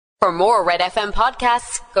For more Red FM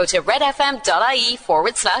podcasts, go to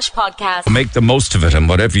redfm.ie/podcast. Make the most of it, and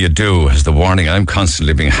whatever you do, as the warning, I'm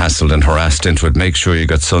constantly being hassled and harassed into it. Make sure you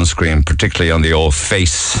got sunscreen, particularly on the old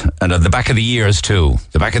face and at the back of the ears too.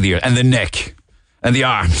 The back of the ear and the neck and the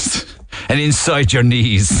arms and inside your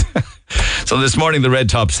knees. So this morning, the Red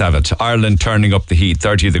Tops have it. Ireland turning up the heat,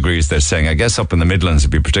 30 degrees, they're saying. I guess up in the Midlands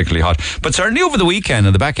it'd be particularly hot. But certainly over the weekend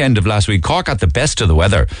and the back end of last week, Cork got the best of the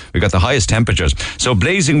weather. We got the highest temperatures. So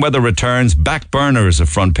blazing weather returns. Back burner is a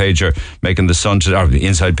front pager, making the sun to, or the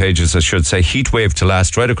inside pages, I should say. Heat wave to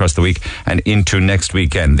last right across the week and into next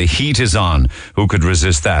weekend. The heat is on. Who could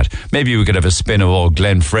resist that? Maybe we could have a spin of old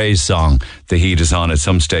Glenn Frey's song, The Heat is On, at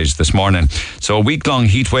some stage this morning. So a week-long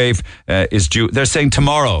heat wave is due. They're saying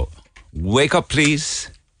tomorrow. Wake up, please.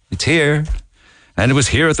 It's here. And it was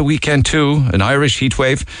here at the weekend too, an Irish heat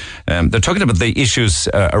wave. They're talking about the issues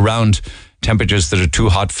around temperatures that are too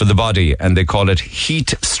hot for the body, and they call it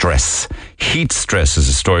heat stress. Heat stress is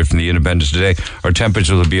a story from the Independent today. Our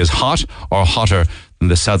temperatures will be as hot or hotter in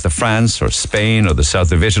the south of France or Spain or the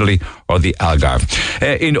south of Italy or the Algarve.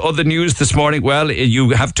 In other news this morning, well, you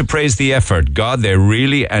have to praise the effort. God, they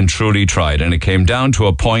really and truly tried. And it came down to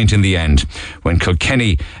a point in the end when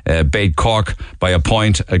Kilkenny bade Cork by a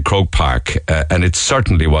point at Croke Park. And it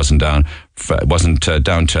certainly wasn't down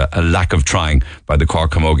to a lack of trying by the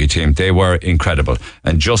Cork Camogie team. They were incredible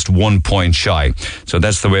and just 1 point shy. So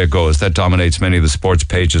that's the way it goes. That dominates many of the sports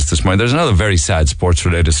pages this morning. There's another very sad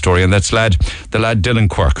sports-related story, and that's the lad Dylan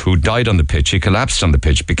Quirk, who died on the pitch. He collapsed on the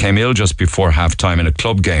pitch, became ill just before half-time in a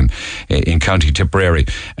club game in County Tipperary,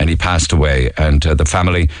 and he passed away. And the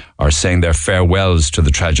family are saying their farewells to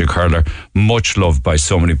the tragic hurler, much loved by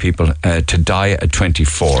so many people, to die at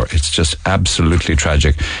 24. It's just absolutely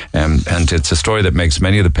tragic. And it's a story that makes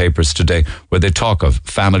many of the papers today, where they talk of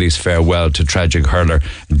families' farewell to tragic hurler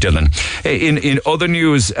Dylan. In other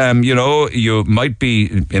news, you might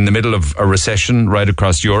be in the middle of a recession right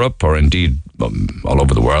across Europe, or indeed all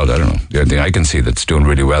over the world. I don't know. The only thing I can see that's doing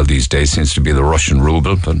really well these days seems to be the Russian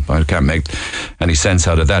ruble, but I can't make any sense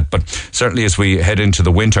out of that. But certainly as we head into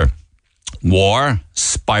the winter, war,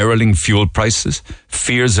 spiraling fuel prices,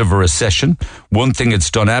 fears of a recession. One thing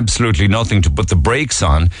it's done absolutely nothing to put the brakes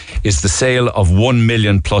on is the sale of 1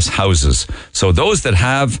 million plus houses. So those that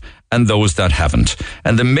have and those that haven't.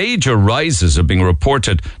 And the major rises are being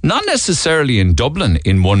reported, not necessarily in Dublin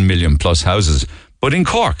in 1 million plus houses, but in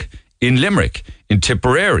Cork, in Limerick, in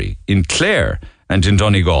Tipperary, in Clare, and in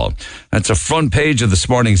Donegal. That's a front page of this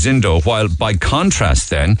morning's Indo, while by contrast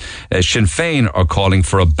then, Sinn Féin are calling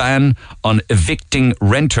for a ban on evicting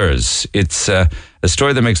renters. It's a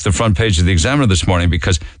story that makes the front page of the Examiner this morning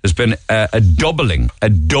because there's been a doubling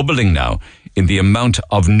now in the amount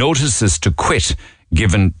of notices to quit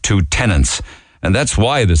given to tenants. And that's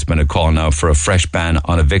why there's been a call now for a fresh ban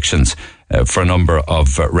on evictions for a number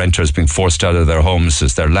of renters being forced out of their homes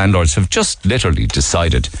as their landlords have just literally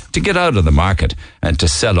decided to get out of the market and to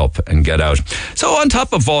sell up and get out. So on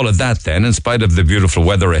top of all of that then, in spite of the beautiful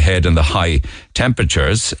weather ahead and the high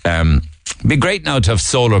temperatures, it'd be great now to have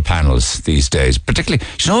solar panels these days. Particularly,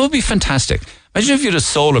 it would be fantastic. Imagine if you had a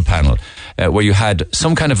solar panel where you had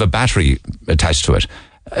some kind of a battery attached to it.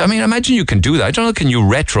 I mean, imagine you can do that. I don't know, can you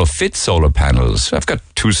retrofit solar panels? I've got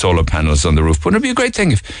 2 solar panels on the roof. Wouldn't it be a great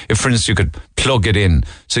thing if, for instance, you could plug it in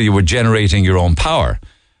so you were generating your own power?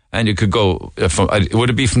 And you could go,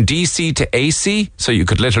 would it be from DC to AC? So you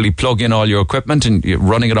could literally plug in all your equipment and you're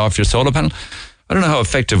running it off your solar panel? I don't know how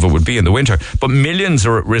effective it would be in the winter, but millions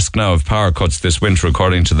are at risk now of power cuts this winter,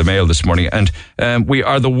 according to the Mail this morning. And we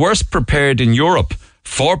are the worst prepared in Europe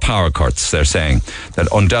for power cuts, they're saying, that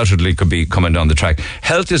undoubtedly could be coming down the track.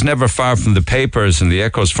 Health is never far from the papers, and the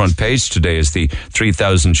Echo's front page today is the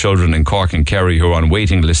 3,000 children in Cork and Kerry who are on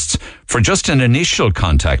waiting lists for just an initial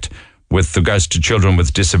contact with regards to children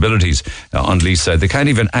with disabilities on Lisa. They can't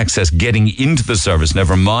even access getting into the service,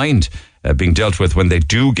 never mind being dealt with when they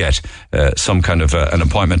do get some kind of an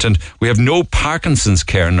appointment. And we have no Parkinson's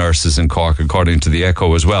care nurses in Cork, according to the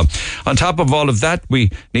Echo as well. On top of all of that,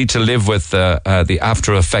 we need to live with the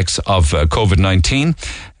after effects of COVID-19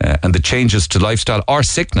 and the changes to lifestyle or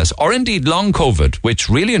sickness, or indeed long COVID, which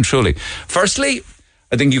really and truly, firstly,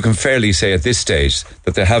 I think you can fairly say at this stage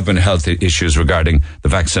that there have been health issues regarding the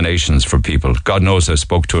vaccinations for people. God knows I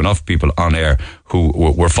spoke to enough people on air who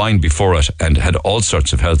were fine before it and had all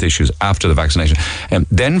sorts of health issues after the vaccination. And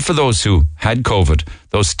then for those who had COVID,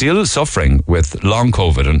 those still suffering with long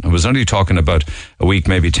COVID, and I was only talking about a week,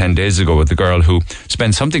 maybe 10 days ago, with the girl who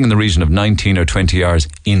spent something in the region of 19 or 20 hours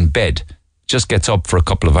in bed, just gets up for a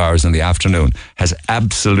couple of hours in the afternoon, has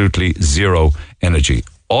absolutely zero energy.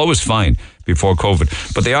 always fine before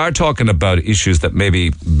COVID. But they are talking about issues that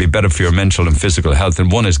maybe be better for your mental and physical health,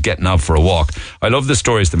 and one is getting out for a walk. I love the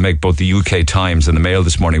stories that make both the UK Times and the Mail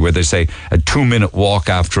this morning, where they say a 2-minute walk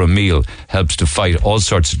after a meal helps to fight all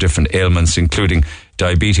sorts of different ailments, including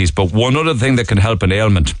diabetes. But one other thing that can help an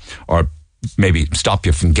ailment, or maybe stop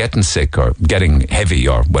you from getting sick or getting heavy,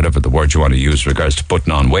 or whatever the word you want to use in regards to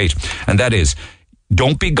putting on weight, and that is,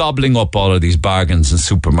 don't be gobbling up all of these bargains in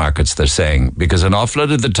supermarkets, they're saying, because an awful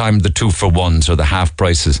lot of the time the 2-for-1s or the half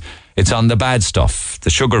prices, it's on the bad stuff, the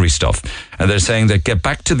sugary stuff. And they're saying that get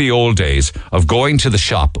back to the old days of going to the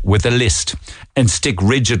shop with a list and stick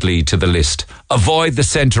rigidly to the list. Avoid the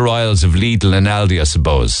centre aisles of Lidl and Aldi, I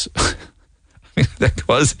suppose.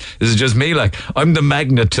 This is just me, like, I'm the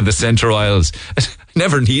magnet to the centre aisles. I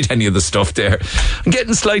never need any of the stuff there. I'm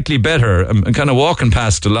getting slightly better. I'm kind of walking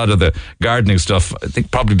past a lot of the gardening stuff, I think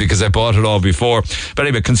probably because I bought it all before. But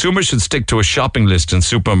anyway, consumers should stick to a shopping list in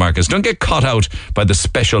supermarkets. Don't get caught out by the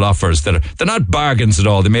special offers they're not bargains at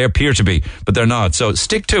all. They may appear to be, but they're not. So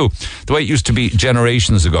stick to the way it used to be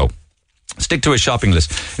generations ago. Stick to a shopping list.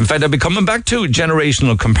 In fact, I'll be coming back to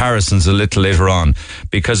generational comparisons a little later on,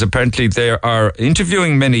 because apparently they are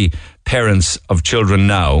interviewing many parents of children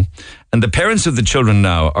now, and the parents of the children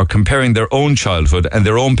now are comparing their own childhood and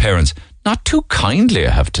their own parents. Not too kindly,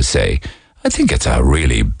 I have to say. I think it's a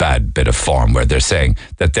really bad bit of form where they're saying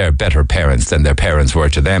that they're better parents than their parents were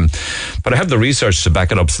to them. But I have the research to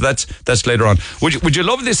back it up, so that's later on. Would you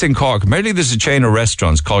love this in Cork? Apparently there's a chain of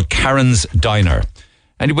restaurants called Karen's Diner.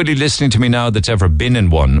 Anybody listening to me now that's ever been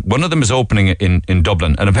in one of them is opening in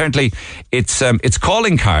Dublin, and apparently its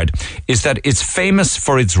calling card is that it's famous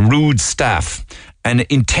for its rude staff and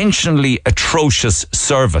intentionally atrocious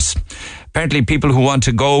service. Apparently people who want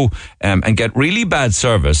to go and get really bad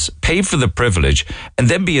service, pay for the privilege, and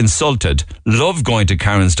then be insulted, love going to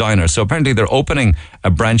Karen's Diner. So apparently they're opening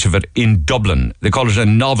a branch of it in Dublin. They call it a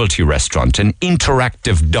novelty restaurant, an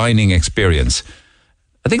interactive dining experience.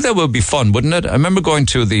 I think that would be fun, wouldn't it? I remember going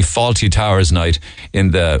to the Fawlty Towers night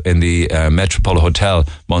in the Metropole Hotel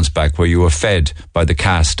months back, where you were fed by the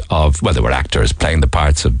cast of, well, there were actors playing the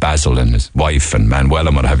parts of Basil and his wife and Manuel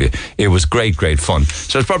and what have you. It was great fun.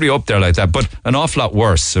 So it's probably up there like that, but an awful lot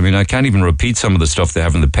worse. I mean, I can't even repeat some of the stuff they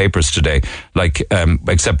have in the papers today, like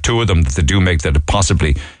except 2 of them that they do make that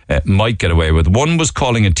possibly might get away with. One was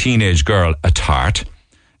calling a teenage girl a tart.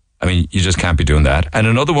 I mean, you just can't be doing that. And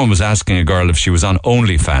another one was asking a girl if she was on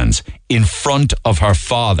OnlyFans in front of her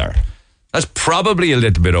father. That's probably a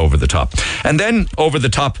little bit over the top. And then over the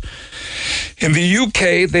top, in the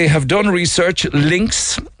UK, they have done research.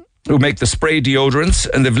 Lynx, who make the spray deodorants,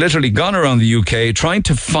 and they've literally gone around the UK trying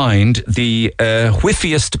to find the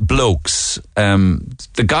whiffiest blokes,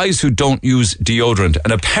 the guys who don't use deodorant.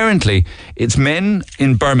 And apparently it's men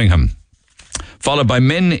in Birmingham, followed by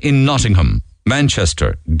men in Nottingham,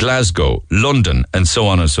 Manchester, Glasgow, London, and so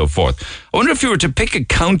on and so forth. I wonder if you were to pick a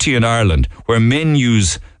county in Ireland where men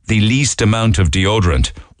use the least amount of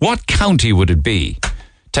deodorant, what county would it be?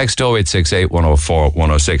 Text 0868 104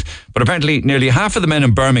 106. But apparently nearly half of the men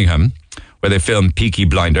in Birmingham, where they film Peaky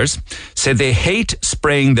Blinders, say they hate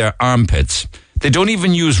spraying their armpits. They don't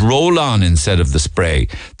even use roll-on instead of the spray.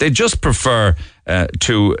 They just prefer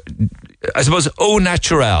to, I suppose, au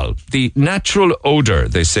naturel. The natural odour,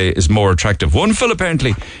 they say, is more attractive. One fellow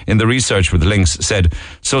apparently in the research with the Lynx said,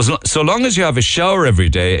 so long as you have a shower every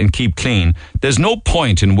day and keep clean, there's no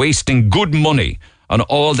point in wasting good money on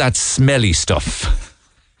all that smelly stuff.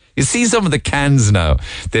 You see some of the cans now,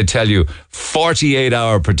 they tell you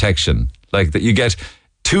 48-hour protection, like that you get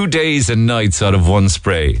 2 days and nights out of one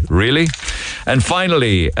spray. Really? And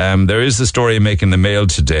finally, there is a story making the Mail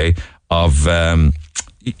today of,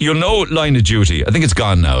 you'll know Line of Duty. I think it's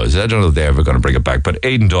gone now. I don't know if they're ever going to bring it back, but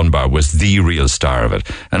Aidan Dunbar was the real star of it.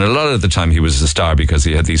 And a lot of the time he was a star because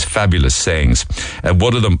he had these fabulous sayings.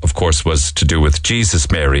 One of them, of course, was to do with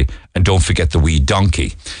Jesus, Mary, and don't forget the wee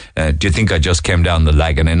donkey. Do you think I just came down the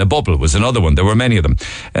lagan in a bubble was another one. There were many of them.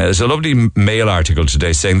 There's a lovely Mail article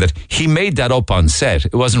today saying that he made that up on set.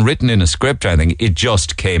 It wasn't written in a script or anything. It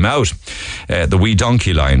just came out. The wee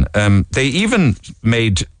donkey line. They even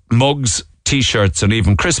made mugs, T-shirts and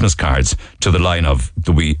even Christmas cards to the line of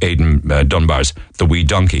the wee Aidan Dunbar's The Wee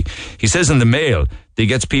Donkey. He says in the Mail that he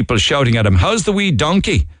gets people shouting at him, "How's the wee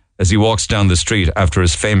donkey?" as he walks down the street after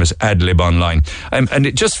his famous ad-lib online. And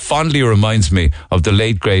it just fondly reminds me of the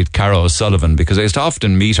late, great Cara O'Sullivan, because I used to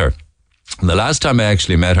often meet her. And the last time I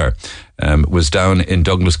actually met her was down in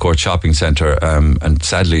Douglas Court Shopping Centre, and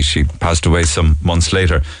sadly she passed away some months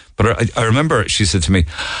later. But I remember she said to me,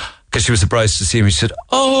 because she was surprised to see me, she said,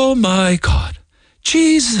 "Oh my God,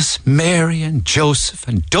 Jesus, Mary and Joseph,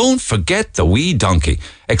 and don't forget the wee donkey.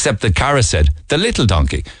 Except that Cara said, the little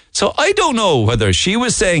donkey. So I don't know whether she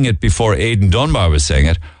was saying it before Aidan Dunbar was saying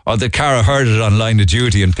it, or that Cara heard it on Line of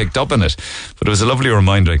Duty and picked up on it. But it was a lovely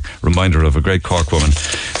reminder of a great Cork woman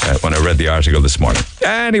when I read the article this morning.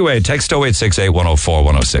 Anyway, text 0868 104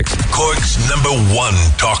 106. Cork's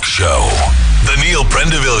 #1 talk show. The Neil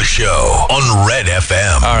Prendeville Show on Red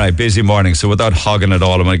FM. All right, busy morning. So without hogging it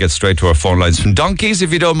all, I'm going to get straight to our phone lines. From donkeys,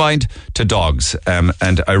 if you don't mind, to dogs.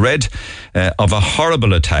 And I read of a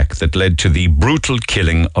horrible attack that led to the brutal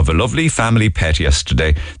killing of a lovely family pet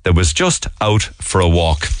yesterday that was just out for a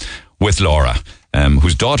walk with Laura,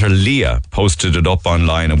 whose daughter Leah posted it up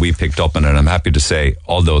online and we picked up on it. And I'm happy to say,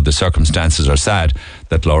 although the circumstances are sad,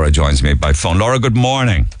 that Laura joins me by phone. Laura, good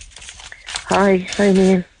morning. Hi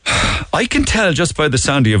Neil. I can tell just by the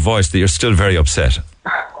sound of your voice that you're still very upset.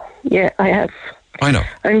 Yeah, I have. I know.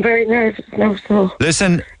 I'm very nervous now, so...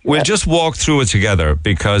 Listen, we'll just walk through it together,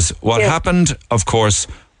 because what happened, of course,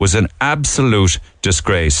 was an absolute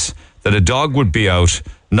disgrace. That a dog would be out,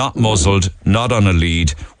 not muzzled, not on a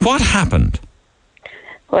lead. What happened?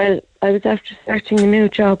 Well, I was after starting a new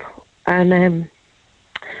job, and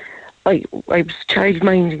I was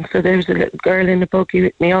child-minding, so there was a little girl in a buggy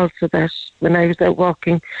with me also that when I was out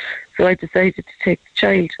walking. So I decided to take the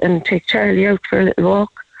child and take Charlie out for a little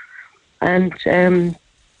walk. And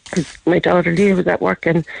because my daughter Leah was at work,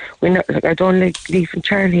 and I don't like leaving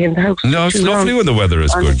Charlie in the house. No, it's lovely when the weather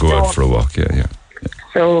is good. Go out for a walk, yeah.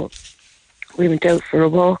 So we went out for a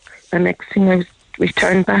walk, and next thing we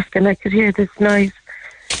turned back, and I could hear this noise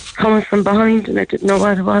coming from behind, and I didn't know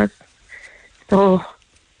what it was. So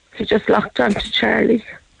he just locked onto Charlie.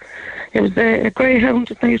 It was a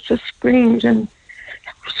greyhound, and I just screamed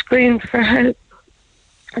for help.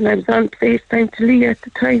 And I was on FaceTime to Leah at the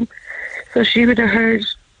time, so she would have heard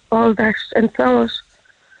all that and saw it.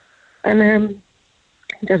 And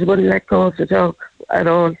he just wouldn't let go of the dog at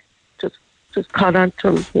all. Just caught onto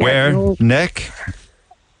him. Where? Neck?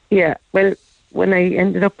 Yeah. Well, when I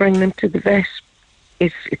ended up bringing him to the vet,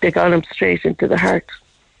 they got him straight into the heart.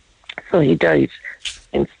 So he died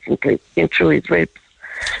instantly in through his ribs.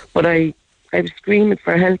 But I was screaming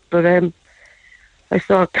for help, but I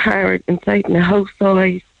saw a car inside in the house, so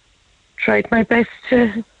I tried my best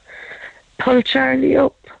to pull Charlie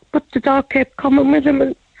up, but the dog kept coming with him,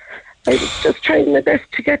 and I was just trying my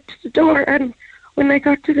best to get to the door. And when I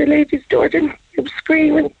got to the lady's door, then he was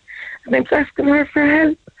screaming, and I was asking her for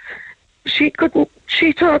help. She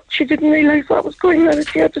thought she didn't realise what was going on at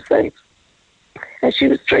the other side, and she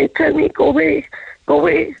was trying to tell me, go away.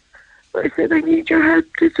 But I said, I need your help.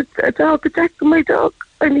 There's a dog attacking my dog.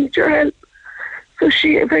 I need your help. So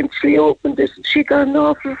she eventually opened it, and she got an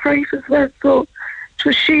awful fright as well.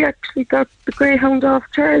 So she actually got the greyhound off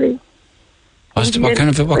Charlie. What kind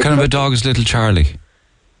of a dog is little Charlie?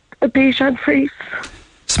 A Bichon Frise.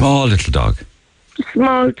 Small little dog.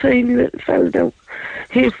 Small, tiny little fella now.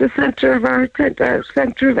 He's the centre of our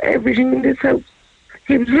centre of everything in this house.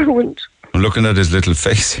 He was ruined. I'm looking at his little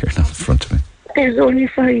face here now in front of me. He was only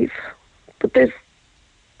 5, but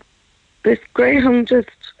this greyhound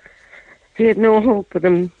he had no hope with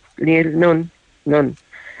him, Neil, none.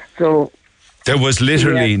 So there was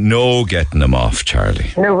literally no getting him off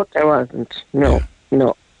Charlie. No, there wasn't. No,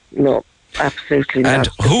 absolutely not. And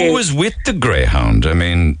who was with the greyhound? I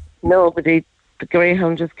mean, nobody. The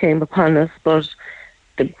greyhound just came upon us, but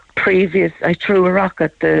I threw a rock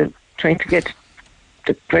at trying to get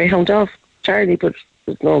the greyhound off Charlie, but it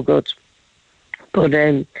was no good. But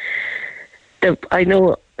I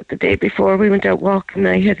know the day before we went out walking,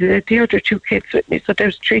 I had the other 2 kids with me, so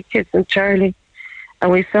there's 3 kids and Charlie,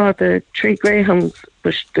 and we saw the 3 greyhounds.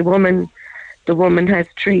 But the woman has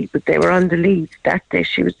 3, but they were on the lead that day.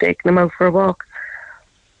 She was taking them out for a walk,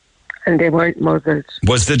 and they weren't muzzled.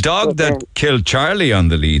 Was the dog that killed Charlie on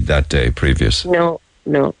the lead that day previous? No.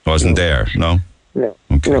 Wasn't there? No.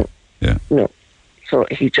 Okay. No. Yeah. No. So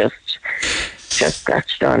he just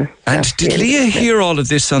scratched on. And did Leah hear all of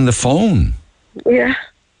this on the phone? Yeah.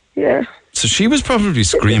 So she was probably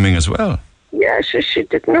screaming as well. Yeah, she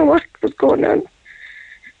didn't know what was going on.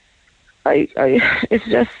 It's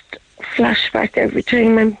just flashback every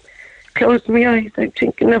time I close my eyes. I'm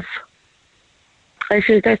thinking of, I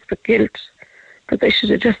feel desperate guilt because I should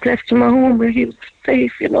have just left him at home where he was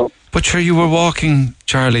safe, But sure, you were walking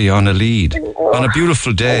Charlie on a lead on a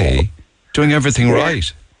beautiful day, doing everything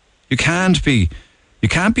right. You can't be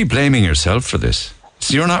blaming yourself for this.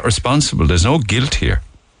 So you're not responsible. There's no guilt here.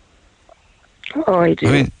 Oh, I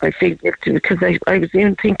do. I feel guilty because I was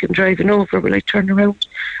even thinking driving over, will I turn around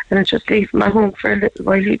and I just leave him at home for a little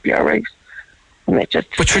while, he'd be all right. And I just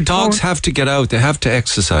But your dogs have to get out. They have to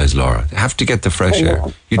exercise, Laura. They have to get the fresh air.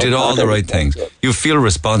 You did all the right things. You feel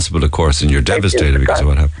responsible, of course, and you're devastated because of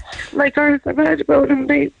what happened. My girls are mad about them.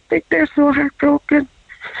 They're so heartbroken.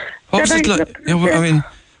 What was it like? I mean,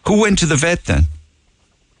 who went to the vet then?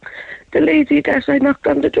 The lady that I knocked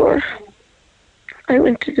on the door. I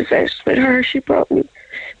went to the vet with her. She brought me.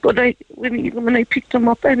 But when I picked him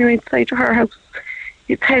up anyway inside her house,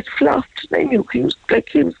 his head flopped, and I knew he was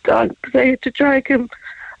gone, because I had to drag him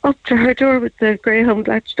up to her door with the greyhound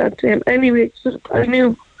latched onto him. Anyway, so I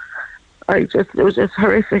knew. It was just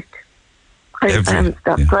horrific. I haven't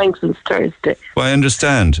stopped crying since Thursday. Well, I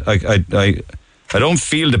understand. I don't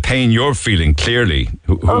feel the pain you're feeling, clearly,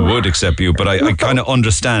 who would accept you, but I kind of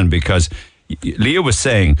understand, because Leah was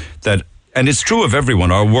saying that, and it's true of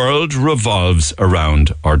everyone, our world revolves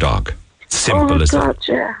around our dog. Simple as that.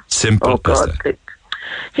 Yeah. Simple as that.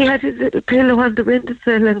 He had his little pillow on the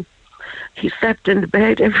windowsill, and he slept in the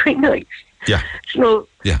bed every night. Yeah. You know,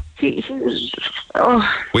 yeah. He was...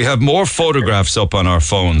 We have more photographs up on our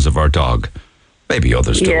phones of our dog. Maybe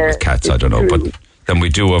others do with cats, I don't know, but than we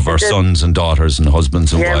do of our sons and daughters and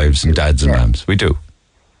husbands and wives and dads and mums. We do.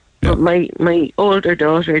 Yeah. But my older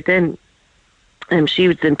daughter then, she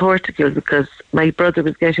was in Portugal because my brother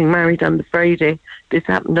was getting married on the Friday. This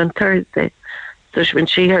happened on Thursday. So when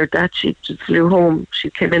she heard that, she just flew home. She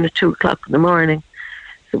came in at 2:00 in the morning.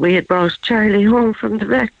 So we had brought Charlie home from the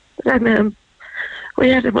vet. And we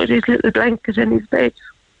had him with his little blanket in his bed.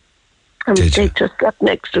 And they just slept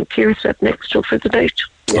next to him. Kira slept next to him for the night.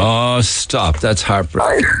 Yeah. Oh, stop. That's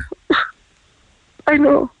heartbreaking. I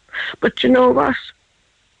know. But you know what?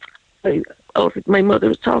 My mother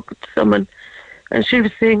was talking to someone, and she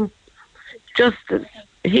was saying, just as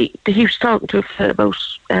he was talking to a fella about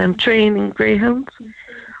training greyhounds.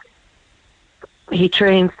 He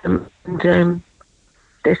trains them, and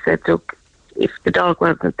they said, look, if the dog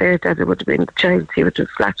wasn't there, that it would have been the child he would have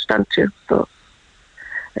latched onto. So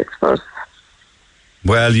I suppose.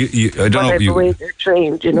 Well, I don't know. Whatever way they're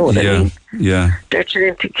trained, you know what I mean? Yeah. They're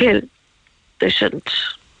trained to kill. They shouldn't.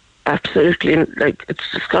 Absolutely,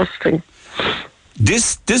 it's disgusting.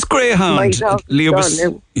 This greyhound, Leah was.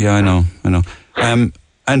 Yeah, I know.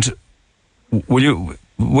 And will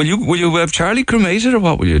you have Charlie cremated, or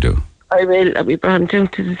what will you do? I will. I'll be brought down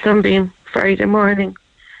to the Sunbeam Friday morning.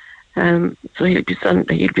 So he'll be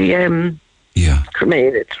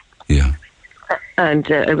cremated. Yeah.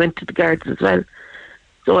 And I went to the guards as well.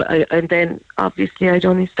 So and then obviously I'd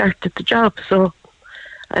only started the job, so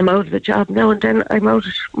I'm out of the job now, and then I'm out.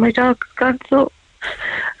 My dog's gone, so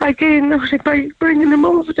I gained nothing by bringing him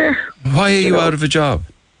over there. Why are you out of a job?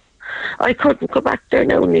 I couldn't go back there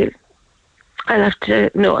now, Neil. I'll have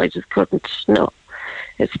to. No, I just couldn't. No,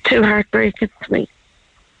 it's too heartbreaking to me.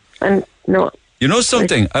 And no. You know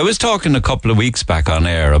something? I was talking a couple of weeks back on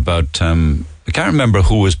air about, I can't remember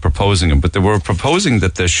who was proposing it, but they were proposing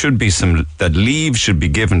that there should be that leave should be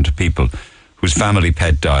given to people whose family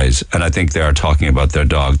pet dies, and I think they are talking about their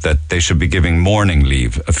dog, that they should be giving mourning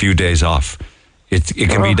leave, a few days off. It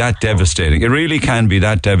can be that devastating. It really can be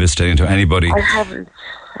that devastating to anybody. I haven't.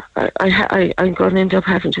 I'm going to end up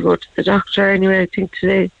having to go to the doctor anyway, I think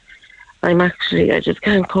today. I just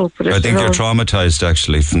can't cope with it. I think you're traumatised,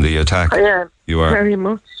 actually, from the attack. I am. You are. Very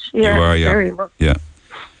much. Yeah, you are, yeah. Very much. Yeah.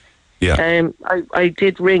 Yeah. I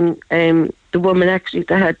did ring the woman, actually,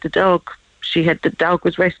 that had the dog. The dog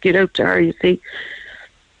was rescued out to her, you see.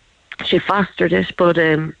 She fostered it, but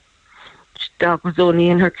the dog was only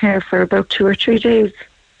in her care for about 2 or 3 days.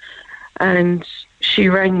 And she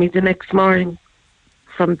rang me the next morning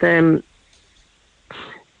from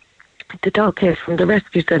the dog came from the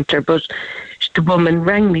rescue centre, but the woman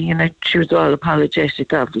rang me, and she was all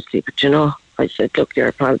apologetic, obviously, but I said, look, your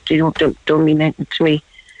apology don't mean anything to me.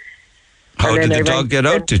 How did the dog get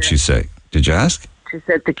out, did she say? Did you ask? She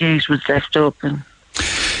said the gate was left open.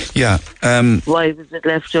 Yeah. Why was it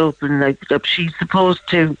left open? She's supposed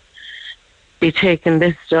to be taking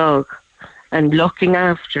this dog and looking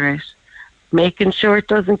after it, making sure it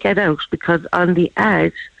doesn't get out, because on the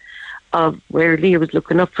ad of where Leah was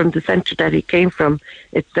looking up from the centre that he came from,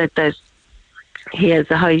 it said that he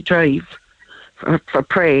has a high drive for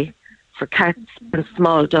prey, for cats and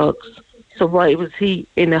small dogs. So why was he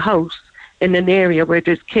in a house in an area where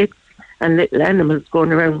there's kids and little animals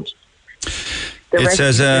going around? It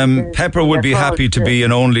says Pepper would be happy to be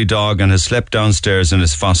an only dog and has slept downstairs in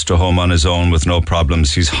his foster home on his own with no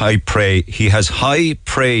problems. He has high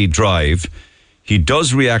prey drive. He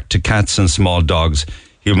does react to cats and small dogs.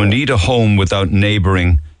 He will need a home without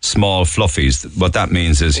neighbouring small fluffies. What that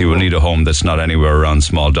means is he will need a home that's not anywhere around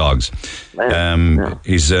small dogs.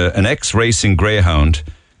 He's an ex-racing greyhound,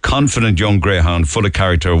 confident young greyhound, full of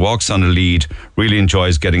character, walks on a lead, really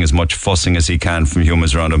enjoys getting as much fussing as he can from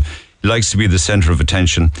humans around him. He likes to be the centre of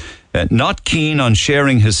attention. Not keen on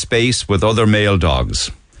sharing his space with other male dogs.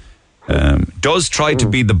 Does try to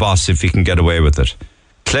be the boss if he can get away with it.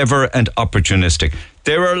 Clever and opportunistic.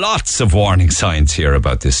 There are lots of warning signs here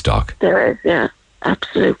about this dog. There is, yeah,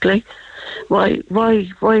 absolutely. Why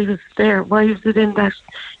was there? Why is it in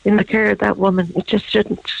the care of that woman? It just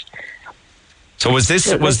shouldn't. So was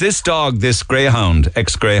this dog, this greyhound,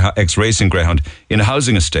 ex-racing greyhound, in a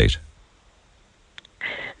housing estate?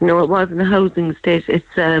 No, it wasn't a housing estate. It's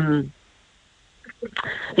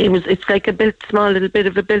like a small little bit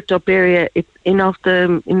of a built-up area. It's off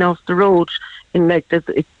the road. In like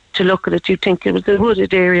to look at it, you think it was a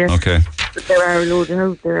wooded area. Okay. But there are a load of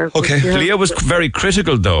houses there. Okay. Leah was very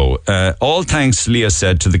critical, though. All thanks, Leah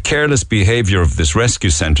said, to the careless behaviour of this rescue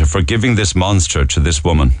centre for giving this monster to this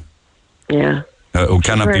woman. Yeah. Who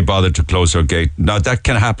cannot be bothered to close her gate. Now, that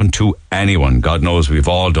can happen to anyone. God knows we've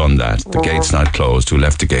all done that. The gate's not closed. Who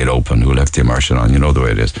left the gate open? Who left the immersion on? You know the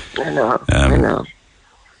way it is. I know.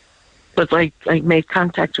 But I made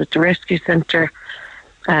contact with the rescue centre,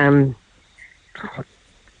 and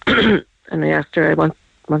I asked her, I want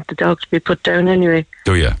the dog to be put down anyway.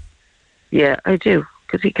 Do you? Yeah, I do.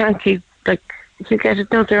 Because he can't keep, if you get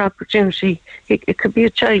another opportunity, it could be a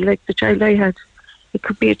child, like the child I had. It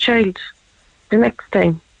could be a child the next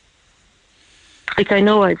time. I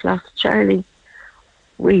know I've lost Charlie.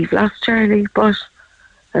 We've lost Charlie, but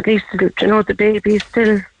at least, the baby is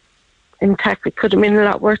still intact. It could have been a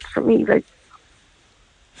lot worse for me.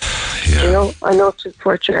 Yeah. I know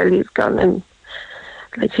poor Charlie's gone, and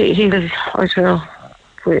he'll I don't know.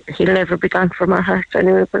 He'll never be gone from our hearts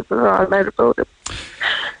anyway, but we're all mad about it.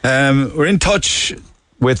 We're in touch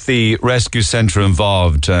with the rescue centre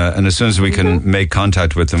involved, and as soon as we can make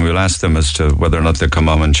contact with them, we'll ask them as to whether or not they'll come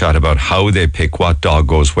on and chat about how they pick what dog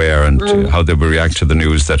goes where, and how they will react to the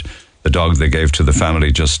news that the dog they gave to the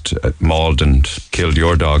family just mauled and killed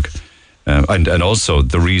your dog, and also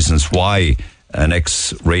the reasons why an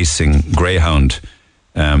ex-racing greyhound,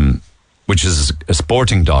 which is a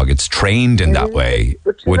sporting dog, it's trained in that way,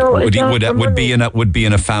 would be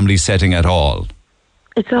in a family setting at all.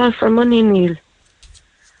 It's all for money, Neil.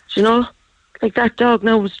 That dog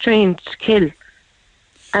now was trained to kill,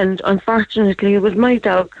 and unfortunately, it was my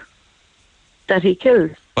dog that he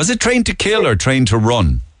killed. Was it trained to kill or trained to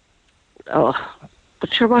run? Oh,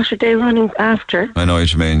 but sure, what are they running after? I know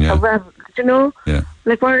what you mean. Yeah. Yeah.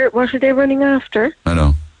 What are they running after? I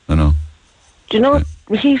know. Do you know?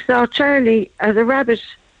 Yeah. He saw Charlie as a rabbit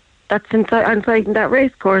that's inside in that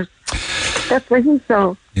race course. That's what he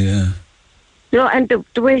saw. Yeah. And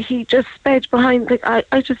the way he just sped behind,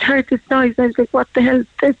 I just heard this noise. I was like, what the hell is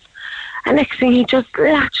this? And next thing, he just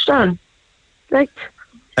latched on.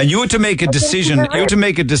 And you had to make a decision. You had to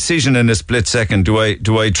make a decision in a split second. Do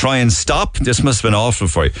I try and stop? This must have been awful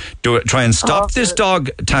for you. Do I try and stop this dog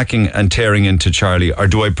attacking and tearing into Charlie, or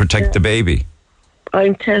do I protect the baby?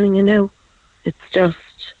 I'm telling you now, it's just,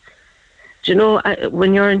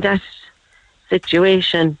 when you're in that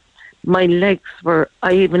situation, my legs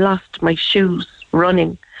I even lost my shoes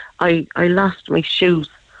running. I lost my shoes.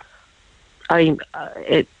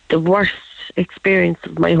 The worst experience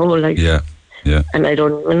of my whole life. Yeah. And I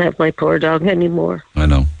don't even have my poor dog anymore. I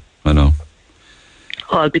know.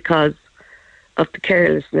 All because of the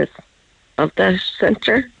carelessness of that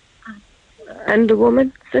centre and the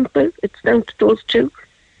woman. Simple. It's down to those two.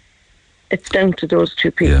 It's down to those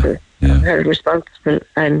two people that are responsible.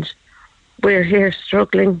 And we're here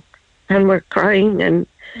struggling, and we're crying, and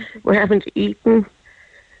we're having to eat, and,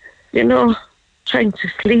 trying to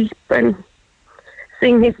sleep and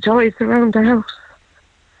sing his toys around the house.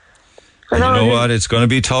 And you know what? It's going to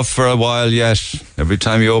be tough for a while yet. Every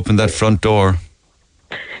time you open that front door,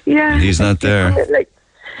 he's not there.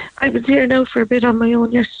 I was here now for a bit on my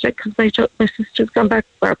own yesterday because my sister's gone back,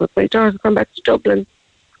 but my daughter's gone back to Dublin,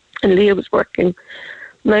 and Leah was working.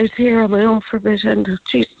 And I was here on my own for a bit, and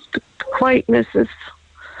the quietness is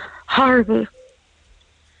horrible.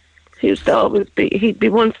 He'd be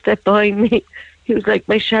one step behind me. He was like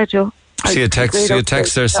my shadow. See a text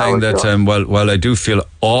there saying that while I do feel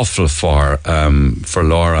awful for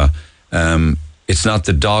Laura, it's not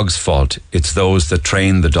the dog's fault. It's those that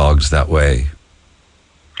train the dogs that way.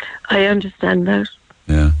 I understand that.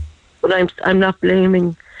 Yeah. But I'm not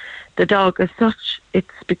blaming the dog as such. It's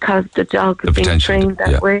because the dog is being trained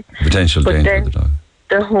that way. Potential danger of the dog.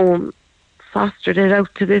 The home fostered it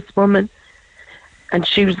out to this woman, and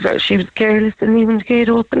she was careless and leaving the gate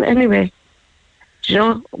open anyway.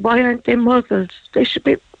 Why aren't they muzzled? They should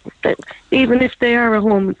be, even if they are a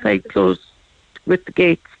home inside closed with the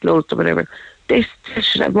gates closed or whatever, they still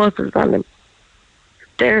should have muzzles on them.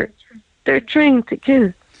 They're trained to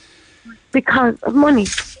kill because of money.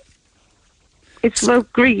 It's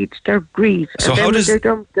about greed. They're greed. So and how then does they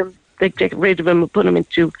dump them? They get rid of them and put them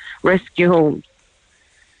into rescue homes.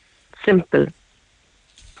 Simple.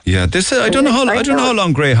 Yeah, I don't know how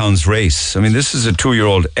long greyhounds race. I mean, this is a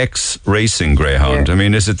 2-year-old ex-racing greyhound. Yeah. I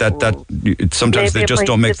mean, is it that sometimes Maybe they just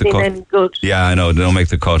don't make the cut? any good. Yeah, I know they don't make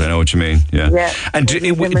the cut. I know what you mean. Yeah. And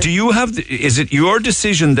do you have? Is it your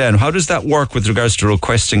decision then? How does that work with regards to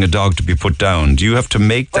requesting a dog to be put down? Do you have to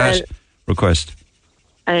make that request?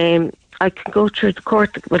 I can go through the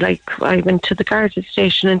court. But like, I went to the Garda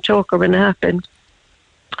station in Choker when it happened,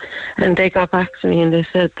 and they got back to me and they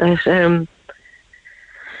said that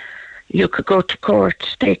you could go to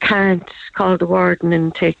court. They can't call the warden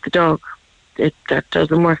and take the dog. That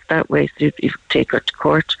doesn't work that way. So you take her to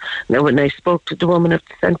court. Now, when I spoke to the woman at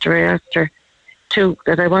the centre, I asked her too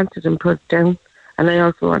that I wanted him put down, and I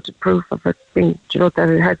also wanted proof of it being, that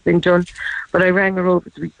it has been done. But I rang her over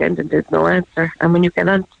the weekend and there's no answer. And when you get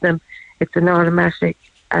onto them, it's an automatic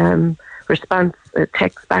response, a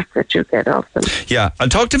text back that you get off them. Yeah, I'll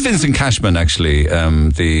talk to Vincent Cashman, actually,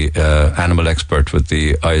 the animal expert with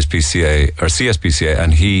the ISPCA or CSPCA,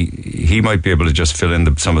 and he might be able to just fill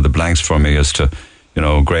in some of the blanks for me as to,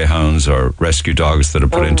 greyhounds or rescue dogs that are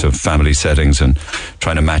put into family settings and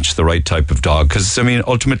trying to match the right type of dog. Because, I mean,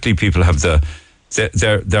 ultimately people have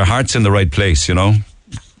their hearts in the right place,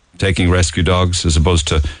 taking rescue dogs as opposed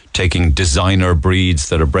to taking designer breeds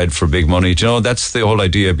that are bred for big money. That's the whole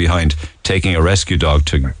idea behind taking a rescue dog,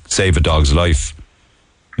 to save a dog's life.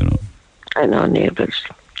 I know, Neil, but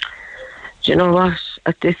do you know what?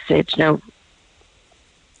 At this stage now,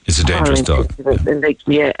 it's a dangerous dog. And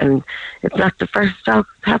it's not the first dog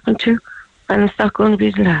it's happened to, and it's not going to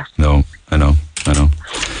be the last. No, I know.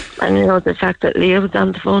 And the fact that Leah was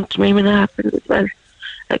on the phone to me when it happened as well.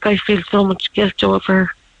 Like, I feel so much guilt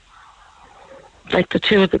over, like, the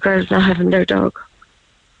two of the girls not having their dog.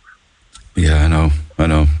 Yeah, I know.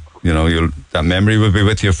 That memory will be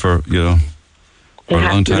with you for a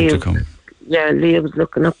long time to come. Yeah, Leah was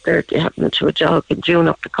looking up there. They happened to a dog in June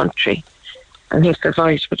up the country, and he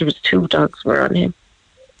survived, but there was 2 dogs were on him.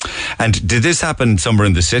 And did this happen somewhere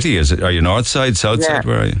in the city? Are you north side, south side?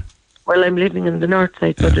 Where are you? Well, I'm living in the north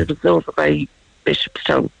side, but it was over by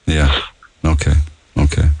Bishopstown. Yeah. Okay.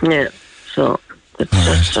 Yeah. So it's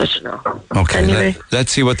just, I don't know. Okay. Anyway,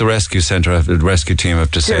 let's see what the rescue team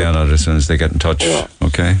have to say on it as soon as they get in touch. Yeah.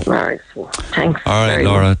 Okay. All right. Thanks. All right,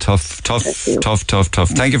 Laura. Tough.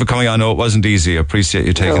 Thank you for coming on. I know it wasn't easy. I appreciate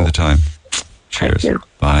you taking the time. Cheers.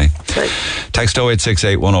 Bye. Text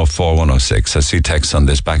 0868 104 106. I see texts on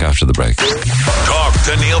this. Back after the break. Talk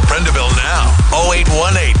to Neil Prendeville now.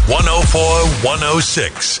 0818 104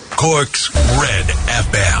 106. Cork's Red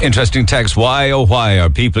FM. Interesting text. Why, oh why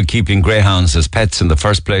are people keeping greyhounds as pets in the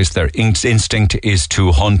first place? Their instinct is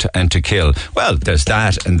to hunt and to kill. Well, there's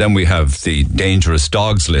that. And then we have the dangerous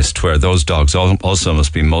dogs list, where those dogs also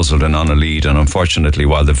must be muzzled and on a lead. And unfortunately,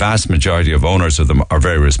 while the vast majority of owners of them are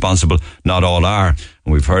very responsible, not all are.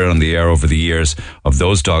 And we've heard on the air over the years of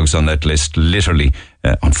those dogs on that list literally,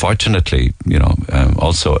 unfortunately,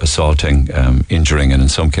 also assaulting, injuring, and in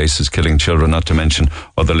some cases killing children, not to mention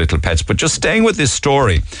other little pets. But just staying with this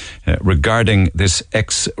story regarding this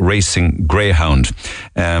ex-racing greyhound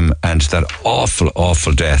and that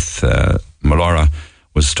awful death. Laura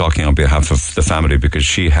was talking on behalf of the family because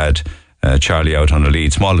she had Charlie out on a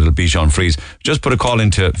lead, small little Bichon Frise. Just put a call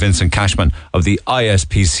into Vincent Cashman of the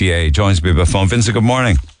ISPCA. Joins me by phone. Vincent, good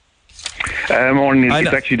morning. Morning.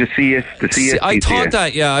 It's actually the CSPCA. I thought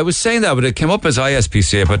that, I was saying that, but it came up as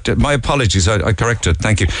ISPCA, but my apologies, I corrected.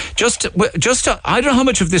 Thank you. Just, I don't know how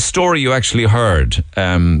much of this story you actually heard.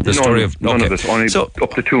 None of this, only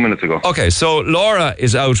up to 2 minutes ago. Okay, so Laura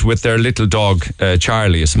is out with their little dog,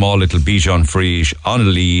 Charlie, a small little Bichon Frise, on a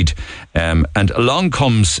lead, and along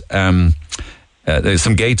comes there's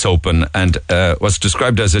some gates open, and what's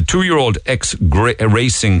described as a 2-year-old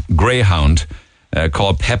ex-racing greyhound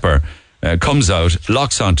called Pepper comes out,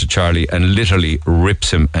 locks onto Charlie, and literally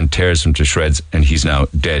rips him and tears him to shreds, and he's now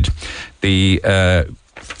dead. The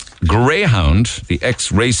greyhound, the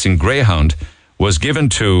ex-racing greyhound, was given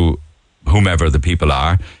to whomever the people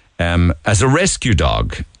are as a rescue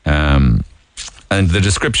dog. And the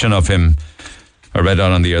description of him, I read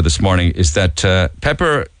on the air this morning, is that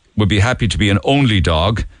Pepper would be happy to be an only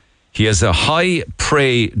dog. He has a high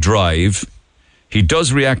prey drive. He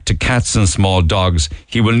does react to cats and small dogs.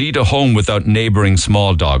 He will need a home without neighbouring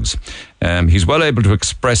small dogs. He's well able to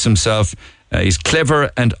express himself. He's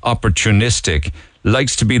clever and opportunistic.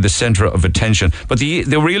 likes to be the centre of attention. But the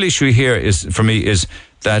real issue here is, for me, is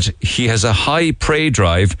that he has a high prey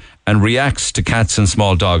drive and reacts to cats and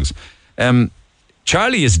small dogs.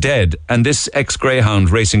 Charlie is dead, and this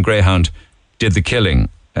ex-greyhound, racing greyhound, did the killing.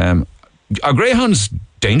 Are greyhounds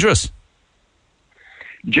dangerous?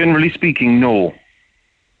 Generally speaking, no.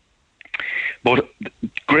 But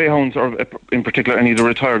greyhounds, or in particular any of the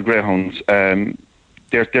retired greyhounds,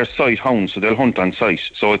 they're sight hounds, so they'll hunt on sight.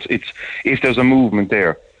 So it's if there's a movement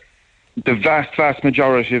there. The vast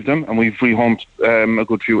majority of them, and we've rehomed a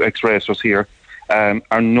good few ex-racers here,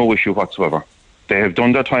 are no issue whatsoever. They have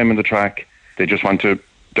done their time in the track. They just want to,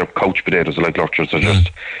 they're couch potatoes, like lurchers. They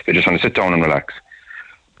just want to sit down and relax.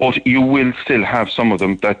 But you will still have some of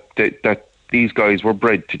them that these guys were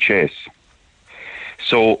bred to chase.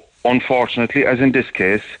 So unfortunately, as in this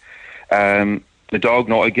case, the dog,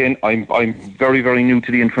 now again, I'm very, very new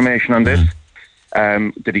to the information on this.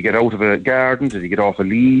 Did he get out of a garden? Did he get off a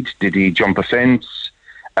lead? Did he jump a fence?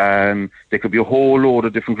 There could be a whole load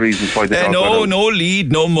of different reasons why the dog no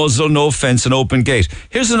lead, no muzzle, no fence, an open gate.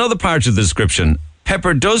 Here's another part of the description.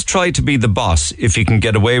 Pepper does try to be the boss if he can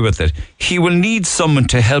get away with it. He will need someone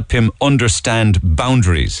to help him understand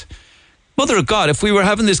boundaries. Mother of God, if we were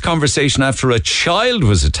having this conversation after a child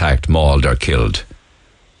was attacked, mauled or killed,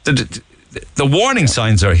 the warning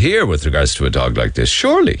signs are here with regards to a dog like this,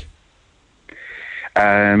 surely.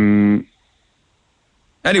 Anyway,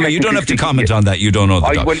 you don't have to comment on that. You don't know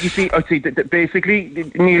the dog. Well, you see, basically,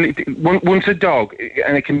 Neil, once a dog,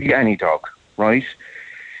 and it can be any dog, right?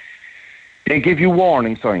 They give you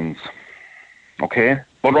warning signs, okay?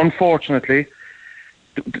 But unfortunately,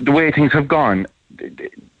 the way things have gone,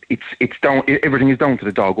 it's down. Everything is down to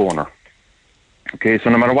the dog owner. Okay, so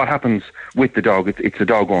no matter what happens with the dog, it's the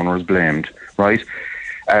dog owner is blamed, right?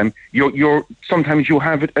 You're sometimes you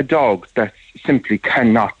have a dog that simply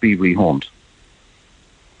cannot be rehomed,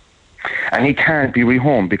 and he can't be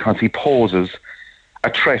rehomed because he poses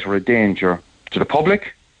a threat or a danger to the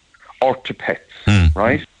public or to pets,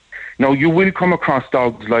 right? Now, you will come across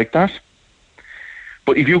dogs like that,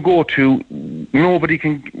 but if you go to, nobody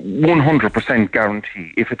can 100%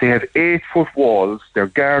 guarantee. If they have 8-foot walls, their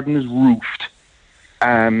garden is roofed,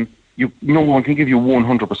 no one can give you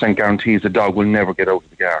 100% guarantees the dog will never get out of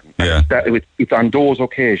the garden. Yeah. It's on those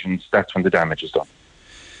occasions, that's when the damage is done.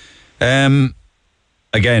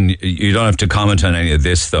 Again, you don't have to comment on any of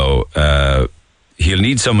this, though. He'll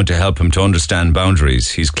need someone to help him to understand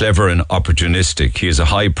boundaries. He's clever and opportunistic. He has a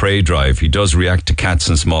high prey drive. He does react to cats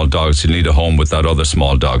and small dogs. He'll need a home without other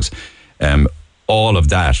small dogs. All of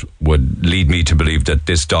that would lead me to believe that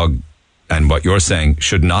this dog, and what you're saying,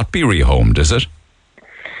 should not be rehomed, is it?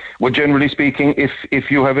 Well, generally speaking,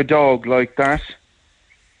 if you have a dog like that,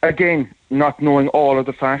 again, not knowing all of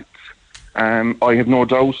the facts, I have no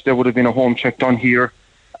doubt there would have been a home check done here,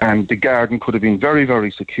 and the garden could have been very, very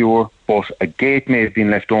secure, but a gate may have been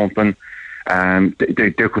left open.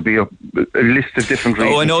 There could be a list of different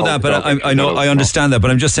reasons. Oh, I know that, but I understand that, but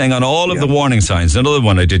I'm just saying on all of the warning signs, another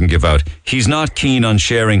one I didn't give out, he's not keen on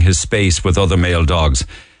sharing his space with other male dogs.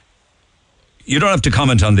 You don't have to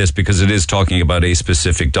comment on this because it is talking about a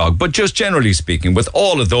specific dog, but just generally speaking, with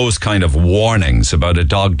all of those kind of warnings about a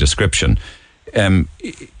dog description,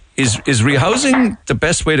 is rehousing the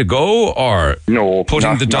best way to go, or no,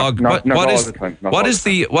 putting the dog? Not all the time. What is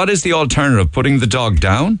the alternative? Putting the dog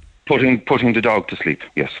down? Putting the dog to sleep.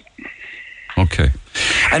 Yes. Okay.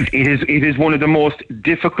 And it is one of the most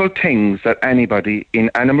difficult things that anybody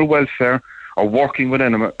in animal welfare or working with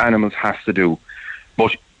animals has to do.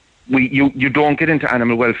 But you don't get into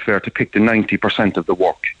animal welfare to pick the 90% of the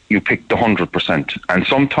work. You pick the 100%. And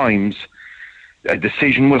sometimes a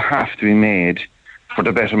decision will have to be made for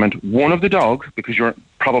the betterment, one, of the dog, because you're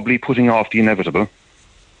probably putting off the inevitable,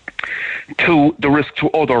 two, the risk to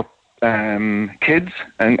other kids,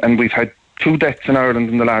 and we've had 2 deaths in Ireland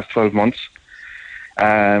in the last 12 months,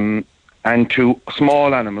 and to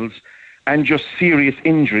small animals, and just serious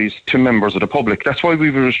injuries to members of the public. That's why we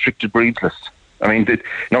have a restricted breeds list. I mean,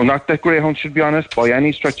 not that greyhounds should be honest, by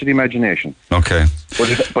any stretch of the imagination. Okay.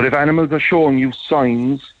 But if animals are showing you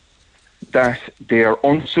signs that they are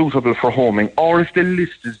unsuitable for homing, or if the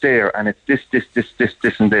list is there and it's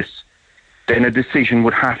this and this, then a decision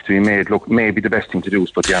would have to be made. Look, maybe the best thing to do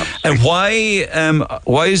is put the animals. And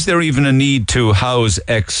why is there even a need to house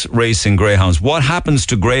ex-racing greyhounds? What happens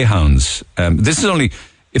to greyhounds? This is only,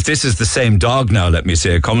 if this is the same dog now, let me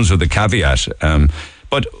say, it comes with a caveat.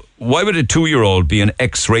 But why would a 2-year-old be an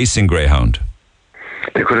ex-racing greyhound?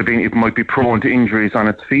 It might be prone to injuries on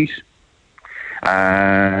its feet.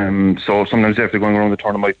 So sometimes after going around the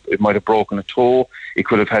turn, it might have broken a toe. It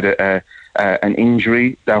could have had an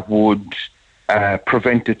injury that would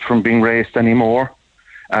prevent it from being raced anymore.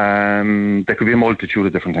 There could be a multitude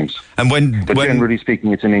of different things. But generally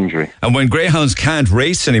speaking, it's an injury. And when greyhounds can't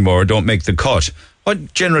race anymore or don't make the cut,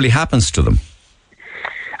 what generally happens to them?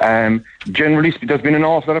 Generally, there's been an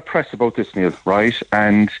awful lot of press about this, Neil, right?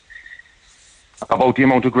 And about the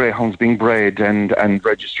amount of greyhounds being bred and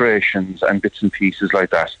registrations and bits and pieces like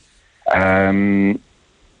that.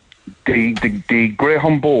 The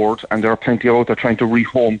greyhound board, and there are plenty out there trying to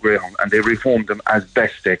rehome greyhound, and they rehome them as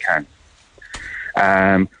best they can.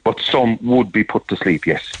 But some would be put to sleep,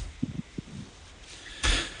 yes.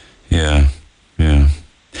 Yeah.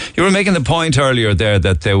 You were making the point earlier there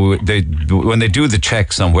that they when they do the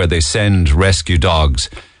checks on where they send rescue dogs,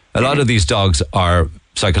 a lot of these dogs are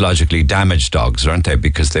psychologically damaged dogs, aren't they?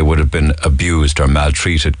 Because they would have been abused or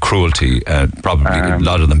maltreated, cruelty, probably a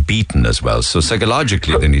lot of them beaten as well. So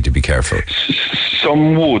psychologically they need to be careful.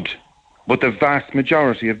 Some would, but the vast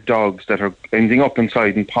majority of dogs that are ending up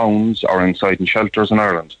inside in pounds or inside in shelters in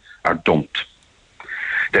Ireland are dumped.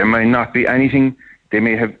 There may not be anything, they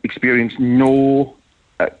may have experienced no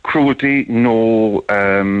cruelty, no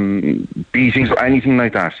beatings or anything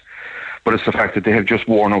like that. But it's the fact that they have just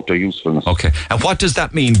worn out their usefulness. Okay. And what does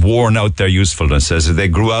that mean, worn out their usefulness? As they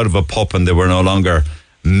grew out of a pup and they were no longer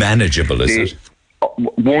manageable, is it?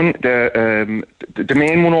 The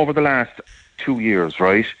main one over the last 2 years,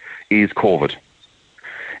 right, is COVID.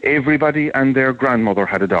 Everybody and their grandmother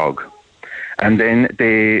had a dog. And then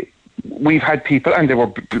we've had people, and they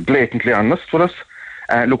were blatantly honest with us.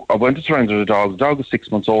 Look, I went to surrender the dog. The dog is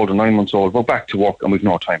 6 months old or 9 months old. We're back to work and we've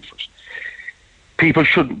no time for it. People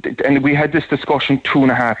should, and we had this discussion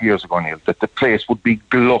 2.5 years ago, Neil, that the place would be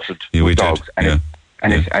glutted with dogs, and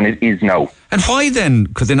it is now. And why then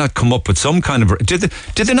could they not come up with some kind of? Did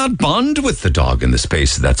they not bond with the dog in the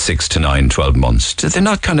space of that 6 to 9, 12 months? Did they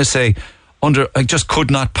not kind of say, I just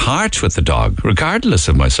could not part with the dog, regardless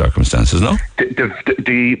of my circumstances? No.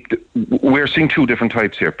 We're seeing two different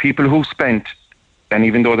types here. People who spent, and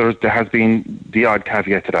even though there has been the odd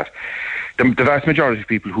caveat to that. The vast majority of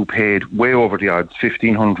people who paid way over the odds,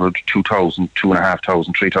 1,500, 2,000,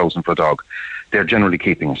 2,500, 3,000 for a dog, they're generally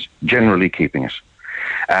keeping it.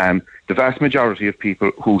 The vast majority of people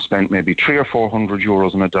who spent maybe 300 or 400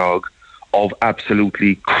 euros on a dog of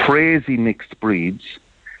absolutely crazy mixed breeds,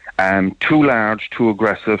 too large, too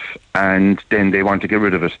aggressive, and then they want to get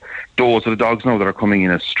rid of it. Those are the dogs now that are coming in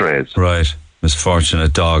as strays. Right,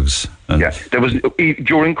 misfortunate dogs. Yeah, there was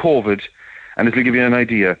during COVID, and it'll give you an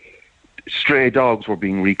idea. Stray dogs were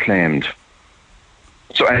being reclaimed.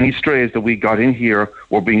 So any strays that we got in here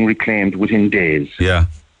were being reclaimed within days. Yeah.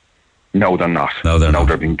 No, they're not. No,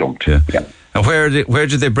 they're being dumped. Yeah. And where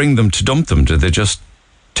did they bring them to dump them? Did they just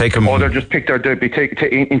take them? Oh, they're just picked out. They'd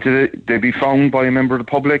be found by a member of the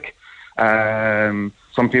public.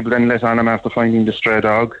 Some people then let on them after finding the stray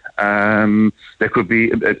dog. There could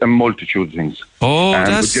be a multitude of things. Oh,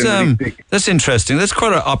 that's interesting. That's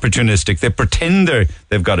quite opportunistic. They pretend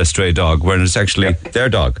they've got a stray dog when it's actually their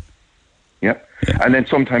dog. Yeah. And then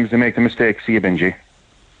sometimes they make the mistake, see a Benji,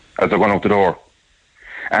 as they're going out the door.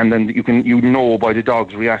 And then you know by the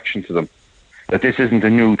dog's reaction to them that this isn't a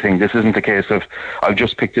new thing. This isn't a case of, I've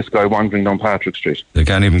just picked this guy wandering down Patrick Street. They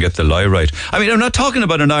can't even get the lie right. I mean, I'm not talking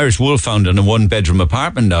about an Irish wolfhound in a one-bedroom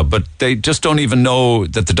apartment now, but they just don't even know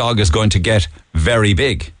that the dog is going to get very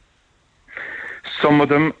big. Some of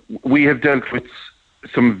them, we have dealt with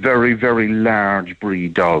some very, very large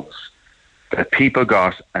breed dogs that people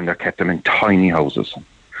got and they kept them in tiny houses.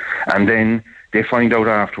 And then they find out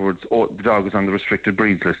afterwards, the dog is on the restricted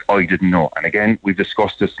breeds list. I didn't know. And again, we've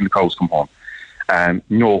discussed this till the cows come home.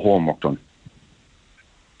 No homework done.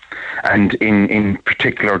 And in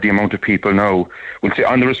particular, the amount of people now, we'll say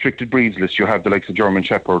on the restricted breeds list, you have the likes of German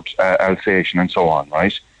Shepherd, Alsatian and so on,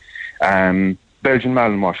 right? Belgian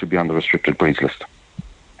Malinois should be on the restricted breeds list.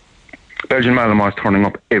 Belgian Malinois is turning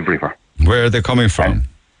up everywhere. Where are they coming from?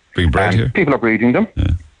 Being bred here? People are breeding them.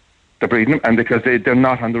 Yeah. They're breeding them, and because they're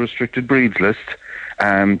not on the restricted breeds list,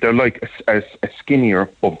 they're like a skinnier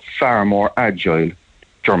but far more agile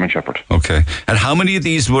German Shepherd. Okay. And how many of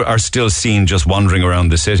these are still seen just wandering around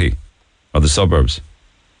the city or the suburbs?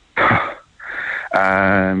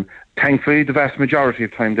 Thankfully, the vast majority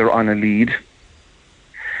of time they're on a lead.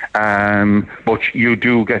 But you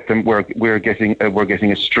do get them. We're getting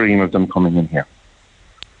a stream of them coming in here.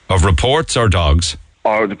 Of reports or dogs?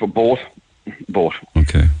 Or both.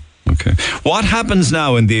 Okay. What happens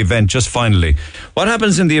now in the event, just finally, what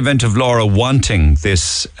happens in the event of Laura wanting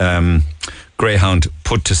this greyhound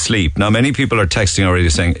put to sleep? Now, many people are texting already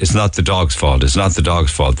saying, it's not the dog's fault,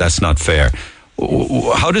 that's not fair.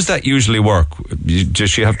 How does that usually work? Does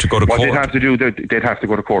she have to go to court? What they'd have to do, they'd have to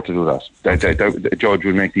go to court to do that. The judge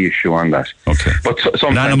would make the issue on that. Okay. But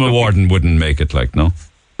an animal warden wouldn't make it, like, no?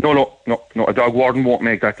 No. A dog warden won't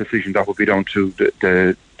make that decision. That would be down to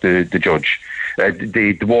the judge.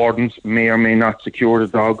 The wardens may or may not secure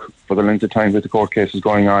the dog for the length of time that the court case is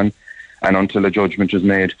going on, and until a judgment is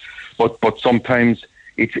made. But sometimes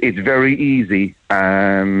it's very easy.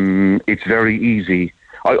 It's very easy.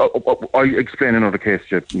 I explain another case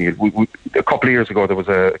to you, Neil. A couple of years ago, there was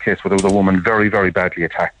a case where there was a woman very, very badly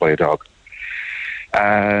attacked by a dog.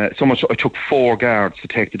 So much I took 4 guards to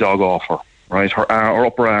take the dog off her. Right, her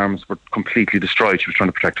upper arms were completely destroyed. She was trying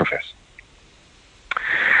to protect her face,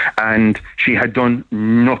 and she had done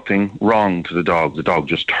nothing wrong to the dog. The dog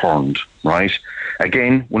just turned. Right,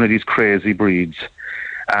 again, one of these crazy breeds,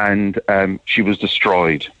 and she was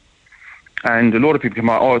destroyed. And a lot of people come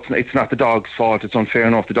out, it's not the dog's fault, it's unfair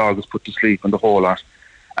enough, the dog was put to sleep and the whole lot.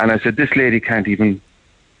 And I said, this lady can't even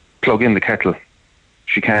plug in the kettle.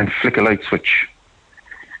 She can't flick a light switch.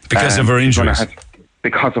 Because of her injuries?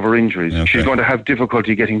 Because of her injuries. Okay. She's going to have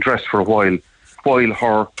difficulty getting dressed for a while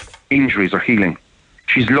her injuries are healing.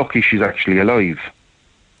 She's lucky she's actually alive.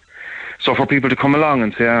 So for people to come along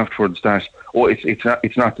and say afterwards that,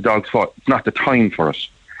 it's not the dog's fault, it's not the time for it.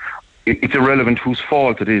 It's irrelevant whose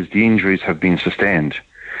fault it is, the injuries have been sustained.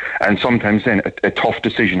 And sometimes then a tough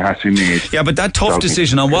decision has to be made. Yeah, but that tough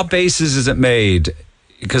decision, on what basis is it made?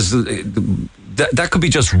 Because that could be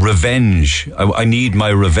just revenge. I need my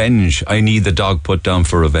revenge. I need the dog put down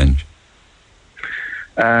for revenge.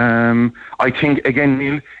 I think, again,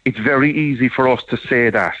 Neil, it's very easy for us to say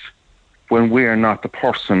that when we're not the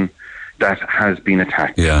person that has been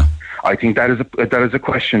attacked. Yeah. I think that is a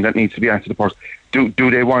question that needs to be answered to the person.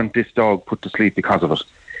 Do they want this dog put to sleep because of it?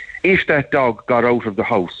 If that dog got out of the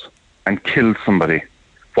house and killed somebody,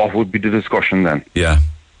 what would be the discussion then? Yeah.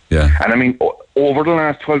 And I mean, over the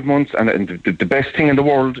last 12 months, and the best thing in the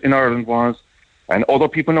world in Ireland was, and other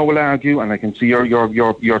people now will argue, and I can see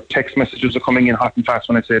your text messages are coming in hot and fast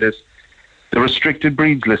when I say this, the restricted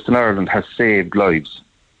breeds list in Ireland has saved lives.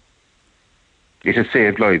 It has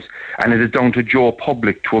saved lives. And it is down to Joe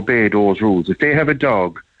Public to obey those rules. If they have a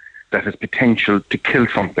dog that has potential to kill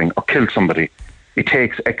something or kill somebody, it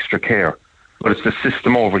takes extra care. But it's the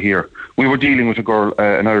system over here. We were dealing with a girl,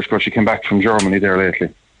 an Irish girl, she came back from Germany there lately.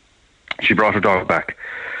 She brought her dog back.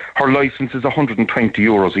 Her licence is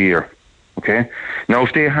 €120 a year. Okay? Now,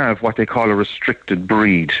 if they have what they call a restricted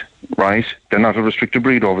breed, right? They're not a restricted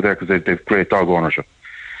breed over there because they've great dog ownership.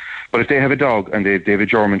 But if they have a dog and they have a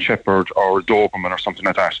German Shepherd or a Doberman or something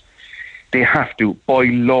like that, they have to, by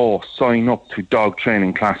law, sign up to dog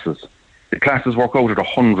training classes. The classes work out at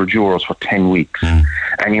 €100 for 10 weeks.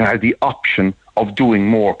 And you have the option of doing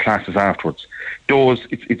more classes afterwards.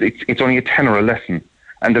 It's only a tenner a lesson.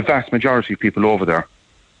 And the vast majority of people over there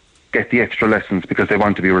get the extra lessons because they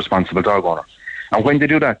want to be a responsible dog owner. And when they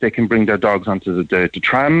do that, they can bring their dogs onto the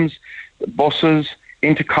trams, the buses,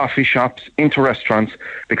 into coffee shops, into restaurants,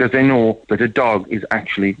 because they know that the dog is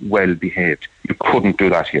actually well behaved. You couldn't do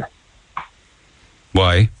that here.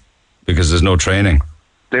 Why? Because there's no training.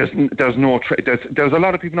 There's a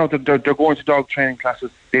lot of people now that they're going to dog training classes.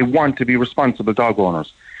 They want to be responsible dog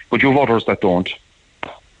owners, but you have others that don't.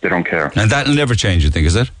 They don't care. And that'll never change, you think,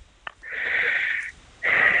 is it?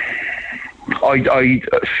 I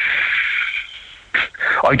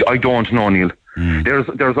don't know, Neil.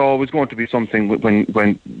 There's always going to be something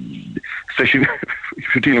when especially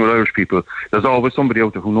if you're dealing with Irish people, there's always somebody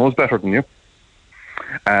out there who knows better than you,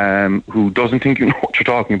 who doesn't think you know what you're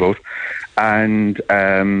talking about, and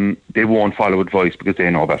they won't follow advice because they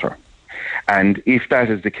know better. And if that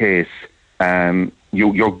is the case,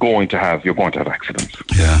 you're going to have accidents.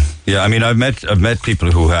 Yeah. I mean, I've met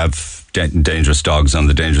people who have dangerous dogs on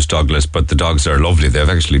the dangerous dog list, but the dogs are lovely. They've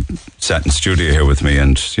actually sat in studio here with me,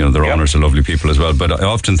 and their owners are lovely people as well. But I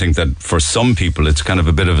often think that for some people it's kind of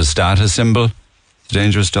a bit of a status symbol, the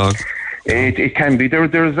dangerous dog. It can be.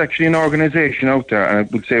 There is actually an organisation out there, and I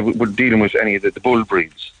would say we're dealing with any of the bull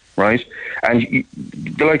breeds, right? And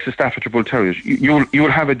the likes of Staffordshire Bull Terriers, you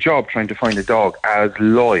will have a job trying to find a dog as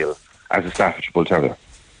loyal as a Staffordshire Bull Terrier.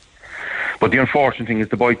 But the unfortunate thing is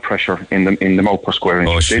the bite pressure in the mouth per square inch.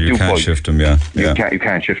 Oh, sure, you can't shift them, You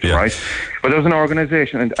can't shift them, right? But there's an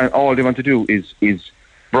organisation, and all they want to do is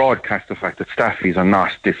broadcast the fact that Staffies are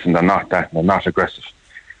not this and they're not that and they're not aggressive.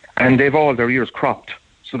 And they've all their ears cropped.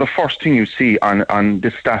 So the first thing you see on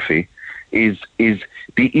this Staffy is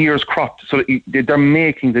the ears cropped. So they're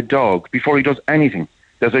making the dog, before he does anything,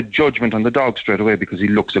 there's a judgment on the dog straight away because he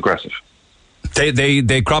looks aggressive.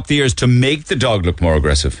 They crop the ears to make the dog look more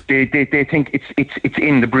aggressive. They think it's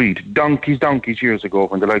in the breed. Donkeys years ago,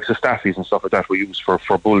 when the likes of staffies and stuff like that were used for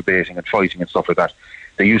bull baiting and fighting and stuff like that,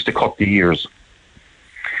 they used to cut the ears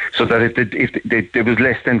so that if there was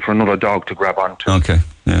less then for another dog to grab onto. Okay,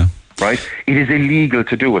 yeah. Right? It is illegal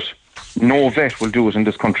to do it. No vet will do it in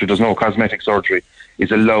this country. There's no cosmetic surgery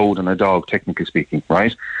is allowed on a dog, technically speaking,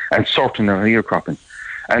 right? And certainly ear cropping.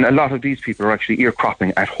 And a lot of these people are actually ear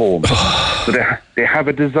cropping at home. So they have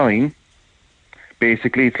a design.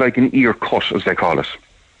 Basically, it's like an ear cut, as they call it.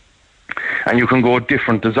 And you can go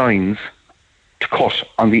different designs to cut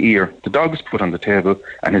on the ear. The dog is put on the table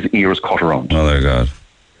and his ear is cut around. Oh, my God.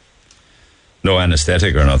 No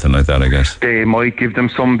anaesthetic or nothing like that, I guess. They might give them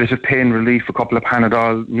some bit of pain relief, a couple of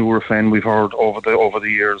Panadol, Nurofen, we've heard over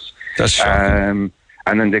the years. That's shocking.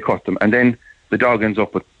 And then they cut them. And then the dog ends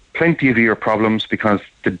up with plenty of ear problems because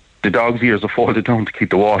the dog's ears are folded down to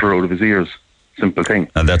keep the water out of his ears. Simple thing.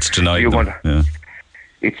 And that's denied them.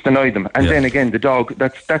 It's denied them. And then again, the dog,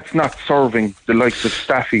 that's not serving the likes of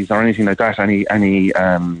staffies or anything like that, any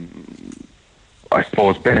I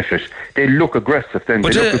suppose, benefit. They look aggressive then.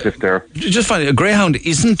 But they look as if they're... Just find a greyhound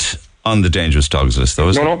isn't on the dangerous dogs list, though,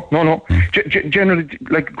 is it? No. Generally,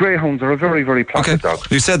 like, greyhounds are a very, very placid dog.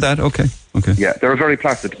 You said that, okay. Yeah, they're very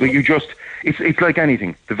placid. But it's like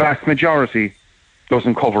anything. The vast majority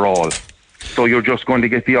doesn't cover all. So you're just going to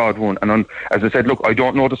get the odd one. And as I said, look, I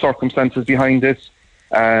don't know the circumstances behind this.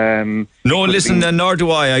 No, listen, nor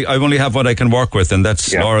do I. I only have what I can work with, and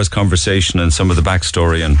that's Laura's conversation and some of the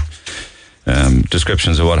backstory and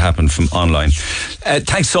descriptions of what happened from online.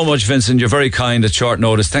 Thanks so much, Vincent. You're very kind at short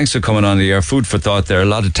notice. Thanks for coming on the air. Food for thought there. A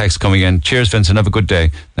lot of texts coming in. Cheers, Vincent. Have a good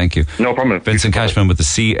day. Thank you. No problem. Vincent Cashman with the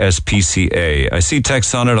CSPCA. I see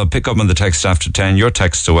texts on it. I'll pick up on the text after 10. Your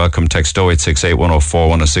texts are welcome. Text 0868 104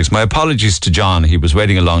 106. My apologies to John. He was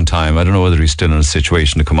waiting a long time. I don't know whether he's still in a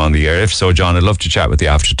situation to come on the air. If so, John, I'd love to chat with you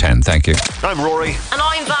after 10. Thank you. I'm Rory. And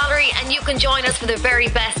I'm Valerie, and you can join us for the very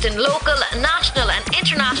best in local, national and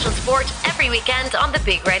international sport every weekend on the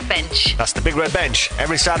Big Red Bench. That's the Big Red Bench,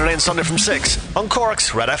 every Saturday and Sunday from 6 on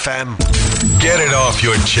Cork's RedFM. Get it off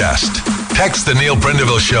your chest. Text the Neil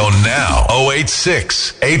Prendeville Show now.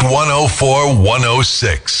 086 8104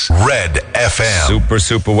 106. Red FM.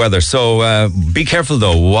 Super weather. So be careful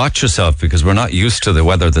though. Watch yourself, because we're not used to the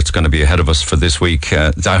weather that's going to be ahead of us for this week.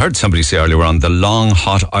 I heard somebody say earlier on, the long,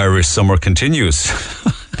 hot Irish summer continues.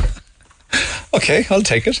 Okay, I'll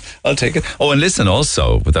take it. Oh, and listen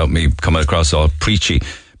also, without me coming across all preachy,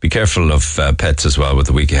 be careful of pets as well with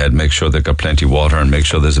the week ahead. Make sure they've got plenty of water and make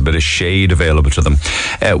sure there's a bit of shade available to them.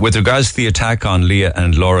 With regards to the attack on Leah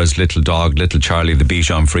and Laura's little dog, little Charlie the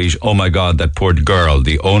Bichon Frise, oh my God, that poor girl,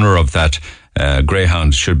 the owner of that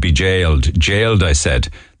greyhound should be jailed. Jailed, I said.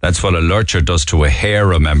 That's what a lurcher does to a hare,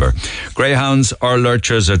 remember. Greyhounds or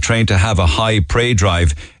lurchers are trained to have a high prey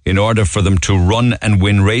drive in order for them to run and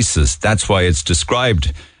win races. That's why it's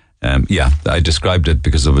described. I described it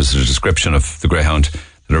because it was a description of the greyhound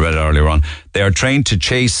that I read earlier on. They are trained to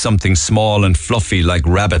chase something small and fluffy like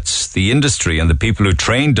rabbits. The industry and the people who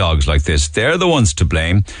train dogs like this, they're the ones to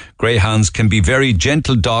blame. Greyhounds can be very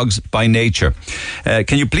gentle dogs by nature.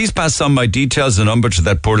 Can you please pass on my details and number to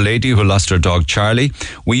that poor lady who lost her dog Charlie?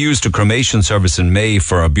 We used a cremation service in May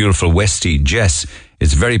for our beautiful Westie, Jess.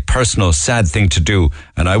 It's a very personal, sad thing to do,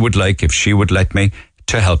 and I would like, if she would let me,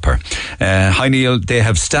 to help her. Hi Neil, they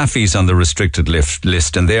have staffies on the restricted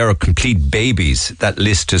list and they are complete babies. That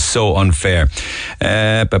list is so unfair.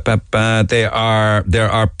 There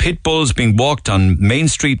are pit bulls being walked on Main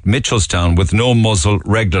Street, Mitchellstown with no muzzle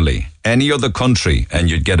regularly. Any other country and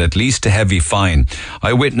you'd get at least a heavy fine.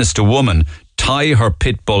 I witnessed a woman tie her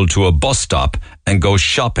pit bull to a bus stop and go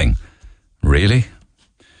shopping. Really?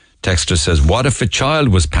 Texter says, what if a child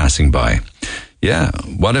was passing by? Yeah,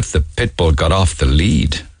 what if the pit bull got off the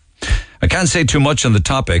lead? I can't say too much on the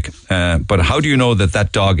topic, but how do you know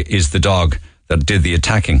that dog is the dog that did the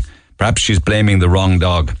attacking? Perhaps she's blaming the wrong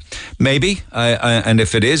dog. Maybe, and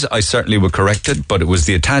if it is, I certainly would correct it, but it was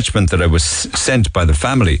the attachment that I was sent by the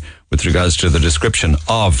family with regards to the description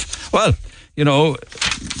of, well, you know,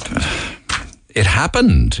 it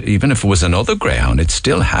happened. Even if it was another greyhound, it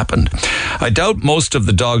still happened. I doubt most of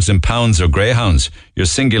the dogs in pounds are greyhounds. You're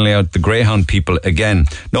singling out the greyhound people again.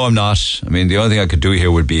 No, I'm not. I mean, the only thing I could do here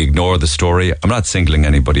would be ignore the story. I'm not singling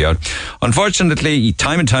anybody out. Unfortunately,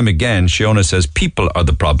 time and time again, Shiona says people are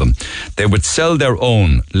the problem. They would sell their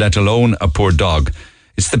own, let alone a poor dog.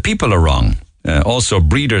 It's the people are wrong. Also,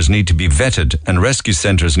 breeders need to be vetted and rescue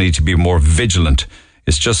centres need to be more vigilant.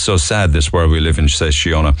 It's just so sad, this world we live in, says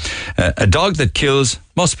Shiona. A dog that kills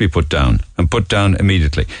must be put down, and put down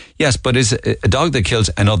immediately. Yes, but is a dog that kills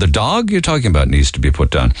another dog you're talking about needs to be put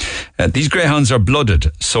down. These greyhounds are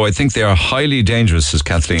blooded, so I think they are highly dangerous, says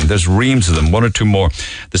Kathleen. There's reams of them, one or two more.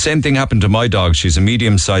 The same thing happened to my dog. She's a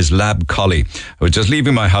medium-sized lab collie. I was just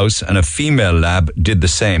leaving my house, and a female lab did the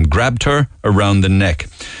same, grabbed her around the neck.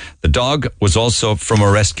 The dog was also from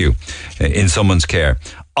a rescue in someone's care.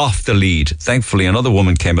 Off the lead. Thankfully, another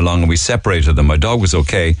woman came along and we separated them. My dog was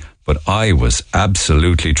okay, but I was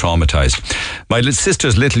absolutely traumatized. My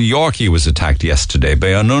sister's little Yorkie was attacked yesterday by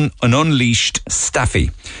an unleashed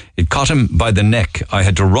staffy. It caught him by the neck. I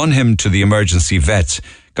had to run him to the emergency vets.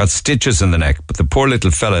 Got stitches in the neck, but the poor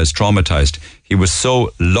little fella is traumatized. He was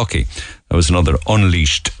so lucky. That was another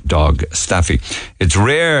unleashed dog, staffy. It's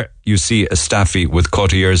rare you see a staffy with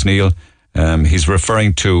cut ears, Neil. He's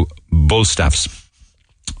referring to bull staffs.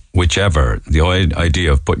 Whichever, the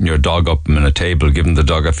idea of putting your dog up on a table, giving the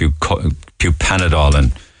dog a few Panadol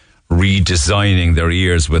and redesigning their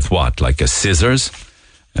ears with what, like a scissors?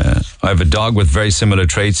 I have a dog with very similar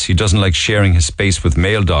traits. He doesn't like sharing his space with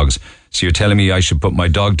male dogs. So you're telling me I should put my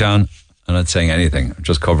dog down? I'm not saying anything. I'm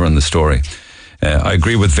just covering the story. I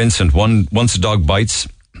agree with Vincent. Once a dog bites,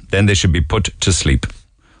 then they should be put to sleep.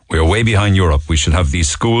 We are way behind Europe. We should have these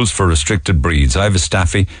schools for restricted breeds. I have a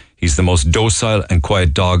staffy. He's the most docile and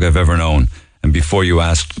quiet dog I've ever known. And before you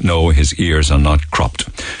ask, no, his ears are not cropped.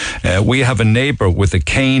 We have a neighbour with a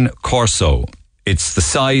cane corso. It's the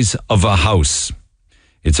size of a house.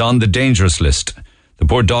 It's on the dangerous list. The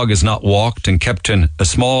poor dog is not walked and kept in a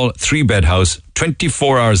small 3-bed house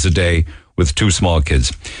 24 hours a day with 2 small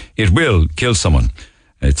kids. It will kill someone.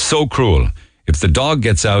 It's so cruel. If the dog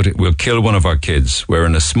gets out, it will kill one of our kids. We're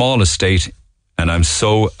in a small estate and I'm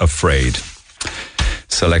so afraid.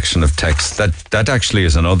 Selection of text. That actually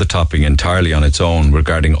is another topic entirely on its own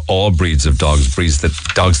regarding all breeds of dogs.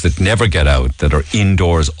 Dogs that never get out, that are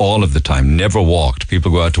indoors all of the time, never walked.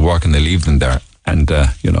 People go out to work and they leave them there. And,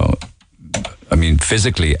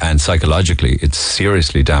 physically and psychologically, it's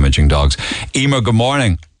seriously damaging dogs. Emer, good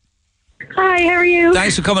morning. Hi, how are you?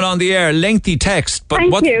 Thanks for coming on the air. Lengthy text, but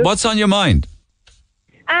what's on your mind?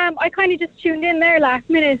 I kind of just tuned in there last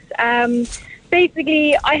minute.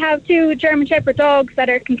 Basically, I have 2 German Shepherd dogs that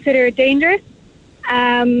are considered dangerous.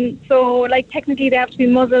 So, technically they have to be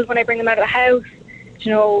muzzled when I bring them out of the house.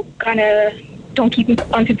 Kind of don't keep them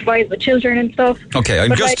unsupervised with children and stuff. Okay,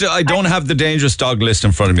 I don't have the dangerous dog list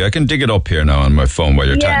in front of me. I can dig it up here now on my phone while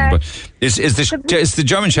you're talking. But is the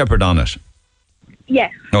German Shepherd on it?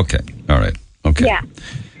 Yes. Okay, all right. Okay. Yeah.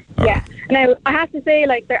 All yeah. Right. Now, I have to say,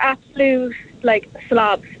 they're absolute,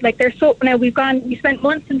 slobs. They're so... Now, we spent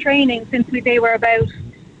months in training since they were about,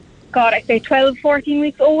 I'd say 12, 14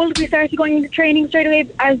 weeks old. We started going into training straight away.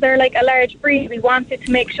 As they're, a large breed, we wanted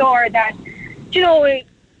to make sure that,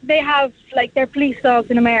 they have, their police dogs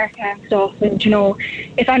in America and stuff. And,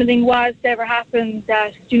 if anything was to ever happen,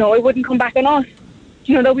 that, it wouldn't come back on us.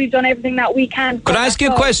 That we've done everything that we can. Could I ask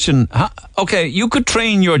you a question? Okay, you could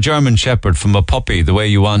train your German Shepherd from a puppy the way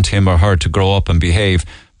you want him or her to grow up and behave,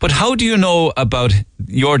 but how do you know about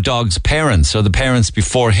your dog's parents or the parents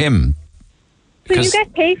before him? So you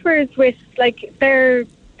get papers with, they're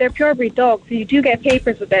purebred dogs, so you do get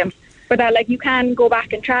papers with them for that. You can go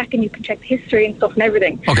back and track and you can check the history and stuff and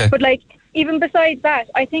everything. Okay. But, even besides that,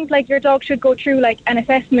 I think your dog should go through an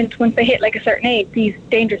assessment once they hit a certain age, these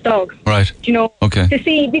dangerous dogs. Right. Okay. To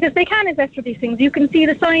see, because they can assess for these things. You can see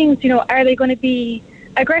the signs, are they going to be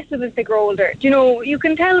aggressive as they grow older? You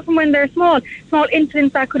can tell from when they're small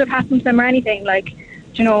incidents that could have happened to them or anything.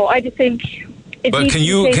 I just think... But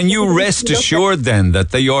can you rest assured then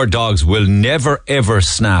that your dogs will never ever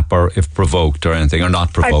snap or if provoked or anything, or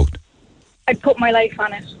not provoked? I'd put my life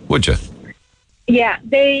on it. Would you? Yeah,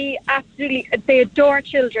 they adore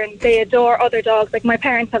children. They adore other dogs. My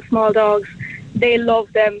parents have small dogs. They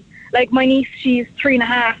love them. My niece, she's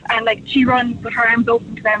 3.5, and she runs with her arms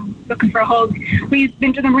open to them, looking for a hug. We've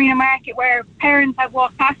been to the Marina Market where parents have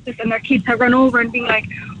walked past us and their kids have run over and been like,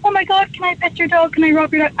 "Oh my God, can I pet your dog? Can I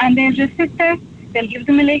rub your dog?" And they'll just sit there, they'll give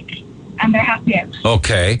them a lick, and they're happy out.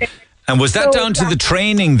 Okay. And was that down to the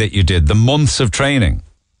training that you did, the months of training?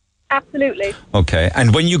 Absolutely. Okay.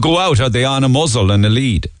 And when you go out, are they on a muzzle and a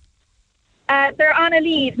lead? They're on a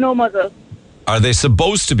lead, no muzzle. Are they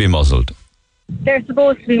supposed to be muzzled? They're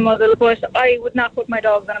supposed to be muzzled, but I would not put my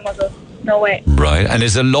dogs on a muzzle. No way. Right. And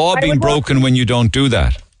is a law being broken when you don't do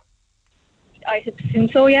that? I assume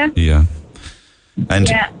so, yeah. Yeah. And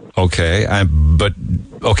yeah. Okay.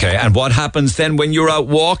 Okay. And what happens then when you're out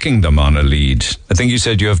walking them on a lead? I think you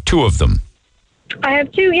said you have 2 of them. I have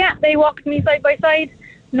 2, yeah. They walk with me side by side.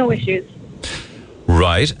 No issues.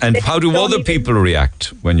 Right. And how do other people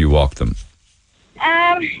react when you walk them?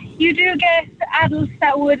 You do get adults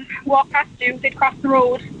that would walk past you. They'd cross the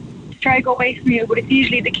road to try to go away from you, but it's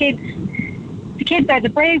usually the kids. The kids are the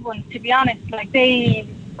brave ones, to be honest. Like, they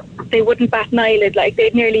wouldn't bat an eyelid. Like,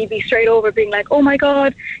 they'd nearly be straight over being like, oh my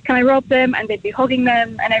God, can I rub them? And they'd be hugging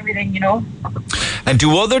them and everything, you know. And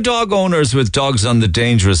do other dog owners with dogs on the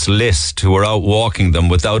dangerous list who are out walking them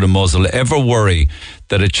without a muzzle ever worry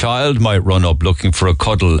that a child might run up looking for a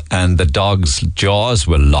cuddle and the dog's jaws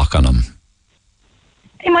will lock on them?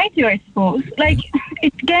 They might do, I suppose. Like,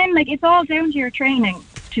 it's all down to your training,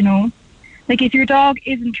 you know. Like, if your dog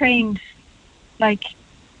isn't trained, like,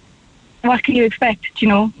 what can you expect, you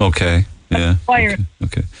know? Okay, yeah.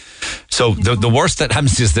 Okay. So the worst that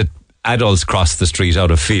happens is that adults cross the street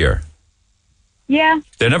out of fear. Yeah.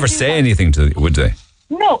 They never say anything to you, would they?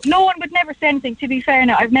 No one would never say anything, to be fair.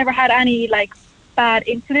 Now, I've never had any, like, bad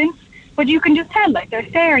incidents, but you can just tell, like, they're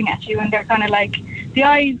staring at you and they're kind of like, the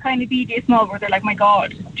eyes kind of beady small where they're like, my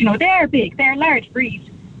God. You know, they're big, they're a large breed,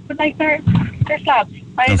 but, like, they're slabs.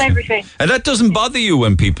 I have everything. And that doesn't bother you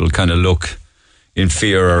when people kind of look in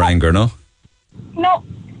fear or anger, no? No.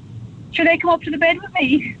 Should they come up to the bed with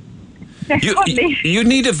me? You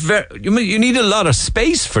need you need a lot of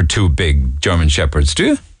space for two big German Shepherds, do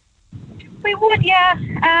you? We would, yeah.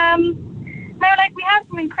 Now, like, we have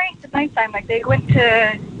them in crates at night time. Like, they go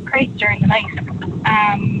into crates during the night.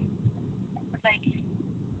 Like,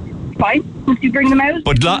 fine once you bring them out.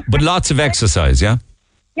 But lots of exercise, yeah?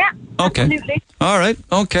 Yeah, okay. Absolutely. All right,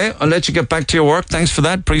 okay. I'll let you get back to your work. Thanks for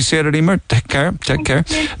that. Appreciate it, Emer. Take care.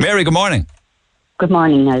 Mary, good morning. Good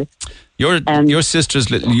morning, Niall. Your sister's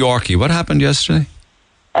little Yorkie. What happened yesterday?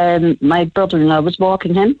 My brother-in-law was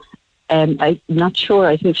walking him. I'm not sure.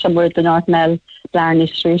 I think somewhere at the North Mall, Blarney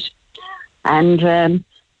Street. And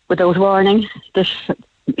without warning,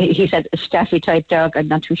 he said a Staffy-type dog. I'm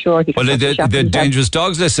not too sure. The dangerous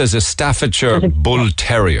dogs list says a Staffordshire Bull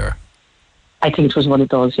Terrier. I think it was one of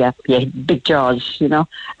those, yeah. Yeah, big jaws, you know.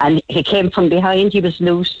 And he came from behind. He was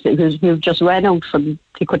loose. He just ran out from,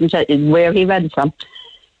 he couldn't tell where he ran from.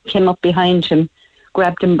 Came up behind him,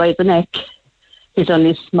 grabbed him by the neck. He's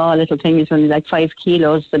only a small little thing. He's only like 5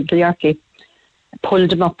 kilos, the Yorkie.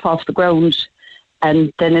 Pulled him up off the ground.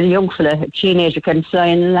 And then a young fella, a teenager, came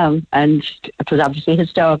flying along. And it was obviously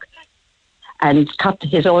his dog. And caught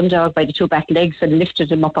his own dog by the 2 back legs and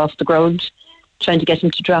lifted him up off the ground, trying to get him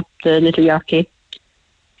to drop the little Yorkie.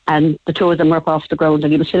 And the 2 of them were up off the ground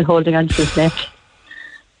and he was still holding on to his neck.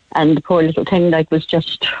 And the poor little thing, like, was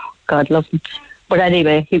just, God love him. But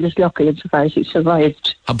anyway, he was lucky insofar as he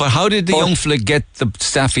survived. But how did the young fella get the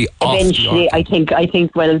Staffy off? Eventually, I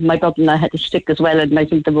think, well, my brother and I had a stick as well, and I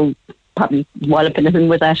think they were probably walloping him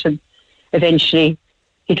with that, and eventually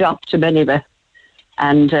he dropped him anyway.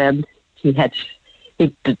 And the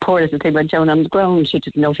poor little thing went down on the ground. He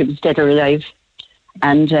didn't know if he was dead or alive.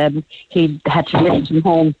 And he had to lift him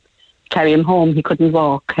home, carry him home. He couldn't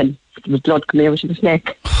walk, and there was blood coming out of his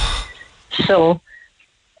neck. So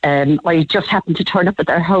I just happened to turn up at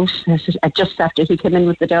their house just after he came in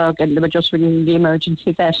with the dog, and they were just ringing the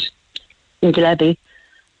emergency vet in Gillespie.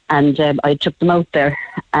 And I took them out there,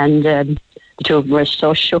 and the 2 of them were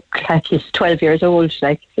so shook. Like, he's 12 years old,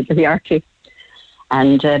 like, with the Yorkie.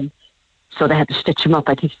 And so they had to stitch him up.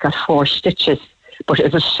 I think he got 4 stitches. But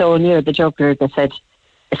it was so near the jugular, they said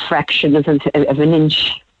a fraction of an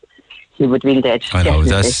inch, he would be dead. I know,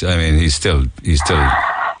 he's still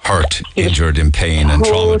hurt, injured, in pain, and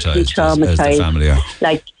traumatised as the family are.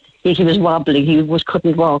 Like, he was wobbly,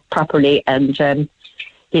 couldn't walk properly, and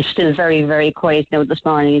he's still very, very quiet now this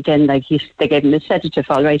morning again. Like, they gave him a sedative,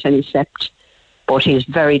 all right, and he slept. But he's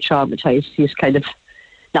very traumatised. He's kind of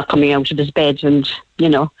not coming out of his bed, and, you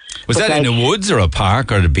know. Was that in the woods or a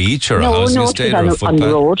park or the beach or a housing estate or a footpath? On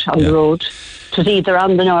the road. It was either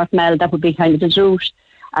on the North Mall, that would be kind of his route,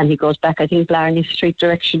 and he goes back, I think, Blarney Street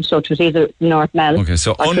direction, so it was either North Mall. Okay,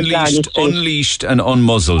 so unleashed and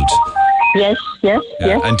unmuzzled. Yes.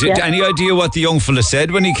 And any idea what the young fella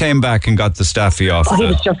said when he came back and got the Staffy off? He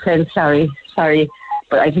was just saying sorry.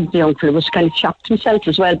 But I think the young fella was kind of shocked himself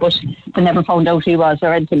as well, but they never found out who he was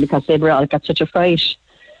or anything, because they were all got such a fright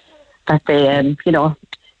that they,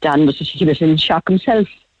 Dan was in shock himself.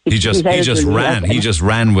 He just ran. He just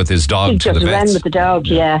ran with his dog to the vets. He just ran with the dog.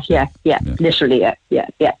 Yeah. Literally,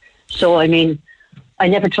 yeah. So I mean, I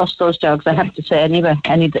never trust those dogs. I have to say, anyway,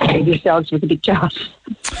 any of these dogs with the big jaws.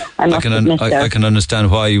 I can understand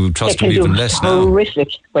why you would trust them even less now. Horrific.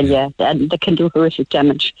 Well, yeah, they can do horrific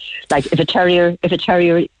damage. Like, if a terrier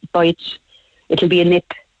bites, it'll be a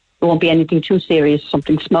nip. It won't be anything too serious.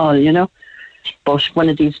 Something small, you know. But one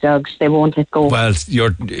of these dogs, they won't let go. Well,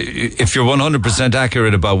 if you're 100%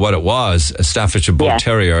 accurate about what it was, a Staffordshire Bull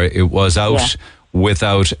Terrier, it was out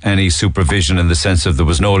without any supervision, in the sense of there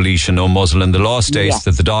was no leash and no muzzle. And the law states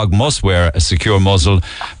that the dog must wear a secure muzzle,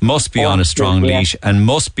 must be on a strong leash, and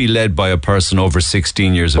must be led by a person over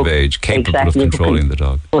 16 years of age, capable of controlling the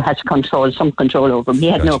dog. Who has some control over him. He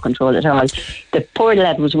had no control at all. The poor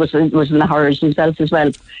lad was in the horrors himself as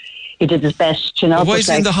well. He did his best, But why is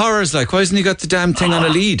he in the horrors? Why hasn't he got the damn thing on a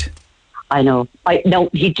lead? I know. No,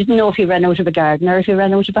 he didn't know if he ran out of a garden or if he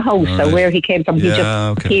ran out of a house or where he came from. He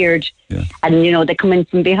just appeared. Yeah. And, they come in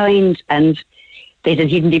from behind, and he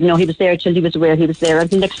didn't even know he was there till he was aware he was there. And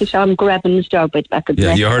the next he saw him grabbing his dog by the back of the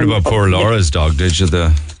neck. Yeah, you heard about poor Laura's dog, did you?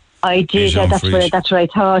 I did. That's what I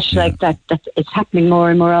thought. Yeah. Like that it's happening more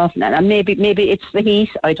and more often. And maybe it's the heat.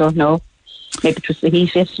 I don't know. Maybe it was the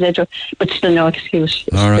heat yesterday, but still no excuse.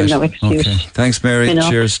 No excuse. Okay. Thanks, Mary.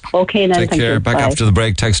 Cheers. Okay, now. Take care. Back after the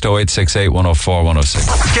break. Text 0868 104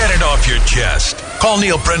 106. Get it off your chest. Call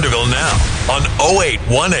Neil Prendeville now on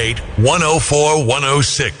 0818 104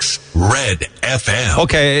 106. Red FM.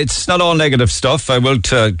 Okay, it's not all negative stuff. I will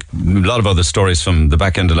a lot of other stories from the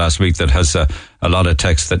back end of last week that has a lot of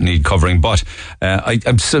texts that need covering. But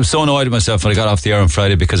I'm so annoyed at myself when I got off the air on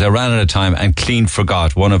Friday, because I ran out of time and clean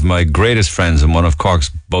forgot one of my greatest friends and one of Cork's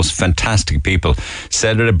most fantastic people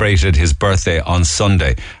celebrated his birthday on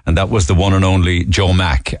Sunday, and that was the one and only Joe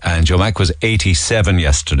Mack. And Joe Mack was 87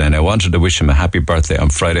 yesterday, and I wanted to wish him a happy birthday on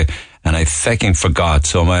Friday, and I fecking forgot.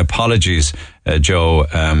 So my apologies, Joe.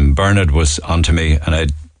 Bernard was onto me, and I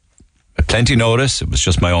had plenty notice. It was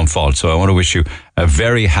just my own fault. So I want to wish you a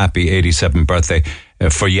very happy 87th birthday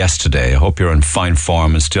for yesterday. I hope you're in fine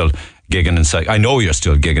form and still gigging inside. I know you're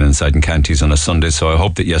still gigging inside in Canties on a Sunday, so I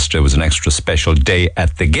hope that yesterday was an extra special day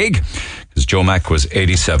at the gig, because Joe Mack was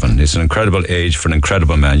 87. It's an incredible age for an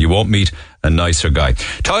incredible man. You won't meet a nicer guy.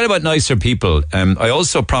 Talking about nicer people, I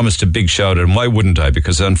also promised a big shout out, and why wouldn't I?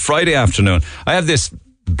 Because on Friday afternoon, I have this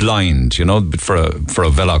blind, for a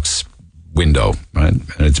Velox window, right?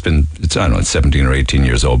 And it's I don't know, it's 17 or 18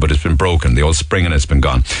 years old, but it's been broken. The old spring in it's been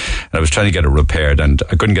gone. And I was trying to get it repaired, and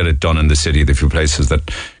I couldn't get it done in the city. The few places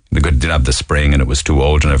that they didn't have the spring, and it was too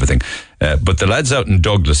old and everything. But the lads out in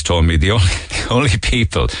Douglas told me the only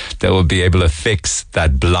people that will be able to fix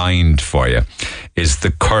that blind for you is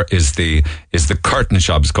the curtain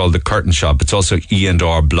shop. It's called the Curtain Shop. It's also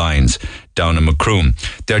E&R Blinds down in Macroom.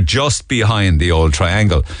 They're just behind the old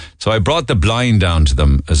Triangle. So I brought the blind down to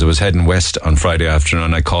them as I was heading west on Friday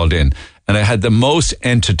afternoon. I called in, and I had the most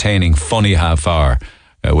entertaining, funny half hour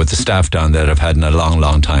with the staff down there that I've had in a long,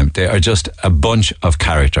 long time. They are just a bunch of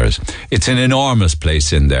characters. It's an enormous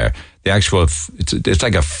place in there. It's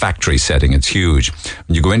like a factory setting. It's huge.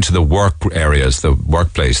 When you go into the work areas, the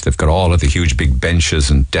workplace, they've got all of the huge big benches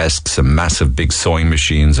and desks and massive big sewing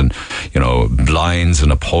machines and, blinds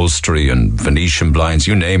and upholstery and Venetian blinds,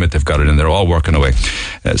 you name it, they've got it in there, all working away.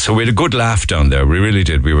 So we had a good laugh down there. We really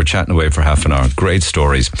did. We were chatting away for half an hour. Great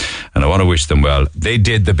stories. And I want to wish them well. They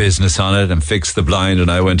did the business on it and fixed the blind, and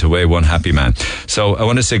I went away one happy man. So I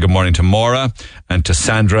want to say good morning to Maura and to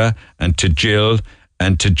Sandra and to Jill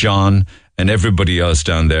and to John and everybody else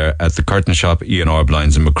down there at the Curtain Shop, E&R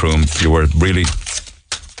Blinds in Macroom. You were really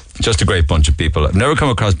just a great bunch of people. I've never come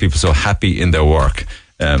across people so happy in their work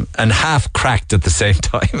and half cracked at the same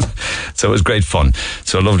time. So it was great fun.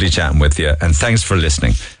 So lovely chatting with you, and thanks for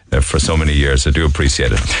listening for so many years. I do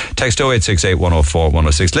appreciate it. Text 0868 104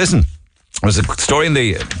 106. Listen, there was a story in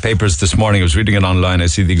the papers this morning. I was reading it online. I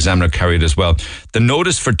see the Examiner carried as well. The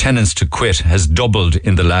notice for tenants to quit has doubled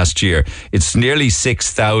in the last year. It's nearly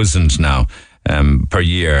 6,000 now per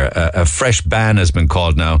year. A fresh ban has been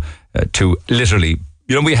called now to literally,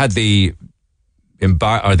 we had the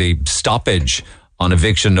stoppage on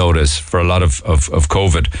eviction notice for a lot of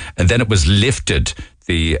COVID, and then it was lifted,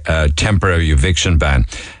 the temporary eviction ban.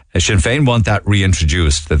 Sinn Féin want that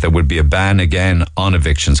reintroduced, that there would be a ban again on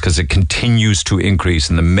evictions, because it continues to increase.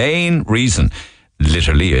 And the main reason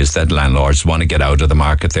literally is that landlords want to get out of the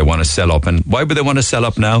market. They want to sell up. And why would they want to sell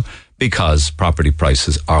up now? Because property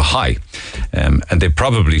prices are high. And they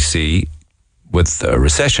probably see, with a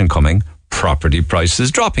recession coming, property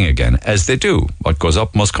prices dropping again, as they do. What goes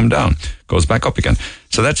up must come down, goes back up again.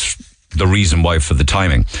 So that's the reason why for the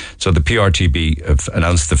timing. So the PRTB have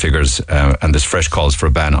announced the figures and there's fresh calls for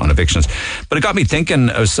a ban on evictions. But it got me thinking.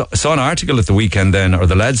 I saw an article at the weekend then, or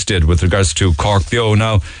the lads did, with regards to Cork Bio.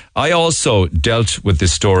 Now, I also dealt with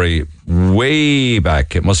this story way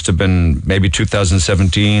back. It must have been maybe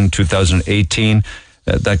 2017, 2018,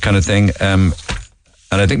 that kind of thing. And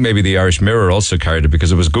I think maybe the Irish Mirror also carried it,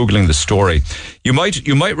 because I was Googling the story. You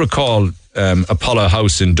might recall Apollo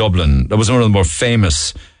House in Dublin. That was one of the more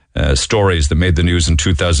famous stories that made the news in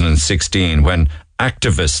 2016 when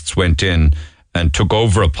activists went in and took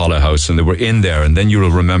over Apollo House, and they were in there, and then you'll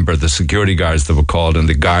remember the security guards that were called and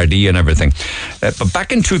the Gardaí and everything. But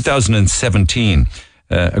back in 2017,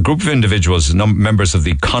 a group of individuals, members of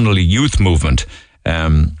the Connolly Youth Movement,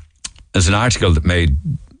 there's an article that made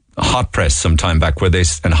Hot Press some time back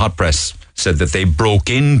and Hot Press said that they broke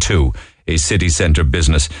into a city centre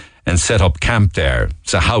business and set up camp there.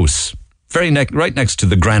 It's a house right next to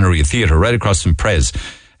the Granary Theatre, right across from Prez.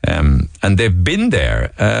 And they've been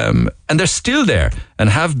there, and they're still there, and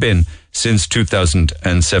have been since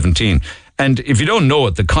 2017. And if you don't know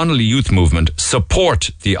it, the Connolly Youth Movement support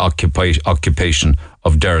the occupation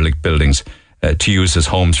of derelict buildings to use as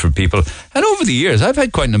homes for people. And over the years, I've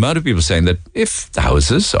had quite an amount of people saying that if the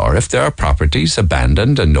houses or if there are properties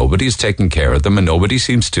abandoned and nobody's taking care of them and nobody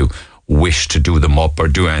seems to wish to do them up or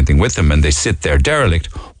do anything with them and they sit there derelict,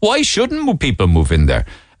 why shouldn't people move in there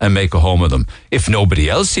and make a home of them if nobody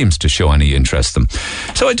else seems to show any interest in them?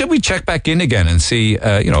 So did we check back in again and see,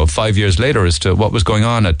 5 years later as to what was going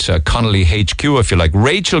on at Connolly HQ, if you like.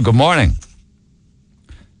 Rachel, good morning.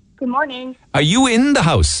 Good morning. Are you in the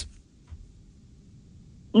house?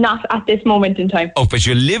 Not at this moment in time. Oh, but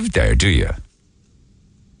you live there, do you?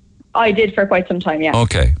 I did for quite some time, yeah.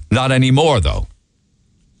 Okay. Not anymore, though?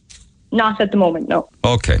 Not at the moment, no.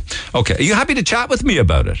 Okay. Are you happy to chat with me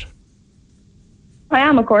about it? I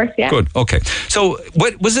am, of course, yeah. Good, okay. So,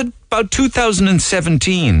 what was it about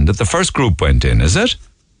 2017 that the first group went in, is it?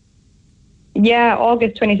 Yeah,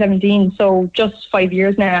 August 2017, so just 5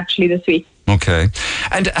 years now, actually, this week. Okay.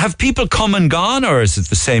 And have people come and gone, or is it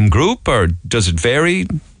the same group, or does it vary?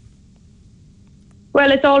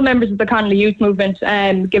 Well, it's all members of the Connolly Youth Movement,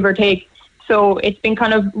 give or take. So it's been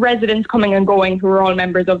kind of residents coming and going who are all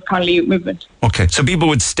members of the Connolly Youth Movement. Okay, so people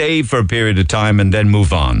would stay for a period of time and then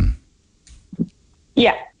move on?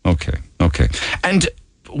 Yeah. Okay. And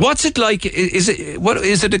what's it like? Is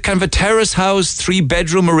it a kind of a terrace house,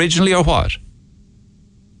 3-bedroom originally, or what?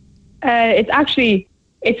 It's actually,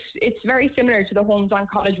 it's very similar to the homes on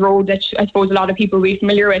College Road that I suppose a lot of people will be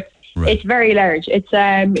familiar with. Right. It's very large. It's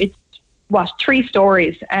 3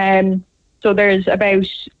 stories. So there's about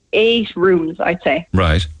 8 rooms, I'd say.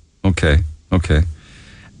 Right. Okay.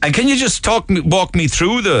 And can you just walk me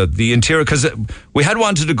through the interior? Because we had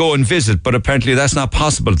wanted to go and visit, but apparently that's not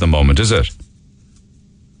possible at the moment, is it?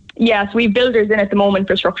 Yes, we have builders in at the moment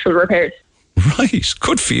for structural repairs. Right,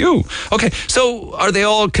 good for you. Okay, so are they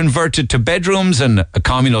all converted to bedrooms and a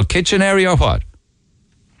communal kitchen area or what?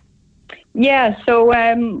 Yeah, so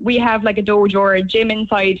we have like a dojo or a gym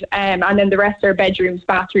inside, and then the rest are bedrooms,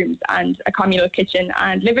 bathrooms, and a communal kitchen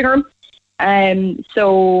and living room.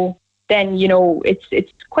 So then,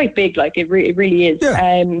 it's quite big, like it really is.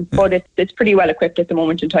 Yeah. But it's pretty well equipped at the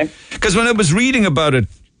moment in time. Because when I was reading about it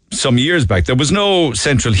some years back, there was no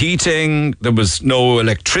central heating, there was no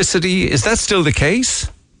electricity. Is that still the case?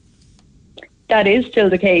 That is still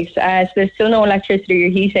the case. So there's still no electricity or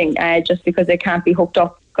heating, just because they can't be hooked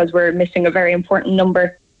up because we're missing a very important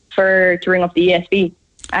number to ring up the ESB.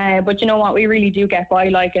 But you know what? We really do get by,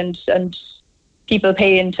 and people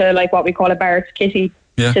pay into what we call a barracks kitty.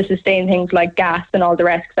 Yeah. To sustain things like gas and all the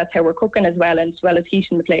rest, because that's how we're cooking as well as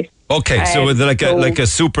heating the place. Okay, so with like a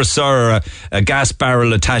super sir or a gas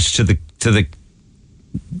barrel attached to the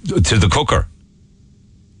cooker.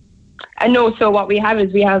 No, so what we have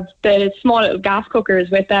is the small little gas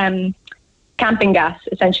cookers with camping gas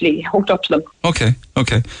essentially hooked up to them. Okay.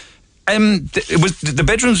 The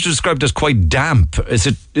bedrooms described as quite damp. Is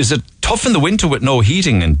it tough in the winter with no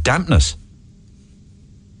heating and dampness?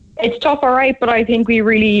 It's tough, all right, but I think we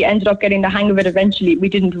really ended up getting the hang of it eventually. We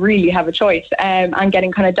didn't really have a choice, and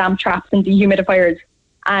getting kind of damp traps and dehumidifiers.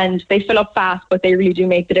 And they fill up fast, but they really do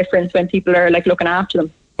make the difference when people are looking after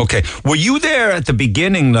them. Okay. Were you there at the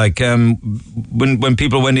beginning, when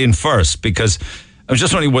people went in first? Because I was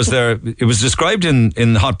just wondering, it was described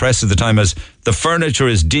in Hot Press at the time as the furniture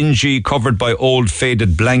is dingy, covered by old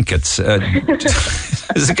faded blankets.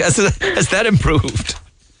 Has that improved?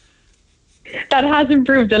 That has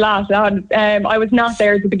improved a lot. I was not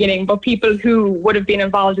there at the beginning, but people who would have been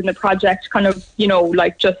involved in the project,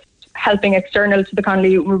 just helping external to the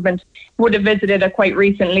Connolly movement, would have visited it quite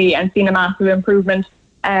recently and seen a massive improvement.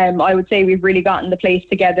 I would say we've really gotten the place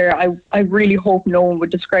together. I really hope no one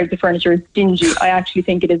would describe the furniture as dingy. I actually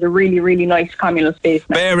think it is a really, really nice communal space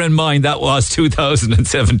now. Bear in mind that was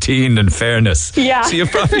 2017, in fairness. Yeah. So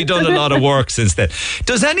you've probably done a lot of work since then.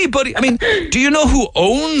 Does anybody, do you know who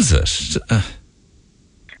owns it?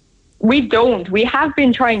 We don't. We have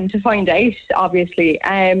been trying to find out, obviously,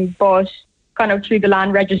 but kind of through the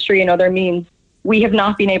land registry and other means, we have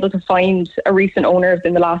not been able to find a recent owner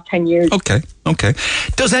within the last 10 years. Okay.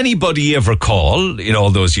 Does anybody ever call in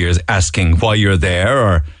all those years asking why you're there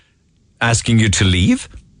or asking you to leave?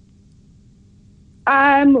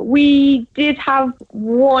 We did have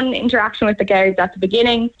one interaction with the guards at the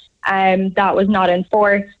beginning, that was not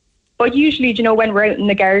enforced. But usually, you know, when we're out in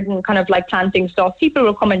the garden kind of like planting stuff, people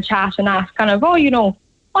will come and chat and ask kind of, oh, you know,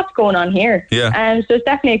 what's going on here? Yeah. So there's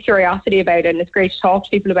definitely a curiosity about it, and it's great to talk to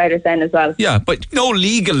people about it then as well. Yeah, but no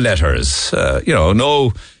legal letters,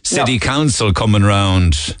 no city council coming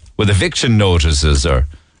around with eviction notices or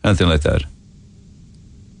anything like that.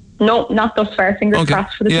 No, not thus far. Fingers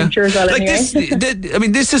crossed for the future as well. Like anyway.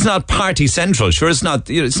 this is not party central. Sure, it's not.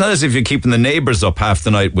 It's not as if you're keeping the neighbours up half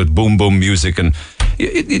the night with boom boom music, and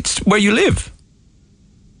it's where you live.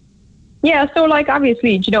 Yeah, so like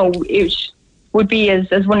obviously, you know, it would be as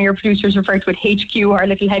one of your producers referred to it, HQ, our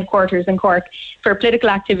little headquarters in Cork for political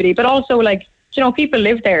activity. But also, like, you know, people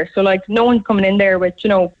live there, so like no one's coming in there with, you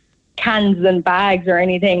know, cans and bags or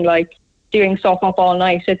anything, like doing stuff up all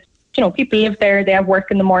night. It's, you know, people live there, they have work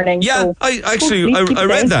in the morning. Yeah, so I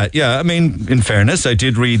read that. Yeah, I mean, in fairness, I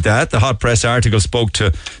did read that. The Hot Press article spoke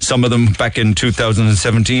to some of them back in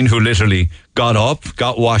 2017 who literally got up,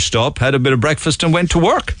 got washed up, had a bit of breakfast and went to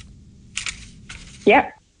work.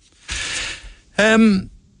 Yeah.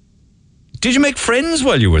 Did you make friends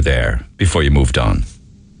while you were there before you moved on?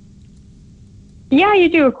 Yeah, you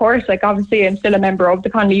do, of course. Like, obviously, I'm still a member of the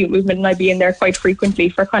Conley Youth Movement, and I be in there quite frequently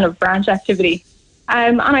for kind of branch activity.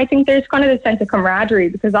 And I think there's kind of this sense of camaraderie,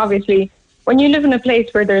 because obviously when you live in a place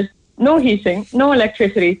where there's no heating, no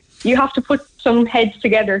electricity, you have to put some heads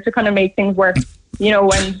together to kind of make things work. You know,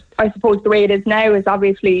 and I suppose the way it is now is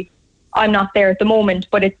obviously I'm not there at the moment,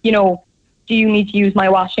 but it's, you know, do you need to use my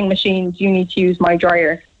washing machine? Do you need to use my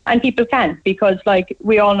dryer? And people can, because like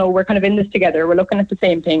we all know we're kind of in this together. We're looking at the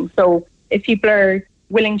same thing. So if people are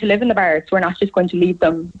willing to live in the barracks, we're not just going to leave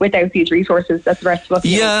them without these resources that the rest of us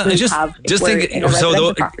have. Just think. In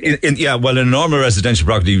a normal residential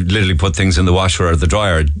property, you literally put things in the washer or the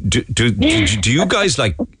dryer. Do you guys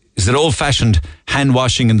like? Is it old-fashioned hand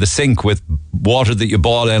washing in the sink with water that you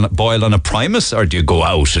boil on a Primus, or do you go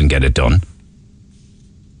out and get it done?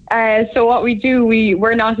 So what we do,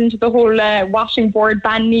 we're not into the whole washing board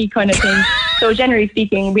ban me kind of thing. So generally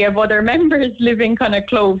speaking, we have other members living kind of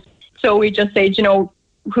close. So we just say, you know,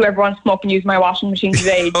 whoever wants to come up and use my washing machine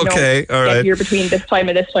today, all right, get here between this time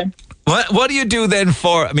and this time. What do you do then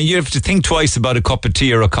for, I mean, you have to think twice about a cup of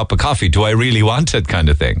tea or a cup of coffee. Do I really want it kind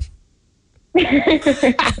of thing?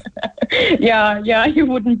 yeah, you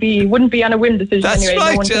wouldn't be on a whim decision. That's anyway.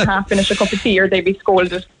 right, No one can half finish a cup of tea or they'd be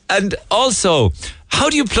scolded. And also, how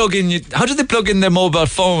do they plug in their mobile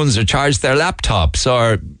phones or charge their laptops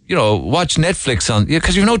or, you know, watch Netflix on,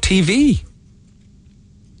 because you have no TV?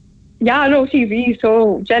 Yeah, no TV.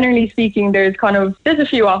 So generally speaking, there's a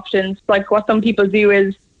few options. Like what some people do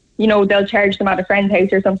is, you know, they'll charge them at a friend's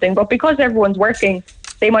house or something. But because everyone's working,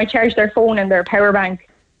 they might charge their phone and their power bank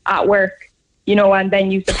at work, you know, and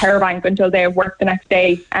then use the power bank until they have work the next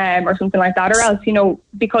day, or something like that. Or else, you know,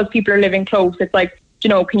 because people are living close, it's like, you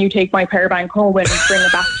know, can you take my power bank home and bring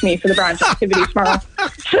it back to me for the branch activity tomorrow?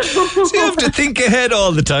 So you have to think ahead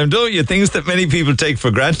all the time, don't you? Things that many people take for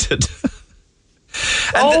granted.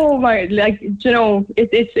 You know,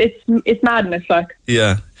 it's madness, like.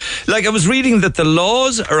 Yeah. Like I was reading that the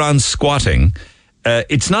laws around squatting,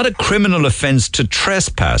 it's not a criminal offence to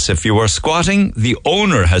trespass. If you are squatting, the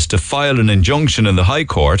owner has to file an injunction in the High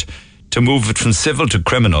Court to move it from civil to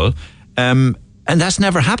criminal, and that's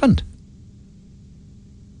never happened.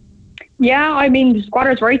 Yeah, I mean, the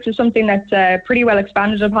squatters' rights is something that's pretty well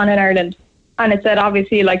expanded upon in Ireland. And it said,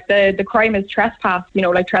 obviously, like the crime is trespass, you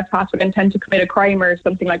know, like trespass with intent to commit a crime or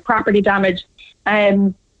something like property damage.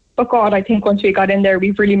 But God, I think once we got in there,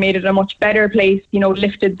 we've really made it a much better place, you know,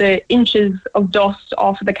 lifted the inches of dust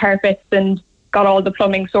off of the carpets and got all the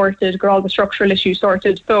plumbing sorted, got all the structural issues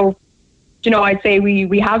sorted. So, you know, I'd say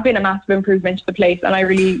we have been a massive improvement to the place, and I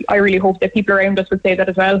really hope that people around us would say that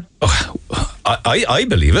as well. Oh, I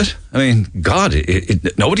believe it. I mean, God,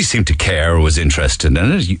 nobody seemed to care or was interested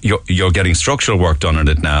in it. You're getting structural work done on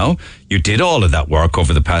it now. You did all of that work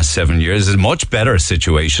over the past 7 years. It's a much better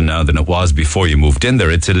situation now than it was before you moved in there.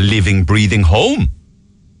 It's a living, breathing home.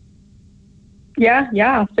 Yeah,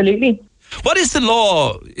 absolutely. What is the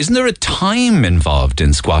law? Isn't there a time involved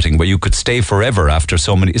in squatting where you could stay forever after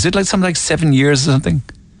so many? Is it like something like 7 years or something?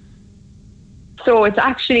 So it's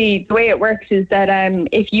actually, the way it works is that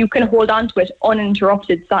if you can hold on to it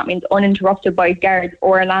uninterrupted, so that means uninterrupted by guards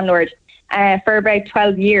or a landlord, for about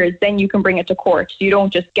 12 years, then you can bring it to court. So you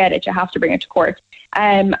don't just get it, you have to bring it to court.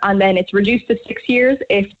 and then it's reduced to 6 years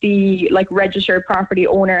if the registered property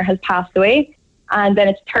owner has passed away, and then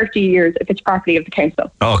it's 30 years if it's property of the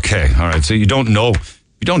council. Okay, all right. So you don't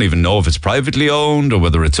even know if it's privately owned or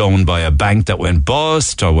whether it's owned by a bank that went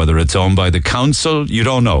bust or whether it's owned by the council. You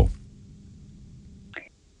don't know.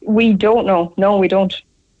 We don't know. No, we don't.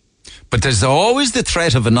 But there's always the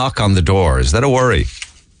threat of a knock on the door. Is that a worry?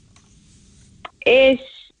 It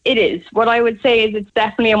is. What I would say is it's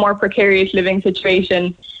definitely a more precarious living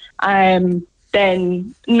situation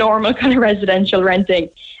than normal kind of residential renting.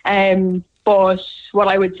 But what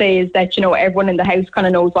I would say is that, everyone in the house kind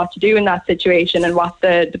of knows what to do in that situation and what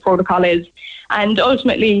the protocol is. And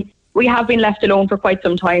ultimately, we have been left alone for quite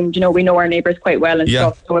some time. We know our neighbours quite well and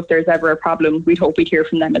stuff. So if there's ever a problem, we'd hope we'd hear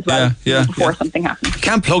from them as well before something happens.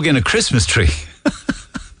 Can't plug in a Christmas tree.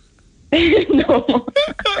 No.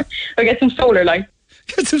 I'll get some solar lights.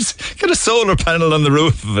 Get a solar panel on the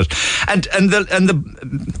roof of it. And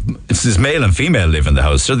it's this male and female live in the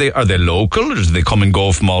house. Are they local, or do they come and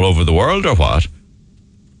go from all over the world, or what?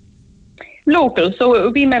 Local. So it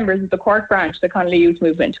would be members of the Cork branch, the Connolly Youth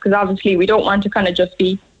Movement, because obviously we don't want to kind of just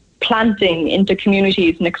be planting into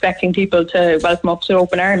communities and expecting people to welcome up to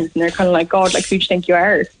open arms, and they're kind of like, God, who do you think you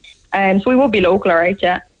are? So we will be local, all right,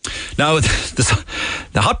 yeah. Now,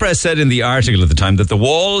 the Hot Press said in the article at the time that the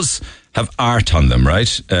walls have art on them,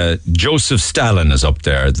 right? Joseph Stalin is up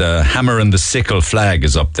there. The hammer and the sickle flag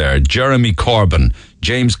is up there. Jeremy Corbyn,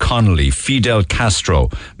 James Connolly, Fidel Castro,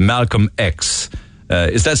 Malcolm X.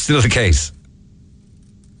 Is that still the case?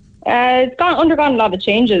 It's undergone a lot of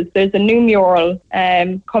changes. There's a new mural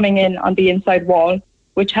coming in on the inside wall,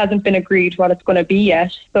 which hasn't been agreed what it's going to be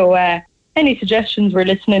yet. So any suggestions, we're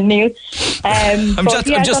listening, Neil. I'm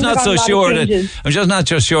just not so sure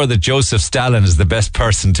that Joseph Stalin is the best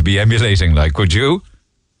person to be emulating. Would you?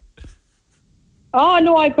 Oh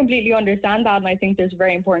no, I completely understand that, and I think there's a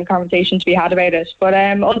very important conversation to be had about it. But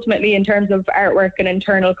ultimately, in terms of artwork and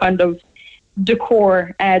internal kind of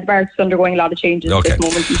decor, the Barracks is undergoing a lot of changes at this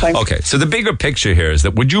moment in time. Okay, so the bigger picture here is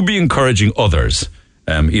that would you be encouraging others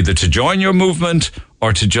either to join your movement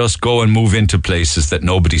or to just go and move into places that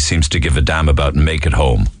nobody seems to give a damn about and make it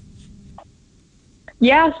home?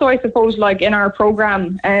 Yeah, so I suppose in our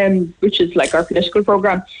programme, which is our political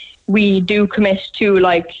programme, we do commit to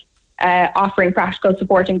offering practical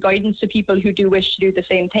support and guidance to people who do wish to do the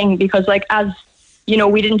same thing, because as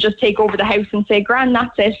we didn't just take over the house and say, "Grand,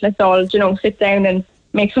 that's it, let's all, sit down and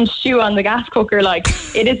make some stew on the gas cooker."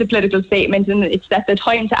 It is a political statement, and it's that the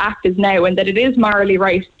time to act is now, and that it is morally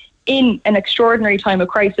right in an extraordinary time of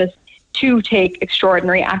crisis to take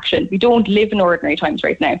extraordinary action. We don't live in ordinary times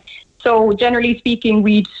right now. So generally speaking,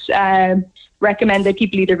 we'd recommend that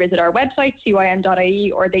people either visit our website,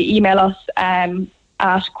 cym.ie, or they email us at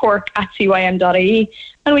cork@cym.ie,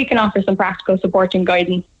 and we can offer some practical support and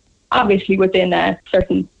guidance, obviously within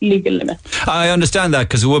certain legal limits. I understand that,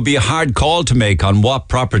 because it would be a hard call to make on what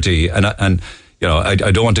property, and I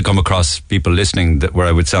don't want to come across people listening where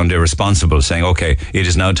I would sound irresponsible saying, okay, it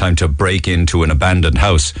is now time to break into an abandoned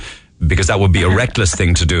house, because that would be a reckless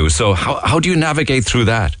thing to do. So how do you navigate through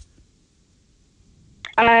that?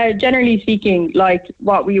 Generally speaking,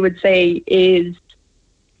 what we would say is,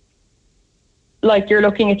 you're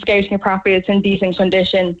looking at scouting a property that's in decent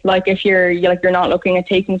condition. If you're not looking at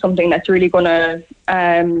taking something that's really going to,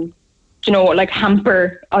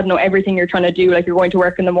 hamper, everything you're trying to do. You're going to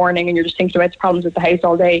work in the morning and you're just thinking about the problems with the house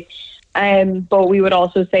all day. But we would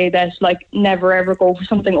also say that, never ever go for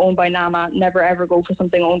something owned by NAMA, never ever go for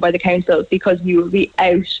something owned by the council, because you will be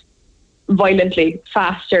out violently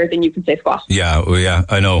faster than you can say squat. Yeah,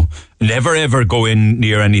 I know. Never ever go in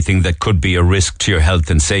near anything that could be a risk to your health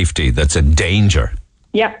and safety. That's a danger.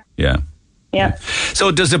 Yeah.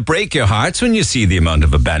 So does it break your hearts when you see the amount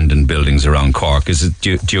of abandoned buildings around Cork? Is it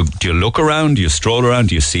do you look around, do you stroll around,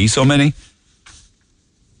 do you see so many?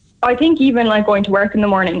 I think even going to work in the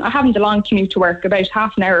morning, I haven't a long commute to work, about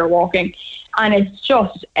half an hour walking, and it's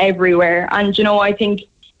just everywhere. And I think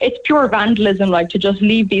it's pure vandalism, to just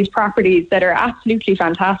leave these properties that are absolutely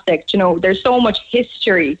fantastic. There's so much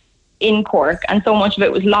history in Cork, and so much of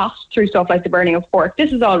it was lost through stuff like the burning of Cork.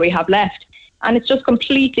 This is all we have left, and it's just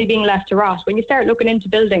completely being left to rot. When you start looking into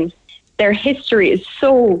buildings, their history is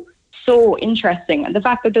so interesting, and the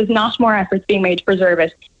fact that there's not more efforts being made to preserve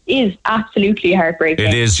it is absolutely heartbreaking.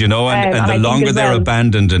 It is, and the longer they're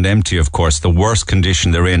abandoned and empty, of course, the worse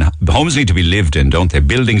condition they're in. Homes need to be lived in, don't they?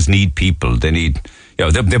 Buildings need people. They need...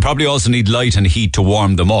 they probably also need light and heat to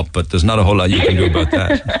warm them up, but there's not a whole lot you can do about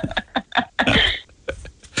that.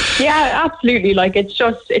 Yeah, absolutely. It's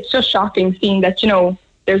just shocking seeing that,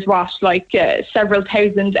 There's several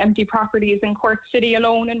thousand empty properties in Cork City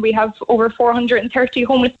alone, and we have over 430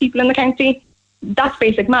 homeless people in the county. That's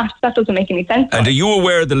basic maths. That doesn't make any sense. And are you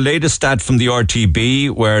aware of the latest stat from the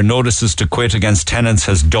RTB where notices to quit against tenants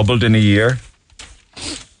has doubled in a year?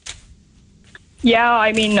 Yeah,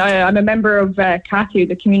 I mean, I'm a member of CATU,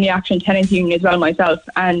 the Community Action Tenant Union, as well myself,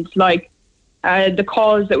 and the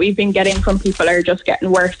calls that we've been getting from people are just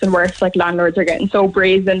getting worse and worse. Like, landlords are getting so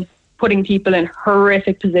brazen, putting people in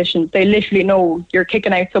horrific positions. They literally know you're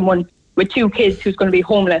kicking out someone with 2 kids who's going to be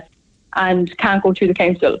homeless and can't go through the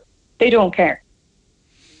council. They don't care.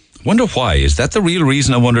 Wonder why. Is that the real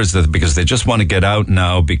reason? I wonder, is that because they just want to get out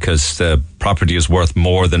now because the property is worth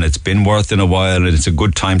more than it's been worth in a while and it's a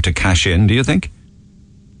good time to cash in, do you think?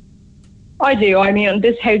 I do. I mean,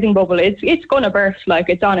 this housing bubble, it's going to burst,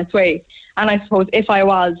 it's on its way. And I suppose if I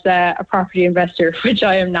was a property investor, which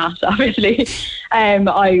I am not, obviously, I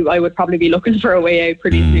would probably be looking for a way out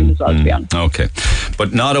pretty soon as well, to be honest. Okay.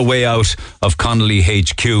 But not a way out of Connolly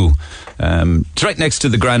HQ. It's right next to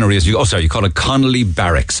the granary. You call it Connolly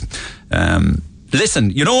Barracks.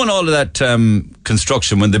 Listen, in all of that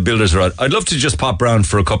construction, when the builders are out, I'd love to just pop round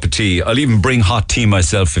for a cup of tea. I'll even bring hot tea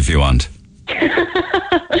myself if you want.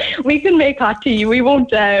 We can make hot tea. We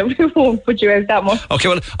won't put you out that much. Okay,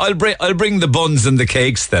 well, I'll bring the buns and the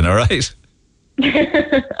cakes then, all right?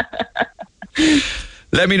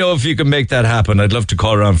 Let me know if you can make that happen. I'd love to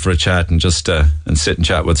call around for a chat and just and sit and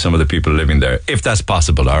chat with some of the people living there, if that's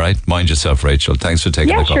possible, all right? Mind yourself, Rachel. Thanks for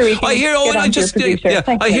taking the call. Sure,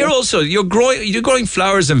 I hear also you're growing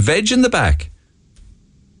flowers and veg in the back.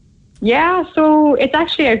 Yeah, so it's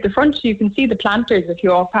actually out the front, so you can see the planters if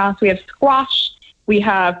you walk past. We have squash, we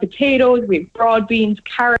have potatoes, we have broad beans,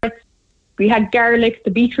 carrots, we had garlic.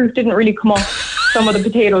 The beetroot didn't really come up. Some of the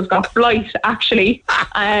potatoes got blight, actually.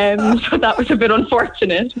 So that was a bit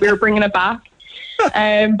unfortunate. We were bringing it back.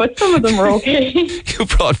 But some of them were okay. You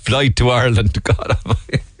brought blight to Ireland, God.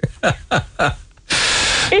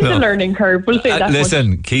 It's a learning curve, we'll say that.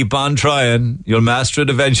 Listen, keep on trying. You'll master it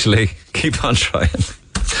eventually. Keep on trying.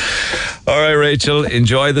 All right, Rachel,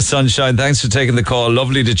 enjoy the sunshine. Thanks for taking the call.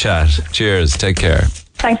 Lovely to chat. Cheers. Take care.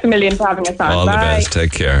 Thanks a million for having us on. All Bye. the best.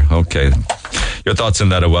 Take care. Okay. Your thoughts on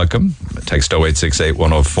that are welcome. Text 0868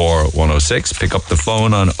 104 106. Pick up the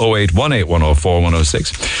phone on 0818 104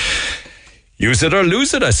 106. Use it or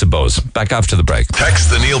lose it, I suppose. Back after the break.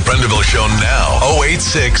 Text the Neil Prendeville Show now.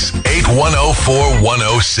 086 8104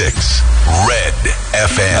 106. Red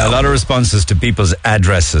FM. A lot of responses to people's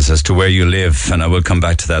addresses as to where you live, and I will come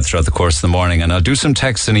back to that throughout the course of the morning. And I'll do some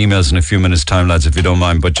texts and emails in a few minutes' time, lads, if you don't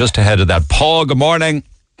mind. But just ahead of that, Paul, good morning.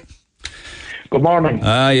 Good morning.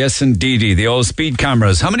 Yes, indeedy. The old speed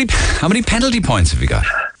cameras. How many penalty points have you got?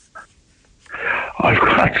 I've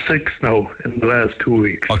got 6 now in the last 2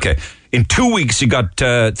 weeks. Okay. In 2 weeks, you got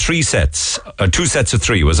 3 sets. 2 sets of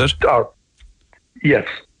 3, was it? Yes.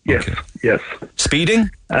 Okay. Yes. Speeding?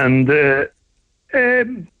 And,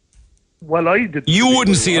 well, I did. You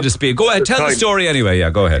wouldn't see it as speed. Go ahead. Tell the story anyway. Yeah,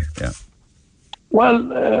 go ahead. Yeah.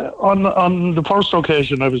 Well, on the first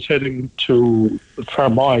occasion, I was heading to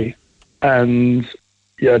Fermoy, and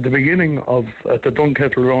the beginning of at the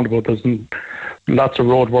Dunkettle roundabout, there's lots of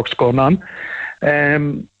roadworks going on.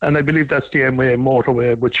 And I believe that's the M8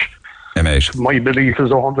 motorway, which M8. My belief is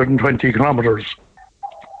 120 kilometres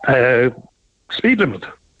speed limit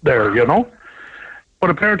there, But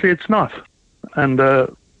apparently it's not. And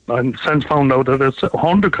I've since found out that it's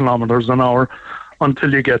 100 kilometres an hour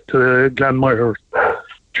until you get to Glanmire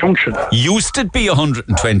Junction. Used to be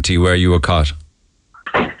 120 where you were caught?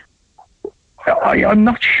 I'm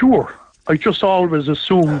not sure. I just always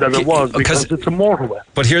assumed that it was because it's a motorway.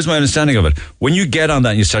 But here's my understanding of it. When you get on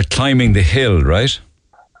that and you start climbing the hill, right?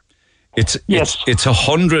 It's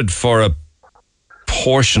 100 for a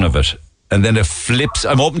portion of it, and then it flips.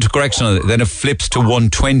 I'm open to correction on it. Then it flips to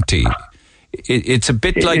 120. It's a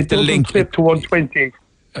bit like the link. It flip to 120.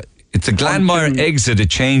 It's a Glanmire exit.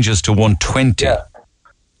 It changes to 120. Yeah.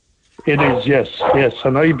 It is, yes.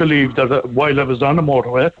 And I believe that while I was on the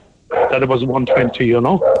motorway, that it was 120. I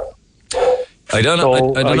don't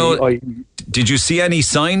know. I don't know. Did you see any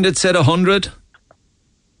sign that said 100?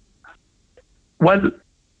 Well,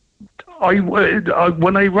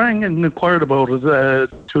 when I rang and inquired about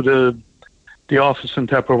it to the office in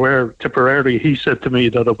Tipperary, he said to me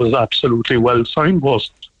that it was absolutely well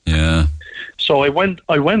signposted. Yeah. So I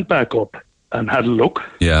went back up and had a look.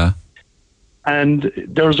 Yeah. And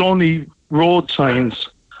there's only road signs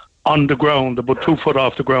on the ground, about 2 foot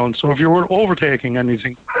off the ground. So if you were overtaking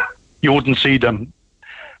anything, you wouldn't see them.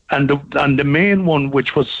 And the main one,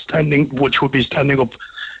 which would be standing up,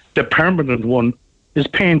 the permanent one, is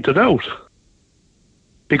painted out.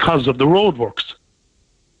 because of the roadworks.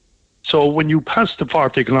 So when you pass the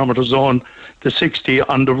 40 kilometre zone, the 60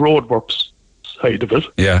 on the roadworks side of it,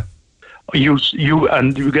 you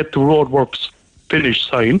get the roadworks finish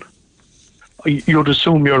sign, you'd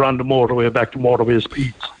assume you're on the motorway back to motorway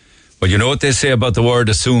speeds. Well, you know what they say about the word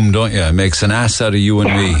assume, don't you? It makes an ass out of you and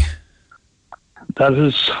me. That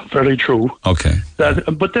is very true. Okay.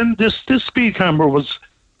 But then this speed camera was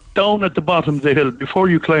down at the bottom of the hill before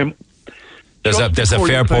you climb. There's a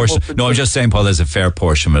fair portion. No, I'm just saying, Paul, there's a fair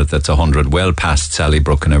portion of it that's 100, well past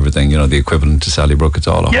Sallybrook and everything. You know, the equivalent to Sallybrook, it's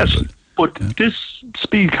all 100. Yes, but this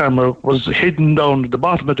speed camera was hidden down at the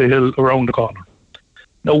bottom of the hill around the corner.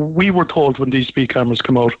 Now, we were told when these speed cameras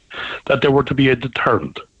come out that they were to be a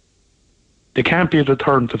deterrent. They can't be a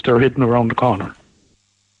deterrent if they're hidden around the corner.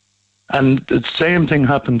 And the same thing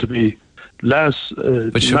happened to me not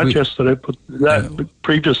yesterday, but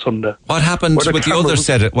previous Sunday. What happened with the other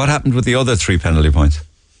set? What happened with the other 3 penalty points?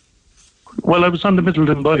 Well, I was on the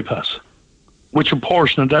Middleton bypass, which a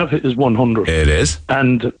portion of that is 100. It is.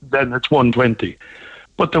 And then it's 120.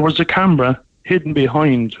 But there was a camera hidden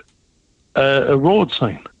behind a road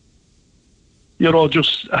sign. You know,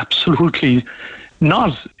 just absolutely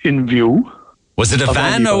not in view. Was it a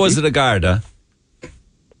van or was it a Garda?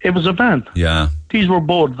 It was a van. Yeah. These were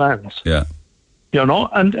both vans. Yeah. You know,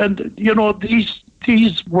 and you know, these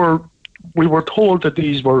were, we were told that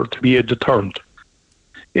these were to be a deterrent.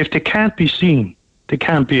 If they can't be seen, they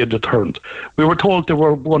can't be a deterrent. We were told they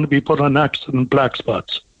were going to be put on accident black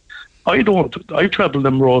spots. I travel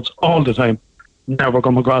them roads all the time. Never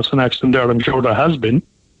come across an accident there. I'm sure there has been,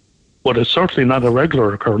 but it's certainly not a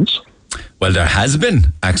regular occurrence. Well, there has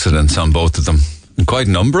been accidents on both of them. Quite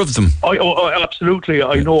a number of them. Absolutely,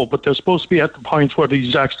 I know, but they're supposed to be at the point where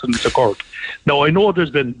these accidents occurred. Now, I know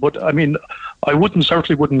there's been, but I mean, I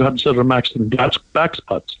certainly wouldn't consider them accident black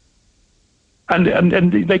spots.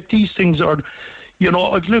 And like these things are, you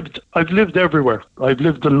know, I've lived everywhere. I've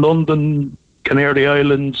lived in London, Canary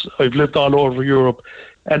Islands. I've lived all over Europe,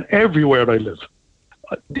 and everywhere I live,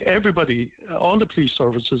 everybody, all the police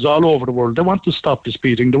services all over the world, they want to stop you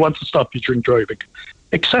speeding. They want to stop you drink driving.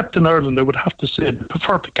 Except in Ireland, I would have to say they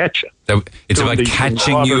prefer to catch you. It's about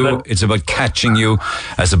catching you. It's about catching you,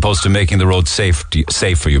 as opposed to making the road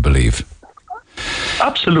safer. You believe?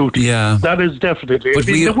 Absolutely. Yeah, that is definitely. But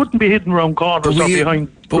they wouldn't be hidden around corners or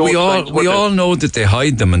behind. But we all know that they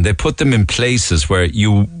hide them and they put them in places where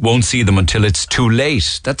you won't see them until it's too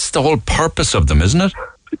late. That's the whole purpose of them, isn't it?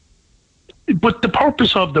 But the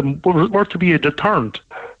purpose of them were to be a deterrent.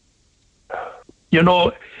 You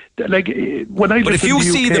know. Like when I but if you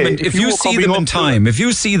see them, if you see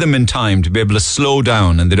them in time to be able to slow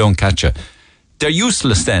down and they don't catch you, they're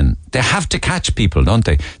useless. Then they have to catch people, don't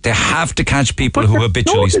they? They have to catch people who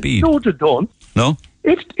habitually speed. No, they don't. No.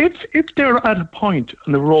 If they're at a point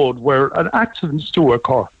on the road where an accident do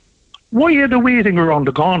occur, why are they waiting around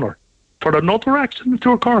the corner for another accident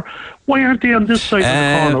to occur? Why aren't they on this side of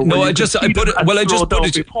the corner? No,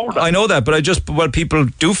 I know that, but people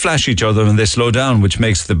do flash each other and they slow down, which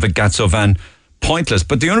makes the Gazzo van pointless.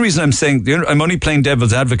 But the only reason I'm saying, I'm only playing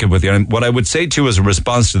devil's advocate with you, and what I would say to you as a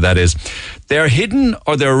response to that is, they're hidden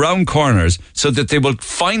or they're around corners so that they will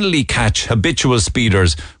finally catch habitual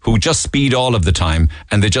speeders who just speed all of the time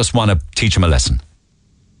and they just want to teach them a lesson.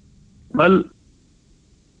 Well,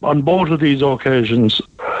 on both of these occasions,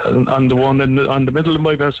 and the one on the middle of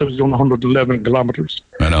my best, I was doing 111 kilometres.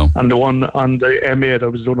 I know. And the one on the M8, I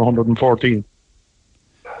was doing 114.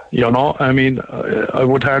 You know, I mean, I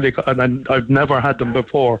would hardly, and I've never had them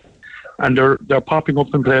before, and they're popping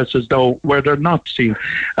up in places though where they're not seen.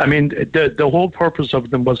 I mean, the whole purpose of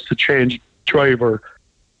them was to change driver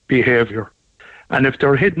behaviour, and if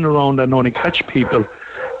they're hidden around and only catch people,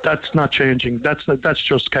 that's not changing. That's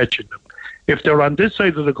just catching them. If they're on this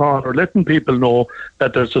side of the corner, letting people know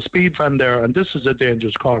that there's a speed van there and this is a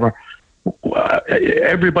dangerous corner,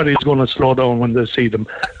 everybody's going to slow down when they see them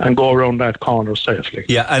and go around that corner safely.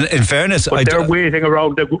 Yeah, and in fairness, but they're waiting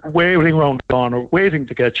around the corner, waiting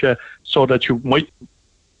to get you so that you might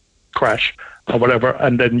crash or whatever,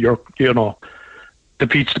 and then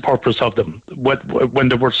defeats the purpose of them when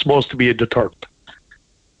they were supposed to be a deterrent.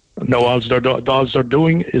 Now all they're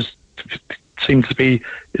doing is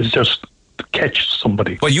just catch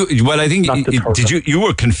somebody. Well, I think you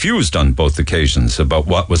were confused on both occasions about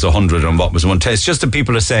what was 100 and what was 110. It's just that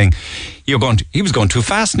people are saying he was going too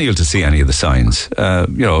fast, Neil, to see any of the signs.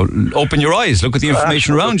 Open your eyes, look at the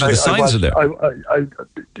information around you. The signs are there. I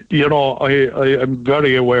am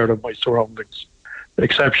very aware of my surroundings,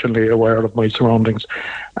 exceptionally aware of my surroundings,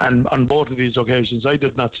 and on both of these occasions, I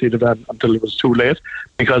did not see the van until it was too late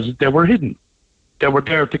because they were hidden. They were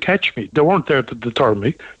there to catch me. They weren't there to deter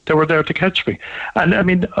me. They were there to catch me. And I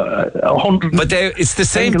mean, 100. But it's the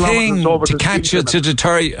same thing to catch you, to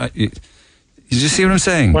deter you. You see what I'm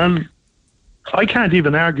saying? Well, I can't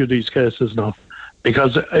even argue these cases now,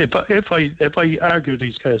 because if I argue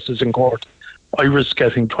these cases in court, I risk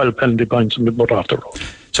getting 12 penalty points and be put off the road.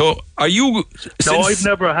 So are you? No, I've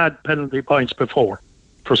never had penalty points before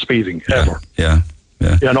for speeding ever. Yeah.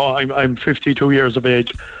 You know, I'm 52 years of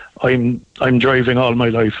age. I'm driving all my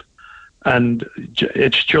life, and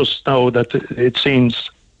it's just now that it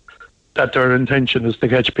seems that their intention is to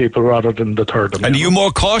catch people rather than deter them. And are you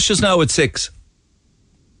more cautious now at 6?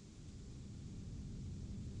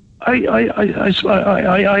 I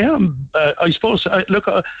am. I suppose. Look,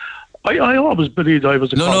 I always believed I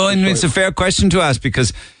was a No, I mean, it's a fair question to ask,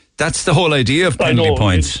 because that's the whole idea of penalty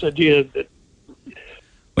points.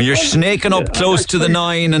 When you're snaking up close to the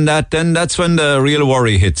 9 and that, then that's when the real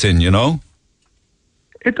worry hits in, you know?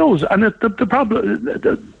 It does. And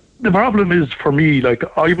the problem is, for me, like,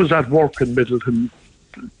 I was at work in Middleton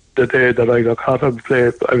the day that I got caught.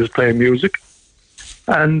 I was playing music.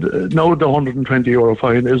 And now the €120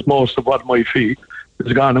 fine is most of what my fee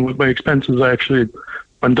is gone. And with my expenses, I actually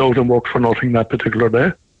went out and worked for nothing that particular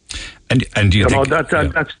day. And do you think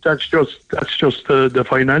that's just the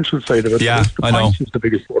financial side of it. Yeah, I know. Is the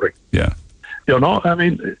biggest worry. Yeah, you know. I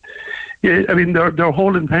mean, their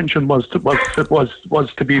whole intention was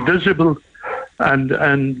to be visible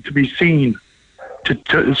and to be seen,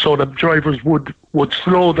 so that drivers would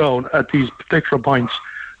slow down at these particular points,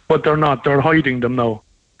 but they're not. They're hiding them now.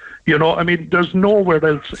 You know, I mean, there's nowhere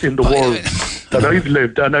else in the world that I've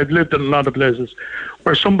lived, and I've lived in a lot of places,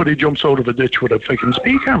 where somebody jumps out of a ditch with a fucking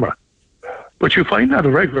speed camera. But you find that a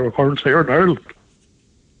regular occurrence here in Ireland.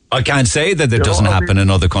 I can't say that it doesn't happen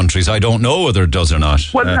in other countries. I don't know whether it does or not.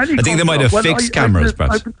 Well, I think they might have fixed cameras,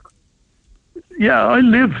 perhaps. I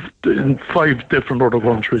lived in 5 different other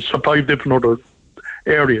countries, so 5 different other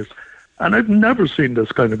areas, and I've never seen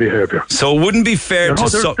this kind of behaviour. So it wouldn't be fair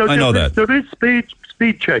to... I know that. There is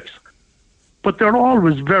speed checks, but they're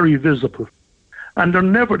always very visible. And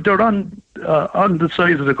they're on the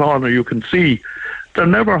side of the corner, you can see. They're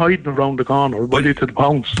never hiding around the corner, ready to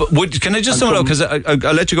pounce. But can I just sum it up? Because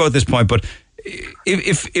I'll let you go at this point, but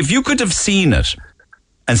if you could have seen it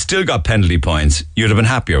and still got penalty points, you'd have been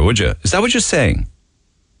happier, would you? Is that what you're saying?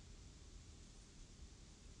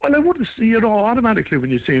 Well, I wouldn't see, automatically when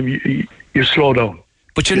you see them, you slow down.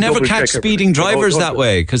 But you never catch speeding drivers that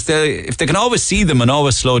way, because if they can always see them and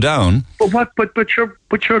always slow down. But sure,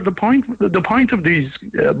 the point of these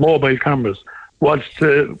mobile cameras was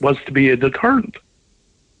to be a deterrent.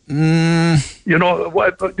 You know,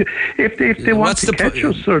 if they want to catch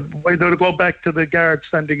us, or why don't they go back to the guard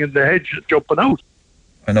standing in the hedge jumping out?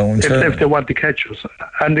 I know. If they want to catch us,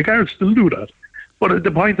 and the guards still do that. But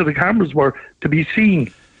the point of the cameras were to be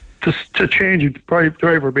seen, to change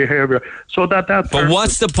driver behaviour, so that. But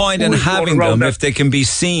what's the point in having them if they can be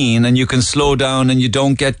seen and you can slow down and you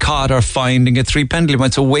don't get caught or fined and get 3 penalty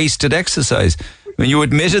points? It's a wasted exercise. I mean, you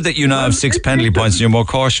admitted that you now have 6 penalty points and you're more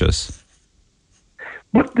cautious.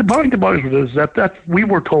 But the point about it is that we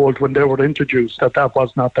were told when they were introduced that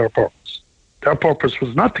was not their purpose. Their purpose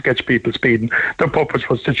was not to catch people speeding. Their purpose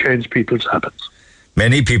was to change people's habits.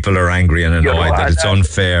 Many people are angry and annoyed that it's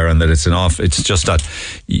unfair and that it's it's just that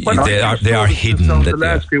they are hidden. The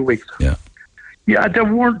last few weeks. Yeah, there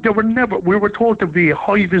were never. We were told to be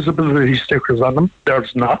high visibility stickers on them.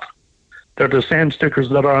 There's not. They're the same stickers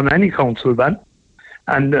that are on any council van,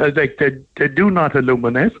 and they do not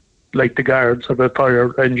illuminate like the guards or the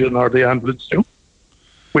fire engine or the ambulance do.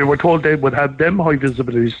 We were told they would have them high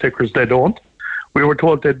visibility stickers. They don't. We were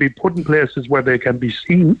told they'd be put in places where they can be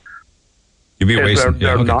seen. You'd be wasting.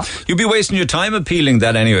 You'd be wasting your time appealing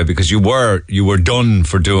that anyway, because you were done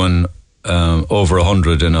for doing over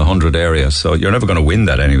 100 in 100 areas. So you're never going to win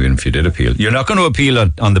that anyway. If you did appeal, you're not going to appeal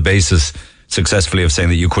on the basis successfully of saying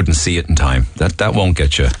that you couldn't see it in time. That won't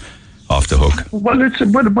get you off the hook. Well, the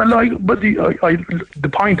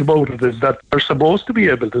point about it is that they're supposed to be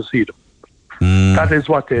able to see them. That is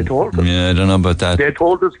what they told us. Yeah, I don't know about that. They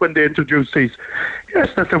told us when they introduced these,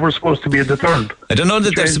 that they were supposed to be a deterrent. I don't know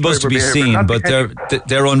that they're supposed to be seen, but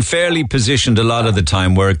they're unfairly positioned a lot of the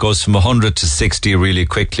time, where it goes from 100 to 60 really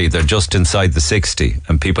quickly. They're just inside the 60,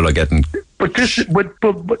 and people are getting... But that's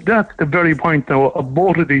the very point now of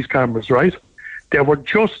both of these cameras, right? They were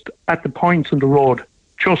just at the points in the road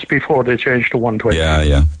just before they changed to 120.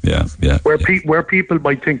 Yeah. Where people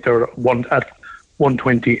might think they're at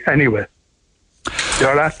 120 anyway.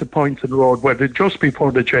 They're at the points in the road where they're just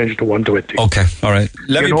before they change to 120. Okay, all right.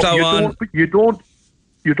 Let me plow on. You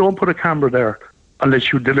don't put a camera there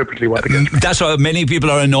unless you deliberately want to get. That's why many people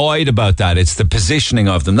are annoyed about that. It's the positioning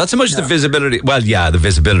of them. Not so much the visibility. Well, yeah, the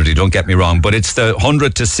visibility, don't get me wrong, but it's the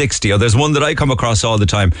 100 to 60. Or there's one that I come across all the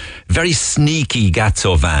time. Very sneaky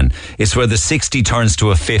Gatso van. It's where the 60 turns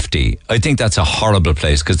to a 50. I think that's a horrible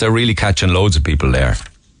place because they're really catching loads of people there.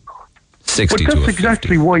 60 but to a 50. That's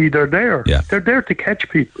exactly why they're there. Yeah. They're there to catch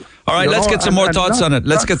people. All right, let's get some more thoughts on it.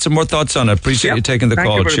 Let's get some more thoughts on it. Appreciate you taking the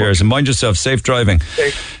call. Cheers. And mind yourself. Safe driving.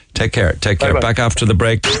 Take care. Bye-bye. Back after the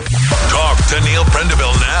break. Talk to Neil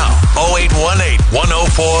Prendeville now. 0818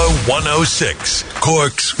 104 106.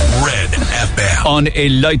 Cork's Red FM. On a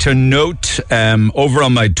lighter note, over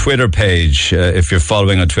on my Twitter page, if you're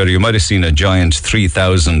following on Twitter, you might have seen a giant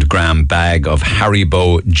 3,000 gram bag of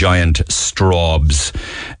Haribo giant straws.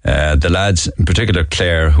 The lads, in particular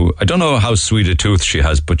Claire, who I don't know how sweet a tooth she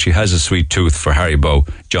has, but she has a sweet tooth for Haribo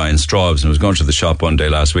giant straws. And I was going to the shop one day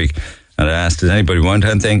last week, and I asked, does anybody want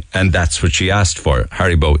anything? And that's what she asked for,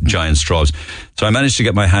 Haribo giant straws. So I managed to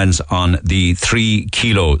get my hands on the 3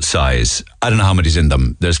 kilo size. I don't know how many's in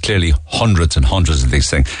them. There's clearly hundreds and hundreds of these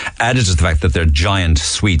things. Added to the fact that they're giant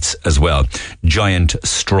sweets as well. Giant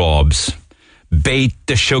straws. Bait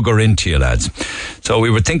the sugar into you, lads. So we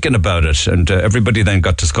were thinking about it, and everybody then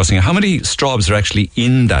got discussing how many straws are actually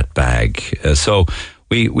in that bag. So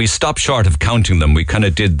we stopped short of counting them. We kind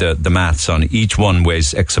of did the maths on each one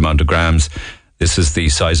weighs X amount of grams. This is the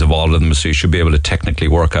size of all of them, so you should be able to technically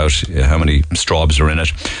work out how many straws are in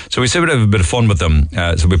it. So we said we'd have a bit of fun with them.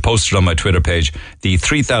 So we posted on my Twitter page the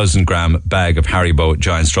 3,000 gram bag of Haribo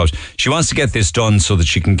giant straws. She wants to get this done so that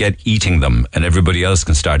she can get eating them and everybody else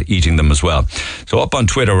can start eating them as well. So up on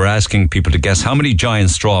Twitter, we're asking people to guess how many giant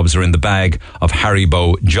straws are in the bag of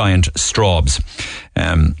Haribo giant straws.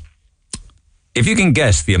 If you can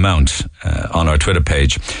guess the amount on our Twitter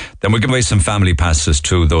page, then we'll give away some family passes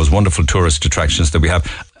to those wonderful tourist attractions that we have.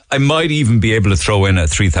 I might even be able to throw in a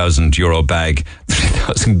 €3,000 bag,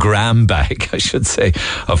 3,000 gram bag, I should say,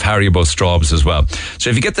 of Haribo straws as well. So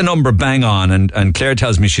if you get the number bang on, and Claire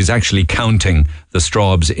tells me she's actually counting the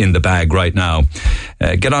straws in the bag right now,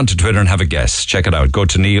 get onto Twitter and have a guess. Check it out. Go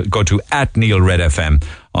to @NeilRedFM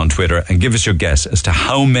on Twitter and give us your guess as to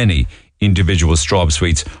how many individual straw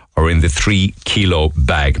sweets are in the 3 kilo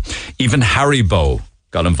bag. Even Haribo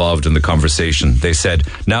got involved in the conversation. They said,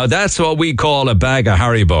 now that's what we call a bag of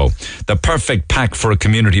Haribo. The perfect pack for a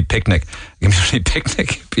community picnic. Community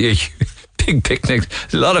picnic? Be a big picnic.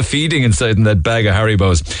 There's a lot of feeding inside in that bag of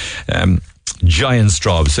Haribos. Giant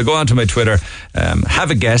straws. So go on to my Twitter,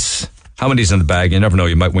 have a guess. How many's in the bag? You never know.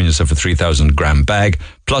 You might win yourself a 3,000 gram bag,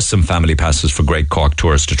 plus some family passes for great Cork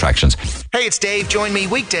tourist attractions. Hey, it's Dave. Join me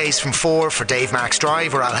weekdays from 4 for Dave Max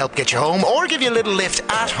Drive, where I'll help get you home or give you a little lift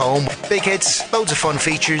at home. Big hits, loads of fun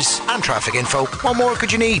features, and traffic info. What more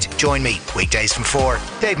could you need? Join me weekdays from 4.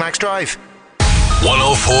 Dave Max Drive.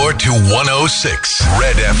 104 to 106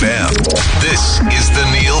 Red FM. This is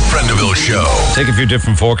the Neil Prendeville Show. Take a few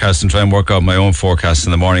different forecasts and try and work out my own forecast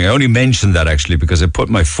in the morning. I only mentioned that actually because I put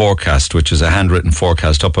my forecast, which is a handwritten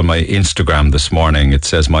forecast, up on my Instagram this morning. It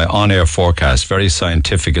says my on-air forecast. Very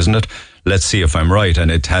scientific, isn't it? Let's see if I'm right.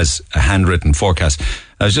 And it has a handwritten forecast.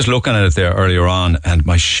 I was just looking at it there earlier on, and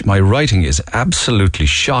my writing is absolutely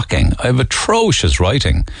shocking. I have atrocious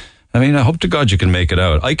writing. I mean, I hope to God you can make it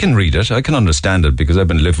out. I can read it. I can understand it because I've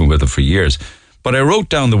been living with it for years. But I wrote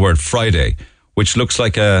down the word Friday, which looks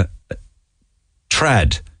like a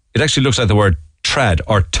trad. It actually looks like the word trad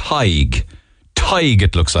or tig. Tig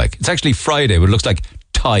it looks like. It's actually Friday, but it looks like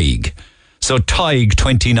tig. So tig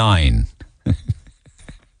 29.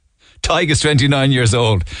 Tig is 29 years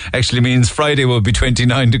old. Actually means Friday will be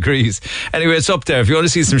 29 degrees. Anyway, it's up there. If you want to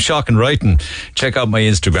see some shocking writing, check out my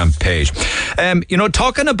Instagram page.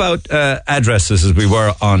 Talking about addresses as we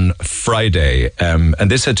were on Friday, and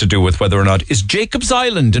this had to do with whether or not is Jacob's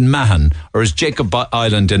Island in Mahon or is Jacob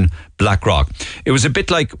Island in Blackrock. It was a bit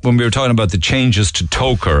like when we were talking about the changes to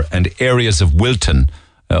Toker and areas of Wilton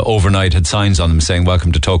overnight had signs on them saying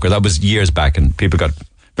welcome to Toker. That was years back and people got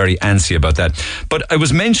very antsy about that. But I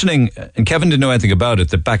was mentioning, and Kevin didn't know anything about it,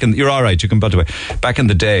 that you're all right, you can put it away. Back in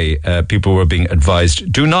the day, people were being advised,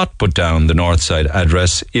 do not put down the north side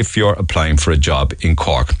address if you're applying for a job in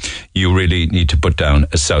Cork. You really need to put down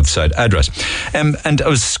a south side address. And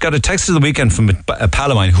I got a text of the weekend from a pal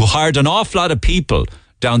of mine who hired an awful lot of people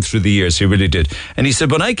down through the years. He really did. And he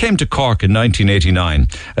said, when I came to Cork in 1989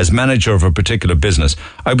 as manager of a particular business,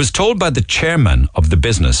 I was told by the chairman of the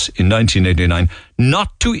business in 1989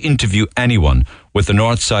 not to interview anyone with the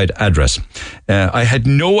north side address. I had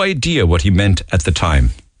no idea what he meant at the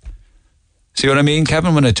time. See what I mean,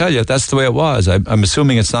 Kevin, when I tell you that's the way it was? I'm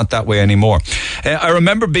assuming it's not that way anymore. I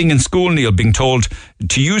remember being in school, Neil, being told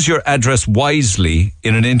to use your address wisely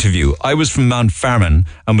in an interview. I was from Mount Ferman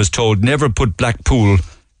and was told never put Blackpool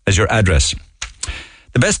as your address.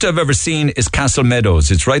 The best I've ever seen is Castle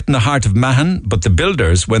Meadows. It's right in the heart of Mahon, but the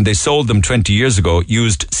builders, when they sold them 20 years ago,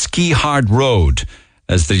 used Ski Hard Road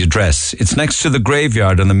as the address. It's next to the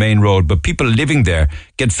graveyard on the main road, but people living there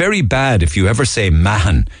get very bad if you ever say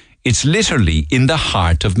Mahon. It's literally in the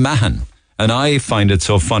heart of Mahon, and I find it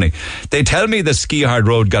so funny. They tell me the Ski Hard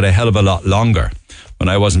Road got a hell of a lot longer when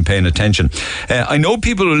I wasn't paying attention. I know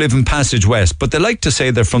people who live in Passage West, but they like to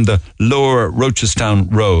say they're from the lower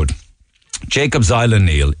Rochestown Road. Jacob's Island,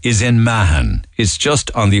 Neil, is in Mahon. It's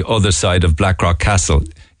just on the other side of Blackrock Castle.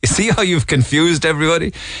 You see how you've confused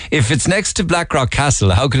everybody? If it's next to Blackrock Castle,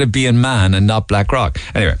 how could it be in Mahon and not Blackrock?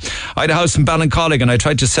 Anyway, I had a house in Ballincollig and I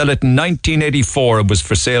tried to sell it in 1984. It was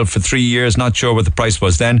for sale for 3 years. Not sure what the price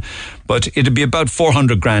was then, but it'd be about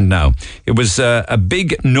 400 grand now. It was a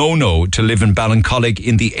big no-no to live in Ballincollig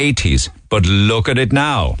in the 80s, but look at it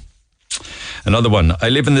now. Another one. I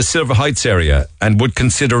live in the Silver Heights area and would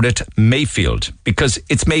consider it Mayfield because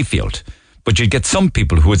it's Mayfield. But you'd get some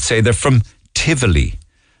people who would say they're from Tivoli.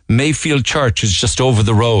 Mayfield Church is just over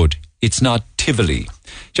the road. It's not Tivoli. Do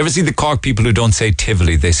you ever see the Cork people who don't say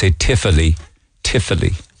Tivoli? They say Tifoli.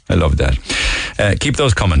 Tifoli. I love that. Keep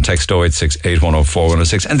those coming. Text 086 8104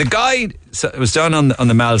 106. And the guy was down on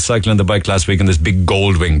the Mall cycling the bike last week and this big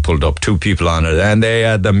Goldwing pulled up, 2 people on it, and they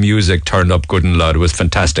had the music turned up good and loud. It was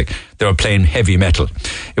fantastic. They were playing heavy metal.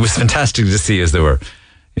 It was fantastic to see as they were,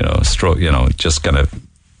 just kind of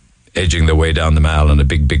edging their way down the Mall on a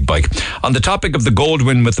big bike. On the topic of the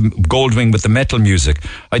Goldwing with the metal music,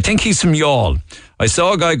 I think he's from Youghal. I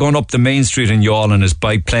saw a guy going up the main street in Youghal on his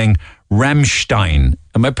bike playing Rammstein.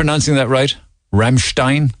 Am I pronouncing that right?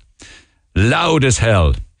 Rammstein? Loud as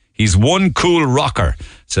hell. He's one cool rocker,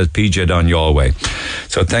 says PJ down your way.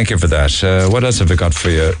 So thank you for that. What else have I got for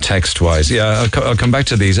you text-wise? Yeah, I'll come back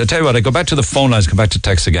to these. I tell you what, I go back to the phone lines, come back to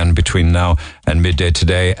text again between now and midday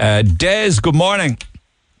today. Des, good morning.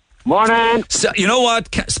 Morning. So, you know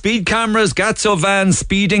what? Speed cameras, Gatso van,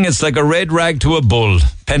 speeding, it's like a red rag to a bull.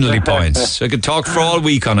 Penalty points. I could talk for all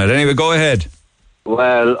week on it. Anyway, go ahead.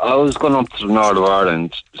 Well, I was going up to the north of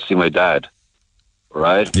Ireland to see my dad,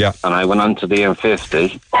 right? Yeah. And I went on to the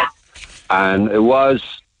M50, and it was,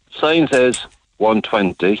 sign says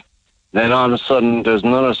 120. Then all of a sudden, there's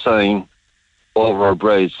another sign over a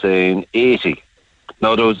bridge saying 80.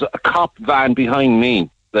 Now, there was a cop van behind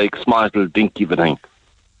me, like small little dinky thing.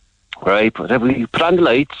 Right, but he put on the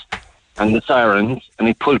lights and the sirens and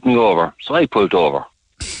he pulled me over. So I pulled over.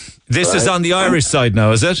 This is on the Irish side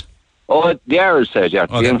now, is it? Oh, the Irish side, yeah.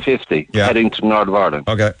 Okay. The M50, heading to the north of Ireland.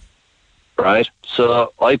 Okay. Right,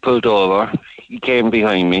 so I pulled over. He came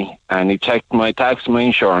behind me and he checked my tax and my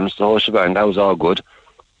insurance, the whole shebang. That was all good.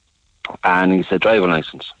 And he said, driving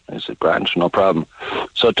licence. I said, grand, no problem.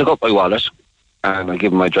 So I took up my wallet and I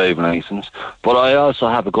gave him my driving licence. But I also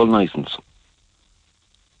have a gun licence.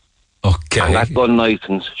 Okay. And that gun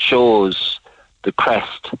licence shows the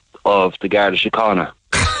crest of the Garda Síochána.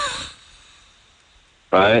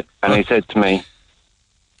 Right? And he said to me,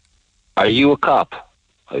 are you a cop?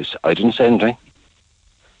 I didn't say anything.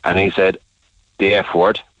 And he said, the F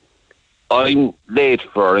word, I'm late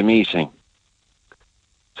for a meeting.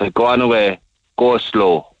 So go on away, go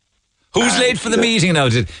slow. Who's late for the meeting now?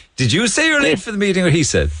 Did you say you're late for the meeting or he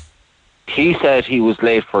said? He said he was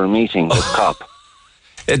late for a meeting with cop.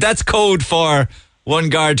 That's code for one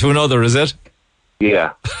guard to another, is it?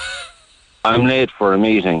 Yeah. I'm late for a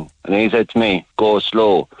meeting. And he said to me, go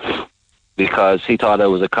slow. Because he thought I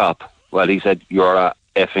was a cop. Well, he said, you're a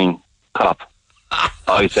effing cop.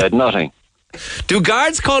 I said nothing. Do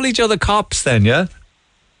guards call each other cops then, yeah?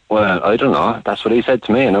 Well, I don't know. That's what he said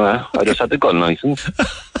to me anyway. I just had the gun licence.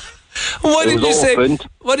 What did you say?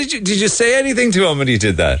 What did you say anything to him when he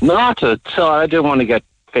did that? Not at all. I didn't want to get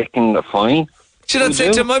fucking a fine. Should I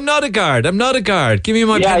say to him, I'm not a guard. Give me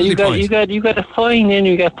my penalty points. You got a fine and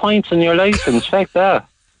you get points on your licence. Check that.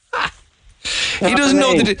 He doesn't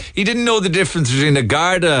know he didn't know the difference between a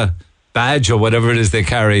Garda badge or whatever it is they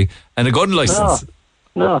carry and a gun licence.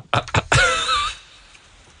 No.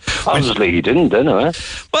 Obviously he didn't, anyway.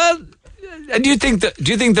 Well, do you think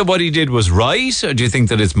that what he did was right, or do you think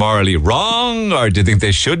that it's morally wrong, or do you think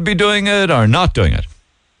they should be doing it or not doing it?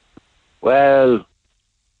 Well,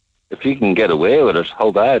 if you can get away with it,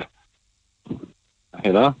 how bad?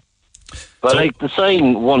 You know? But like the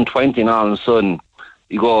sign 120 and all of a sudden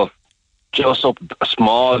you go just up a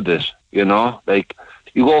small bit, you know? Like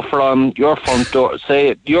you go from your front door,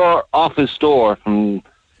 say your office door from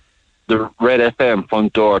the Red FM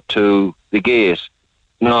front door to the gate,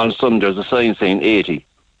 and all of a sudden there's a sign saying 80.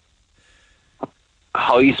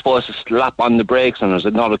 How are you supposed to slap on the brakes and there's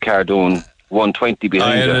another car doing 120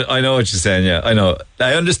 behind you? I know what you're saying, yeah, I know.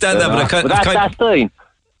 I understand that, but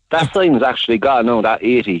that sign is actually gone. No, that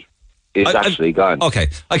 80 is actually gone. Okay,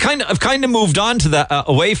 I've kind of moved on to that,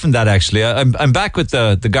 away from that. Actually, I'm back with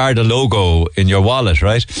the Garda logo in your wallet,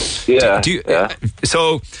 right? Yeah.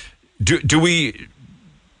 So,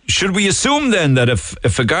 should we assume then that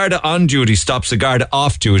if a Garda on duty stops a Garda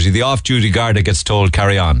off duty, the off duty Garda gets told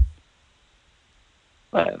carry on?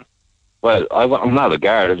 Well, I'm not a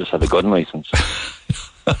guard. I just have a gun license.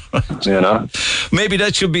 You know, maybe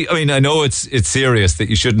that should be. I mean, I know it's serious that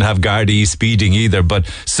you shouldn't have Gardaí speeding either, but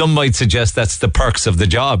some might suggest that's the perks of the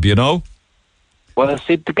job. You know. Well,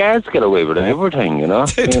 see, the guards get away with everything. You know,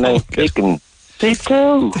 they do.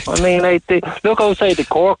 I mean, they look outside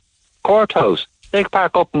the courthouse. They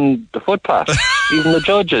park up in the footpath. Even the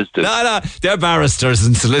judges do. No, they're barristers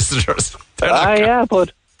and solicitors. But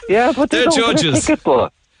they're judges.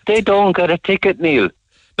 They don't get a ticket, Neil.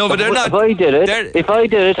 No, but they're not. If I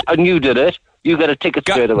did it and you did it, you get a ticket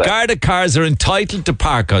straight away. Garda cars are entitled to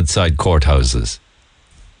park outside courthouses.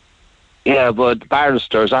 Yeah, but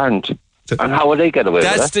barristers aren't. And how would they get away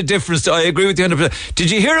with it? That's the difference. I agree with you 100%. Did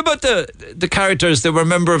you hear about the characters that were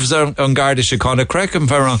members on Garda Síochána? Correct me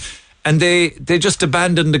if I'm wrong. And they just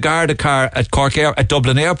abandoned the Garda car at at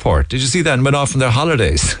Dublin Airport. Did you see that and went off on their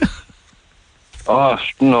holidays? Oh,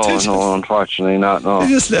 no, unfortunately not, no. They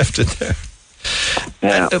just left it there.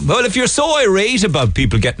 Yeah. Well, if you're so irate about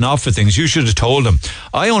people getting off for things, you should have told them,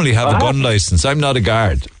 I only have a gun licence, I'm not a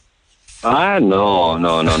guard. No.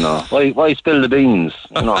 Why spill the beans?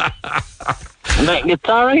 You know? It's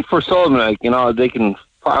all right for some, they can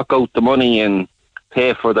park out the money and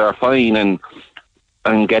pay for their fine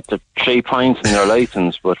and get the 3 points in their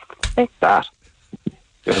licence, but take that.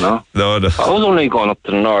 You know? No. I was only going up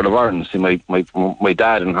to the north of Ireland to see my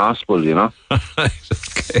dad in hospital, you know?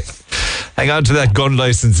 Okay. Hang on to that gun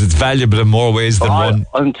licence. It's valuable in more ways than one.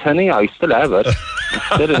 I'm telling you, I still have it.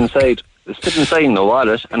 It's still inside in the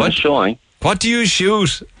wallet and it's showing. What do you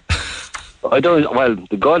shoot? I don't. Well,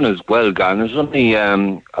 the gun is well gone. There's only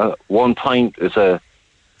 1 point. It's a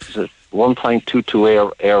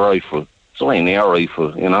 1.22 air rifle. It's only an air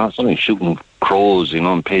rifle, you know. It's only shooting crows, you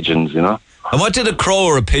know, and pigeons, you know. And what did a crow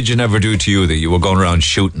or a pigeon ever do to you that you were going around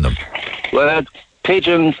shooting them? Well,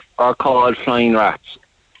 pigeons are called flying rats.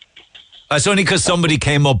 That's only because somebody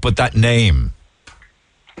came up with that name.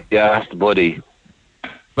 Yeah, that's the buddy.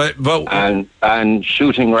 But and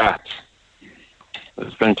shooting rats.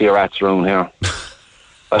 There's plenty of rats around here.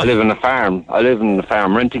 I live in a farm.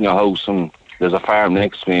 Renting a house, and there's a farm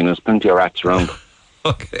next to me, and there's plenty of rats around.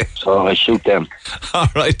 Okay. So I shoot them. All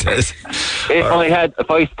right, Des. If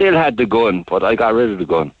I still had the gun, but I got rid of the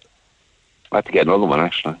gun. I have to get another one,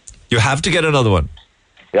 actually. You have to get another one?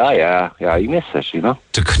 Yeah, you miss it, you know.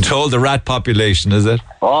 To control the rat population, is it?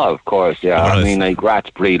 Oh, of course, yeah. Right. I mean, like, rats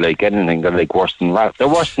breed like anything. They're like worse than rats. They're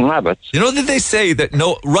worse than rabbits. You know that they say that,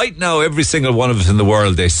 right now, every single one of us in the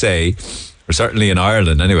world, they say, or certainly in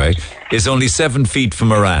Ireland anyway, is only 7 feet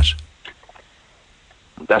from a rat.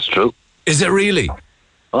 That's true. Is it really?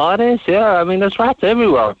 Oh, it is, yeah. I mean, there's rats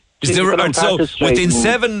everywhere. So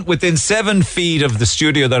within 7 feet of the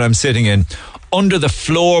studio that I'm sitting in, under the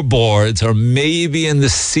floorboards or maybe in the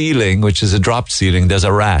ceiling, which is a dropped ceiling, there's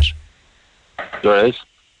a rat. There is,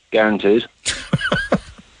 guaranteed.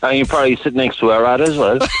 And you probably sit next to a rat as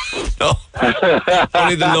well. No,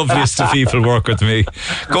 only the loveliest of people work with me.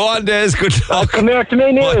 Go on, Des. Good luck. Come here to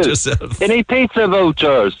me, Neil. Watch yourself. Any pizza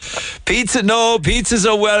vouchers? Pizza? No, pizzas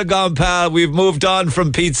are well gone, pal. We've moved on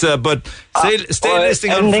from pizza, but stay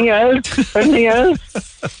listening. Anything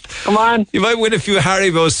else? Come on. You might win a few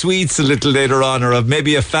Haribo sweets a little later on, or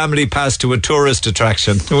maybe a family pass to a tourist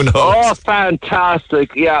attraction. Who knows? Oh,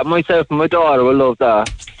 fantastic. Yeah, myself and my daughter will love that.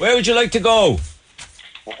 Where would you like to go?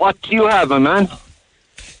 What do you have, my man?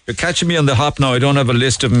 You're catching me on the hop now. I don't have a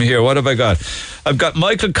list of them here. What have I got? I've got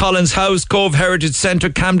Michael Collins House, Cove Heritage Centre,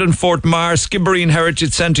 Camden Fort Mar, Skibbereen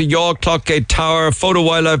Heritage Centre, Yaw Clockgate Tower, Photo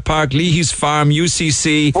Wildlife Park, Leahy's Farm,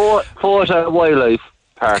 UCC. Photo Wildlife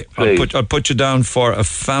Park, okay, I'll put you down for a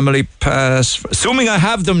family pass. Assuming I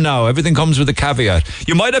have them now. Everything comes with a caveat.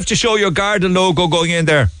 You might have to show your Garda logo going in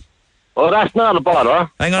there. Oh, that's not a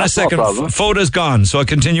bother. Hang on a second. No Photo's gone, so I'll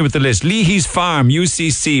continue with the list. Leahy's Farm,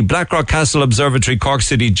 UCC, Blackrock Castle Observatory, Cork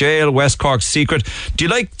City Jail, West Cork Secret. Do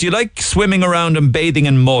you like swimming around and bathing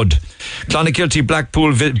in mud? Clonakilty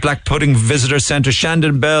Blackpool Black Pudding Visitor Centre,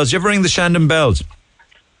 Shandon Bells. You ever ring the Shandon Bells?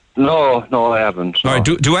 No, I haven't. All right.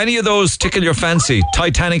 Do any of those tickle your fancy?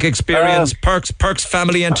 Titanic Experience, Perks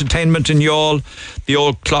Family Entertainment in Youghal,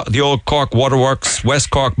 the old Cork Waterworks, West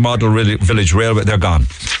Cork Model Village Railway. They're gone.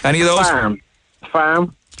 Any of those?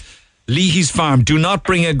 Farm. Leahy's Farm. Do not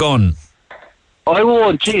bring a gun. I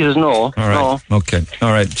won't. Jesus, no. All right. No. Okay. All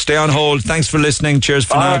right. Stay on hold. Thanks for listening. Cheers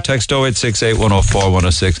for now. Text 0868 104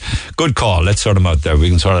 106. Good call. Let's sort him out there. We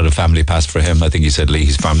can sort out a family pass for him. I think he said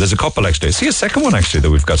Leahy's Farm. There's a couple actually. I see a second one actually that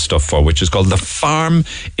we've got stuff for, which is called The Farm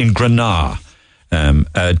in Granagh.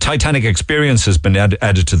 Titanic Experience has been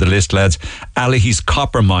added to the list, lads. Alihi's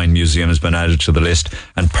Copper Mine Museum has been added to the list,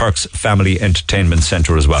 and Perks Family Entertainment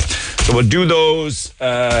Centre as well. So we'll do those,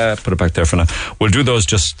 put it back there for now. We'll do those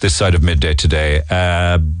just this side of midday today.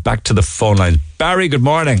 Back to the phone lines. Barry, good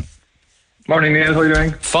morning. Morning, Neil. How are you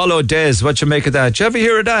doing? Follow Des. What you make of that? Do you ever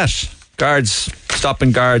hear of that? Guards,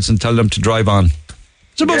 stopping guards and tell them to drive on.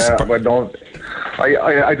 I don't know.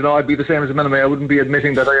 I'd be the same as a minimum. I wouldn't be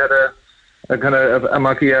admitting that I had a kind of a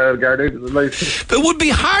Macchia guard. But it would be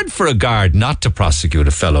hard for a guard not to prosecute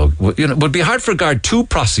a fellow. It would be hard for a guard to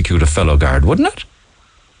prosecute a fellow guard, wouldn't it?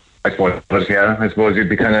 I suppose you'd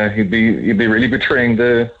be really betraying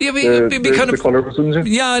the colour, wouldn't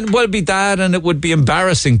you? Yeah, well, it'd be that, and it would be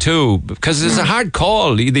embarrassing too, because it's a hard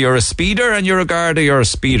call. Either you're a speeder and you're a guard, or you're a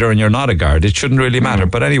speeder and you're not a guard. It shouldn't really matter.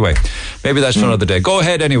 But anyway, maybe that's for another day. Go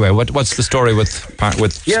ahead anyway. What's the story with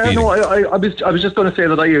speeding? No, I was just going to say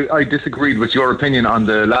that I disagreed with your opinion on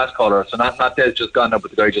the last caller. So not Des just gone up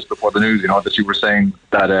with the guy just before the news. That you were saying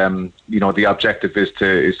that the objective is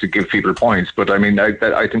to give people points. But I mean,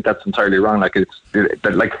 I think that's entirely wrong.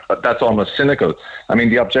 That's almost cynical. I mean,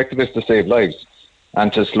 the objective is to save lives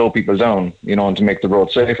and to slow people down, and to make the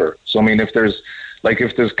road safer. So I mean, if there's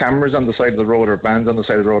cameras on the side of the road, or vans on the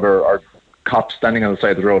side of the road, or cops standing on the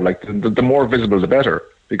side of the road, the more visible the better,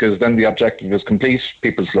 because then the objective is complete.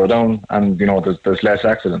 People slow down, and there's less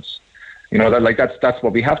accidents. That's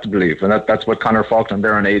what we have to believe, and that's what Conor Faulkner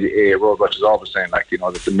there on A Road, which is always saying, that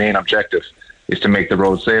the main objective is to make the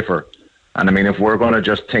road safer. And I mean, if we're going to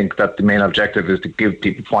just think that the main objective is to give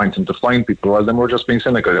people points and to fine people, well, then we're just being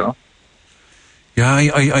cynical, Yeah,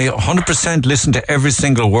 I 100% listen to every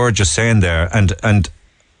single word you're saying there,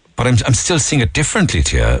 but I'm still seeing it differently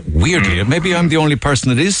to you. Weirdly, maybe I'm the only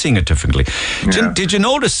person that is seeing it differently. Yeah. Did you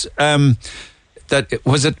notice that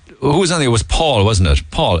who was on there? It was Paul, wasn't it?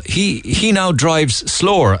 Paul. He now drives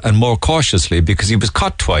slower and more cautiously because he was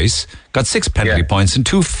caught twice, got 6 penalty points and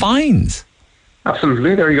 2 fines.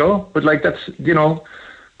 Absolutely, there you go. But that's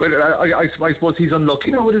but I suppose he's unlucky,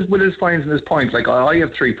 with his fines and his points. I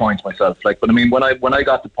have 3 points myself. But I mean, when I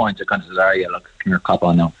got the points, I kind of said, look, come here, cop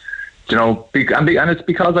on now. And it's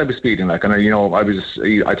because I was speeding. I did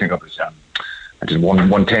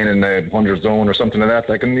 110 in the 100 zone or something like that.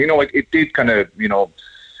 It did kind of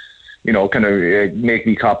make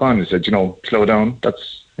me cop on. It said, slow down.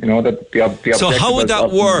 That's. The so how would that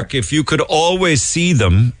work if you could always see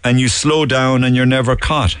them and you slow down and you're never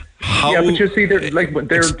caught? Yeah, but you see,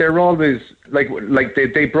 they're always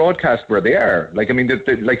they broadcast where they are.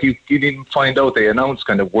 You didn't find out. They announce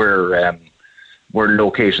kind of where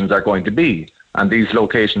locations are going to be, and these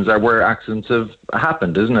locations are where accidents have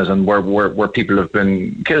happened, isn't it? And where people have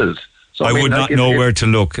been killed. So I would not know where to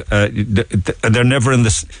look. They're never in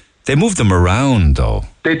this. They move them around, though.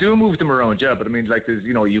 They do move them around, yeah. But I mean, there's,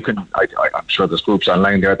 you can. I'm sure there's groups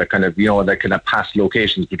online there that kind of, that kind of pass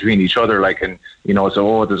locations between each other,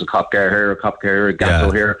 so there's a cop car here, a cop car here, a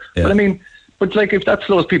Gato here. Yeah. But I mean, if that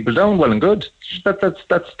slows people down, well and good.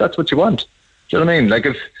 That's what you want. Do you know what I mean?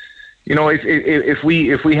 If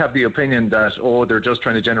we have the opinion that they're just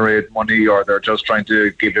trying to generate money, or they're just trying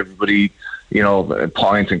to give everybody,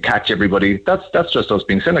 points and catch everybody, that's just us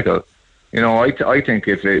being cynical. I think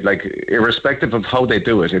if irrespective of how they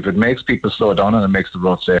do it, if it makes people slow down and it makes the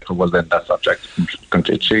road safer, well, then that's objective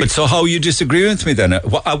completely. But so how you disagree with me then?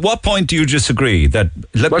 At what point do you disagree? I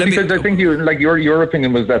think your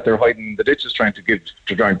opinion was that they're hiding the ditches, trying to give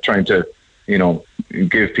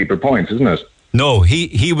people points, isn't it? No,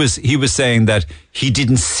 he was saying that he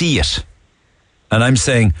didn't see it. And I'm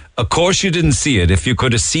saying, of course you didn't see it. If you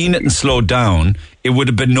could have seen it and slowed down, it would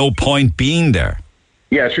have been no point being there.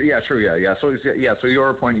 Yeah, true. Yeah. So your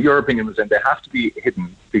opinion was then they have to be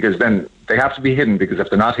hidden, because if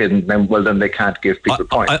they're not hidden, then they can't give people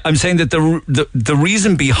points. I'm saying that the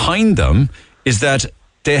reason behind them is that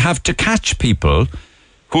they have to catch people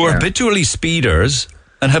who are habitually speeders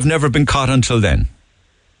and have never been caught until then.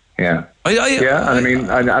 Yeah. My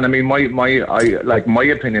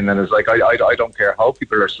opinion then is I don't care how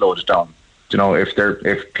people are slowed down.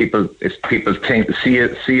 If people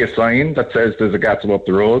see a sign that says there's a Gatso up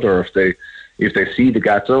the road, or if they if they see the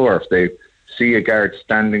gatto or if they see a guard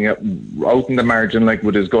standing out in the margin, like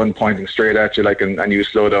with his gun pointing straight at you, like, and you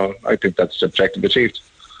slow down, I think that's objective achieved.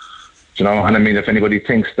 You know, and I mean, if anybody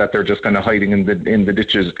thinks that they're just kind of hiding in the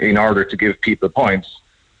ditches in order to give people points,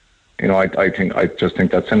 you know, I just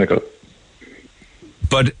think that's cynical.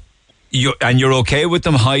 But you're okay with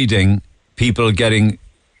them hiding, people getting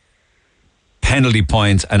penalty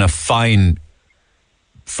points and a fine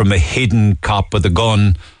from a hidden cop with a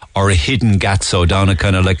gun or a hidden gatso down a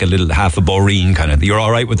kind of like a little half a boreen kind of. You're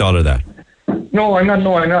all right with all of that? No, I'm not.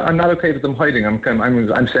 No, I'm not okay with them hiding. I'm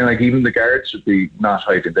saying like even the guards should be not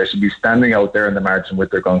hiding. They should be standing out there in the margin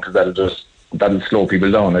with their gun, because that'll slow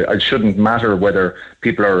people down. It shouldn't matter whether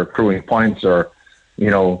people are accruing points or, you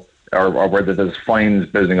know, or whether there's fines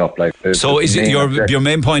building up. Like, so is it your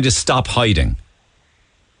main point is stop hiding?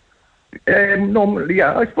 No,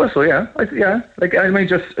 yeah, I suppose so. Yeah, Like, I mean,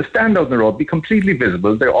 just stand out in the road, be completely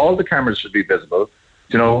visible. All the cameras should be visible.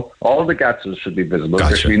 You know, all the gatsos should be visible. Gotcha.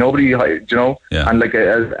 There should be nobody, you know, and like,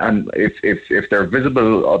 and if they're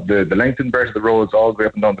visible of the length and breadth of the roads all the way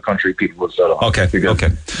up and down the country, people will start off. Okay.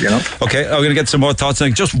 You know. Okay, I'm going to get some more thoughts.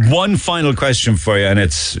 Like, just one final question for you, and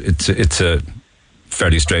it's a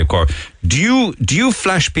fairly straightforward. Do you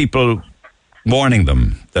flash people, warning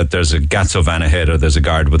them that there's a gatso van ahead or there's a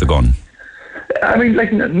guard with a gun? I mean,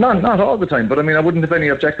 like, not all the time, but I mean, I wouldn't have any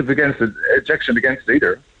objection against it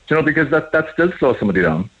either. You know, because that still slows somebody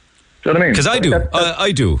down. Do you know what I mean? Because I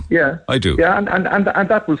do. Yeah, I do. Yeah, and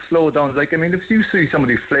that will slow down. Like, I mean, if you see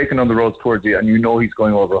somebody flaking on the road towards you and you know he's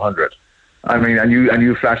going over 100, I mean, and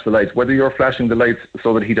you flash the lights, whether you're flashing the lights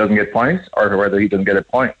so that he doesn't get points or whether he doesn't get a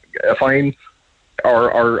fine,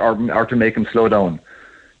 or to make him slow down.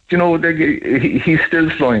 You know, he's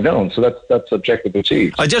still slowing down, so that's objective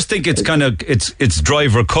achieved. I just think it's kind of it's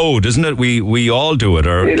driver code, isn't it? We all do it,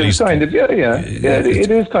 or it at least is kind of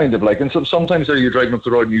it is kind of like. And so sometimes you're driving up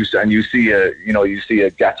the road and you see a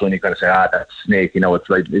gatto and you kind of say, that's snake. You know, it's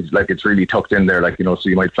really tucked in there, like, you know, so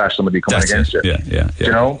you might flash somebody coming against you. Yeah.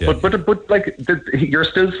 You know, but like you're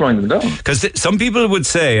still slowing them down. Because some people would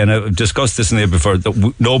say, and I've discussed this in there before,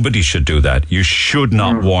 that nobody should do that. You should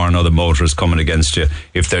not warn other motorists coming against you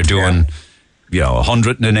if they're doing,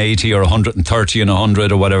 180 or 130 and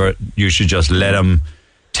 100 or whatever. You should just let them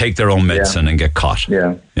take their own medicine and get caught.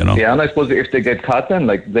 Yeah, you know. Yeah, and I suppose if they get caught, then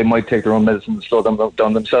like they might take their own medicine and slow them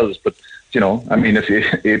down themselves. But you know, I mean,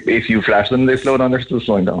 if you flash them, they slow down. They're still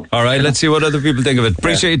slowing down. All right, let's see what other people think of it.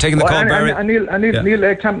 Appreciate you taking the call, Barry. Neil,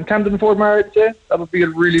 Camden Ford Mara, I'd say that would be a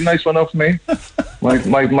really nice one off me.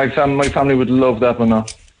 my family would love that one now.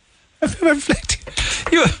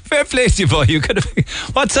 Fair play to you, boy. You could have.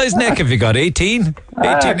 What size neck have you got? 18?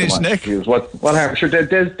 18-inch neck? Geez, what harm? Sure,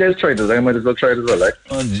 Des tried it. I might as well try it as well, like.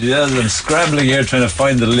 Oh, yes, I'm scrambling here trying to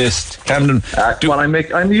find the list. Camden.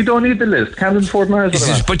 You don't need the list. Camden Ford Mara.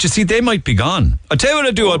 But you see, they might be gone. I'll tell you what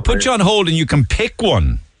I'll do. I'll put you on hold and you can pick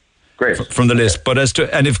one. Great. From the list. But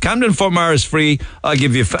if Camden Fort Mara is free, I'll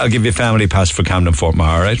give you a family pass for Camden Fort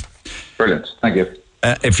Mara, all right? Brilliant. Thank you.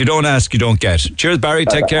 If you don't ask, you don't get. Cheers, Barry.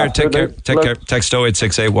 Take care. Text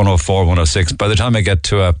 0868 104 106. By the time I get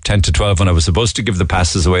to 10 to 12 when I was supposed to give the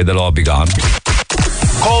passes away, they'll all be gone.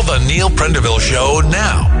 Call the Neil Prendeville Show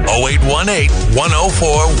now. 0818 104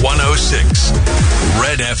 106.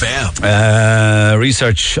 Red FM.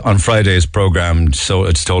 Research on Friday's programme, so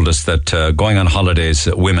it's told us that going on holidays,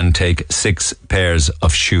 women take 6 pairs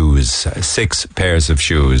of shoes. 6 pairs of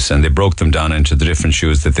shoes. And they broke them down into the different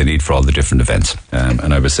shoes that they need for all the different events.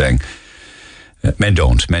 And I was saying, men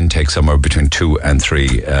don't. Men take somewhere between 2 and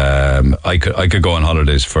 3. I could go on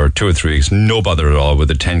holidays for 2 or 3 weeks, no bother at all, with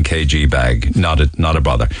a 10 kg bag. Not a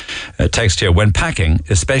bother. Text here: when packing,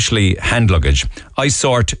 especially hand luggage, I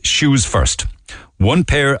sort shoes first. 1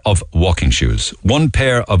 pair of walking shoes, 1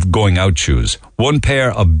 pair of going out shoes, 1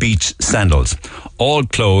 pair of beach sandals. All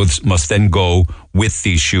clothes must then go with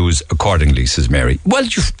these shoes accordingly, says Mary. Well,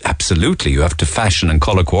 you have to fashion and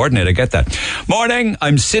colour coordinate. I get that. Morning,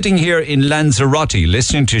 I'm sitting here in Lanzarote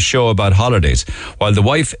listening to a show about holidays while the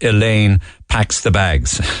wife Elaine packs the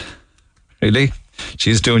bags. Really?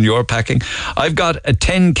 She's doing your packing. I've got a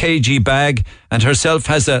 10 kg bag and herself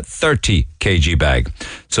has a 30 kg bag.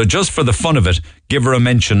 So just for the fun of it, give her a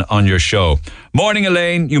mention on your show. Morning,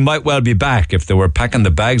 Elaine. You might well be back. If they were packing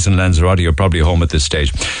the bags in Lanzarote, you're probably home at this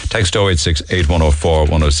stage. Text 0868 104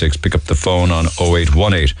 106. Pick up the phone on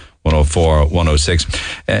 0818 104 106.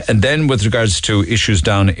 And then with regards to issues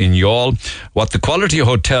down in Youghal, what the Quality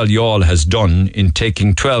Hotel Youghal has done in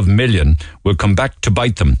taking 12 million will come back to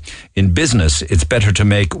bite them. In business, it's better to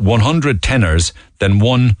make 100 tenors than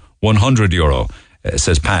one €100,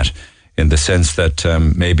 says Pat, in the sense that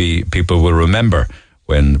maybe people will remember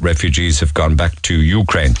when refugees have gone back to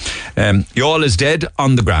Ukraine. Youghal is dead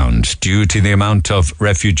on the ground due to the amount of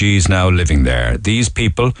refugees now living there. These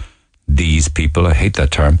people, I hate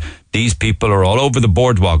that term, these people are all over the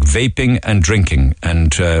boardwalk vaping and drinking,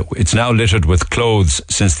 and it's now littered with clothes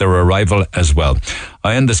since their arrival as well.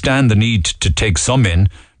 I understand the need to take some in,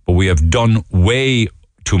 but we have done way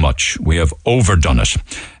too much. We have overdone it.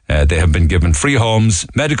 They have been given free homes,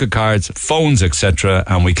 medical cards, phones, etc.,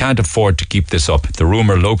 and we can't afford to keep this up. The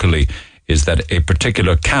rumour locally is that a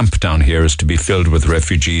particular camp down here is to be filled with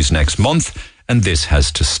refugees next month, and this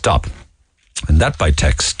has to stop. And that by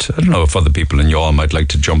text. I don't know if other people in Youghal might like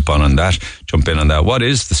to jump in on that. What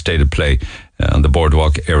is the state of play on the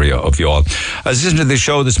boardwalk area of Youghal? I was listening to the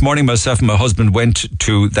show this morning. Myself and my husband went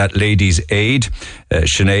to that lady's aid,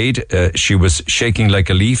 Sinead. She was shaking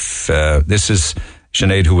like a leaf. This is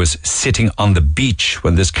Sinead, who was sitting on the beach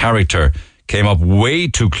when this character came up way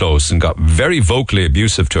too close and got very vocally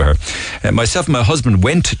abusive to her. Myself and my husband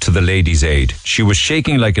went to the lady's aid. She was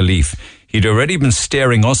shaking like a leaf. He'd already been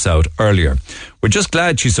staring us out earlier. We're just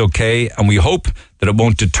glad she's okay, and we hope that it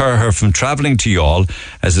won't deter her from travelling to Youghal,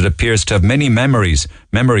 as it appears to have many memories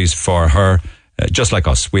for her. Just like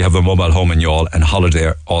us, we have a mobile home in Youghal and holiday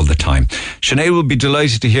there all the time. Sinead will be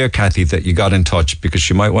delighted to hear, Kathy, that you got in touch, because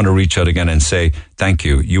she might want to reach out again and say thank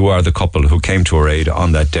you. You are the couple who came to her aid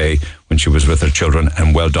on that day when she was with her children,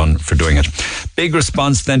 and well done for doing it. Big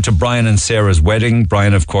response then to Brian and Sarah's wedding.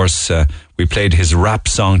 Brian, of course, we played his rap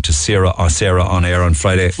song to Sarah on air on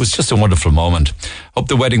Friday. It was just a wonderful moment. Hope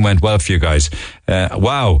the wedding went well for you guys.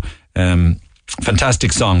 Wow.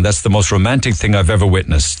 Fantastic song. That's the most romantic thing I've ever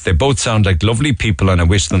witnessed. They both sound like lovely people, and I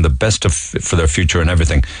wish them the best for their future and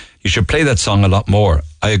everything. You should play that song a lot more.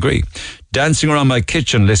 I agree. Dancing around my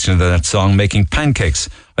kitchen listening to that song, making pancakes.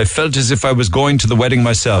 I felt as if I was going to the wedding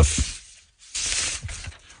myself.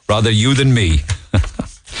 Rather you than me.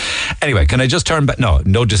 Anyway, can I just turn back? No,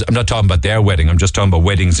 I'm not talking about their wedding. I'm just talking about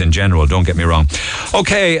weddings in general. Don't get me wrong.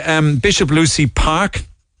 Okay, Bishop Lucy Park.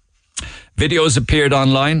 Videos appeared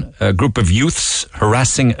online, a group of youths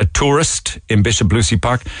harassing a tourist in Bishop Lucy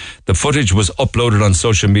Park. The footage was uploaded on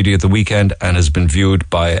social media at the weekend and has been viewed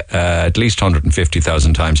by at least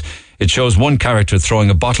 150,000 times. It shows one character throwing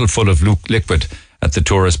a bottle full of liquid at the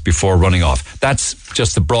tourist before running off. That's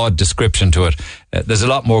just the broad description to it. There's a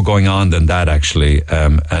lot more going on than that, actually,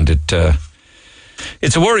 and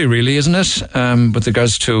it's a worry, really, isn't it, with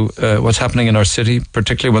regards to what's happening in our city,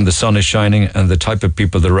 particularly when the sun is shining, and the type of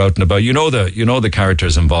people that are out and about. You know the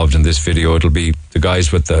characters involved in this video. It'll be the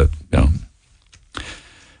guys with the,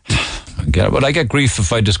 Would I get grief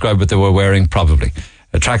if I describe what they were wearing? Probably.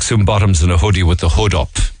 A tracksuit bottoms and a hoodie with the hood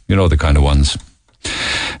up. You know the kind of ones.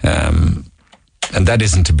 And that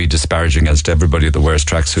isn't to be disparaging against everybody that wears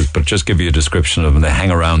tracksuits, but just give you a description of them. They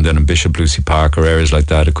hang around then in Bishop Lucy Park or areas like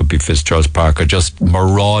that. It could be Fitzgerald's Park, or just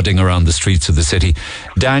marauding around the streets of the city.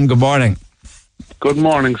 Dan, good morning. Good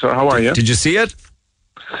morning, sir. How are you? Did you see it?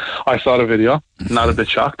 I saw the video. Not a bit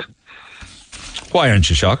shocked. Why aren't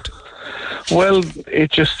you shocked? Well,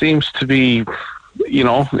 it just seems to be,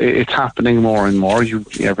 it's happening more and more.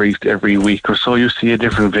 Every week or so you see a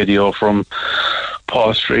different video from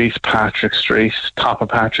Paul Street, Patrick Street, top of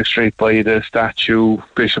Patrick Street by the statue,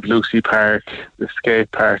 Bishop Lucy Park, the skate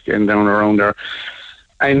park, and down around there.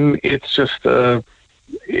 And it's just,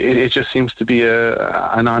 it just seems to be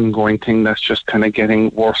an ongoing thing that's just kind of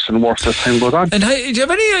getting worse and worse as time goes on. And do you have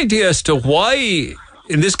any idea as to why,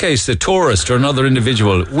 in this case, the tourist or another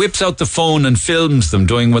individual whips out the phone and films them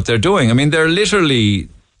doing what they're doing? I mean, they're literally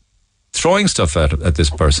throwing stuff at this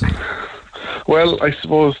person. Well, I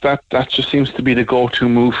suppose that just seems to be the go-to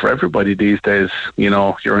move for everybody these days.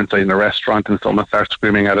 You're inside in a restaurant and someone starts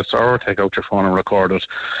screaming at a server, take out your phone and record it.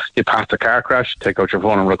 You pass a car crash, take out your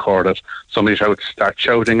phone and record it. Somebody starts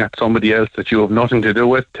shouting at somebody else that you have nothing to do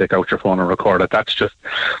with, take out your phone and record it. That's just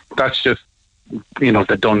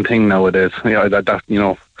the done thing nowadays.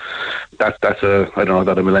 That's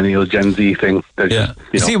a millennial Gen Z thing. Yeah.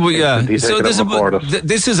 So there's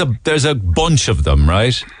a bunch of them,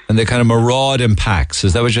 right? And they kind of maraud in packs.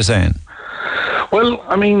 Is that what you're saying? Well,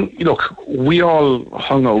 I mean, look, we all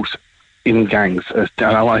hung out in gangs. And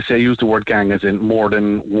I use the word gang as in more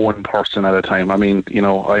than one person at a time. I mean,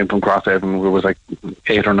 I'm from Crosshaven. There was like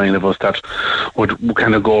 8 or 9 of us that would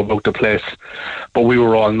kind of go about the place, but we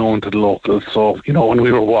were all known to the locals. So, when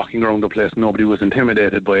we were walking around the place, nobody was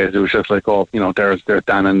intimidated by it. It was just like, there's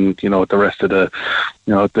Dan and, the rest of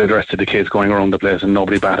the kids going around the place, and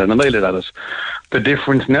nobody batted an eyelid at us. The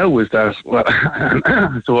difference now is that,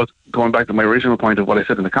 so going back to my original point of what I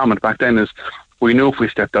said in the comment back then is, we knew if we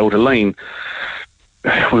stepped out of line,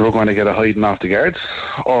 we were going to get a hiding off the guards,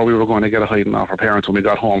 or we were going to get a hiding off our parents when we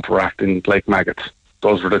got home for acting like maggots.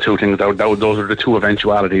 Those were the two things. Those were the two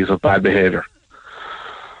eventualities of bad behaviour.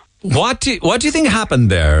 What do you think happened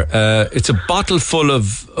there? It's a bottle full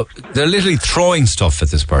of... they're literally throwing stuff at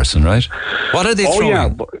this person, right? What are they throwing? Yeah,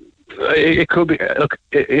 but it could be... Look,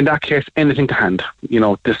 in that case, anything to hand.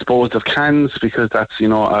 Disposed of cans, because that's,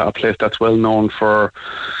 a place that's well known for,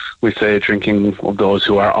 we say, drinking of those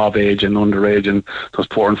who are of age and underage, and those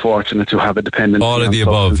poor unfortunates who have a dependency all of on the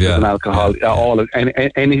above, yeah, and alcohol. Yeah. All of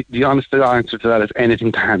any. The honest answer to that is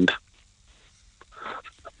anything to hand.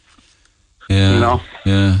 Yeah,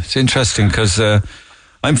 yeah. It's interesting because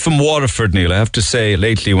I'm from Waterford, Neil. I have to say,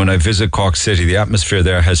 lately when I visit Cork City, the atmosphere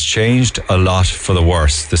there has changed a lot for the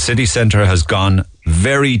worse. The city centre has gone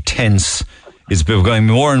very tense. It's becoming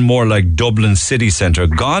more and more like Dublin city centre.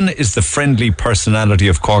 Gone is the friendly personality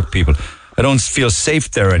of Cork people. I don't feel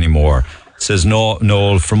safe there anymore, says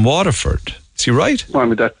Noel from Waterford. Is he right? Well, I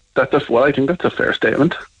mean, I think that's a fair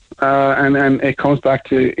statement. And it comes back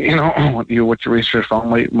to what your research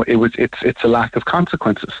found. It's a lack of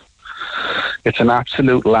consequences. It's an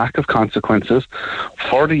absolute lack of consequences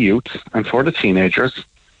for the youth and for the teenagers,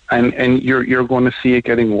 and you're going to see it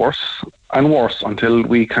getting worse and worse until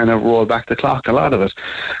we kind of roll back the clock. A lot of it,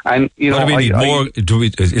 and what do we need more?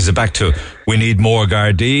 Is it back to we need more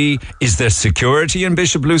Gardaí? Is there security in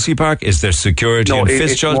Bishop Lucy Park? Is there security in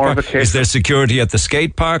Fitzgerald Park? Is there security at the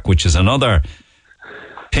skate park, which is another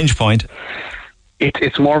pinch point?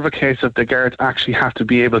 It's more of a case of the guards actually have to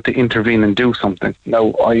be able to intervene and do something.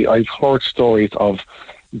 Now, I've heard stories of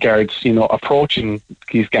guards, approaching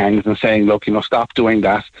these gangs and saying, look, stop doing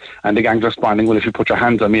that. And the gangs responding, well, if you put your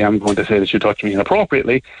hands on me, I'm going to say that you touched me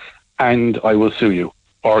inappropriately and I will sue you.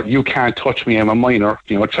 Or you can't touch me, I'm a minor.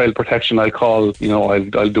 Child protection, I'll call,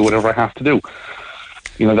 I'll do whatever I have to do.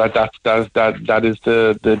 That is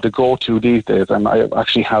the go-to these days, and I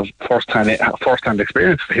actually have first-hand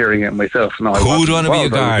experience of hearing it myself. Who would want to be a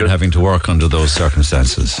guard having to work under those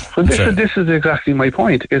circumstances? But this is exactly my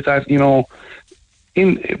point. Is that in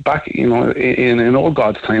old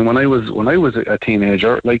God's time, when I was a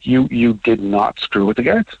teenager, like you did not screw with the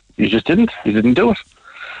guards. You just didn't. You didn't do it.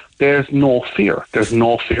 There's no fear. There's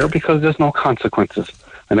no fear because there's no consequences.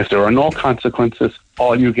 And if there are no consequences,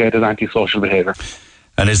 all you get is antisocial behaviour.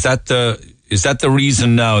 And is that the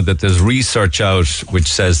reason now that there's research out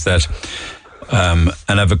which says that,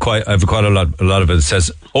 and I've quite a lot of it,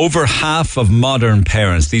 says over half of modern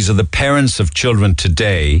parents, these are the parents of children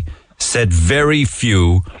today, said very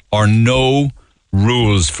few or no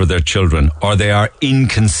rules for their children, or they are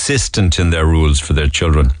inconsistent in their rules for their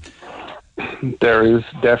children. There is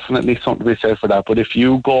definitely something to be said for that. But if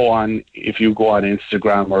you go on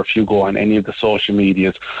Instagram or if you go on any of the social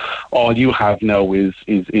medias, all you have now is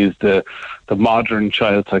the modern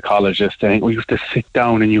child psychologist saying, you have to sit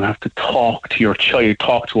down and you have to talk to your child,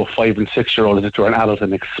 talk to a 5 and 6 year old as if they're an adult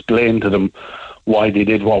and explain to them why they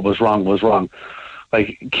did what was wrong.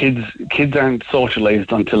 Like kids aren't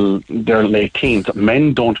socialized until their late teens.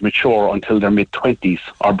 Men don't mature until their mid-20s.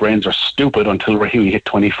 Our brains are stupid until we hit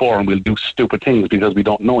 24 and we'll do stupid things because we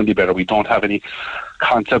don't know any better. We don't have any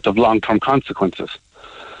concept of long-term consequences.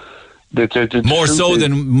 More so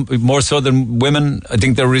than women. I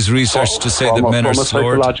think there is research to say that men are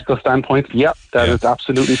slower. From a psychological standpoint, that is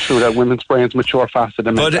absolutely true. That women's brains mature faster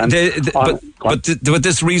than men. But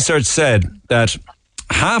this research said that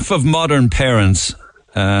half of modern parents,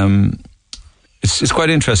 it's quite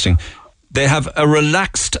interesting, they have a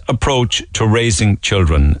relaxed approach to raising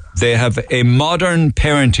children. They have a modern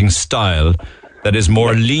parenting style that is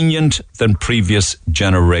more lenient than previous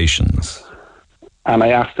generations. And I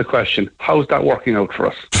asked the question, how's that working out for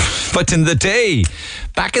us? But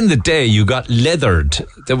back in the day, you got leathered.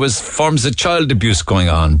 There was forms of child abuse going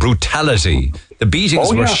on, brutality. The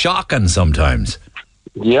beatings were shocking sometimes.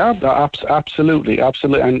 Yeah, absolutely.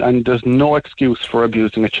 And there's no excuse for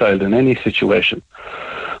abusing a child in any situation.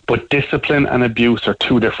 But discipline and abuse are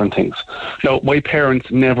two different things. Now, my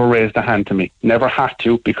parents never raised a hand to me. Never had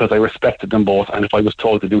to, because I respected them both. And if I was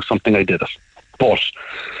told to do something, I did it. But,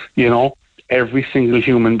 every single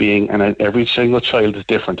human being and every single child is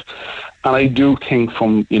different. And I do think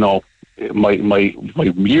from, my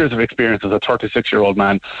years of experience as a 36-year-old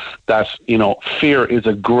man that, fear is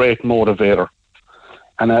a great motivator.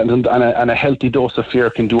 And a healthy dose of fear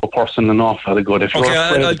can do a person an awful lot of good. If you're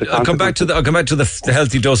I'll come back to the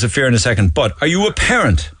healthy dose of fear in a second. But are you a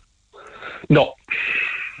parent? No.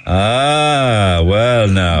 Well,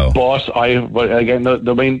 now. But again,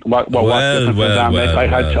 the main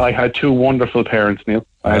I had two wonderful parents, Neil.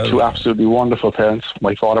 I had two absolutely wonderful parents.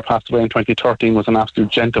 My father passed away in 2013, was an absolute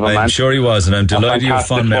gent of a man. I'm sure he was, and I'm delighted you have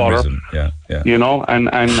fond memories of him. Yeah. You know, and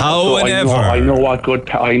I know what good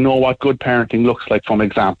parenting looks like from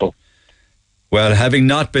example. Well, having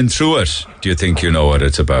not been through it, do you think you know what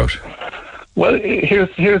it's about? Well,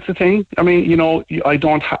 here's the thing. I mean, you know, I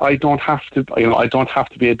don't have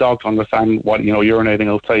to be a dog to understand what, you know, urinating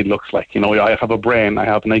outside looks like. You know, I have a brain. I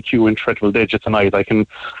have an IQ in triple digits, and I can,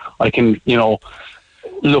 you know,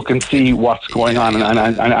 look and see what's going on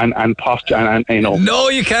and posture and you know. No,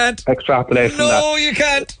 you can't. Extrapolate. No, you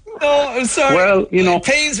can't. No, I'm sorry. Well, you know, I'm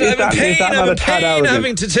a pain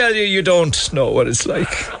having to tell you you don't know what it's like.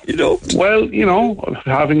 You don't. Well, you know,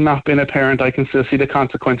 having not been a parent, I can still see the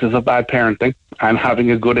consequences of bad parenting, and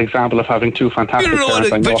having a good example of having two fantastic parents.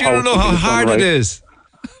 But you don't know how hard it is.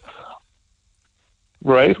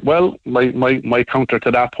 Right. Well, my counter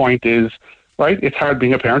to that point is, right, it's hard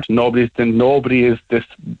being a parent. Nobody's arguing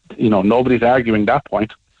that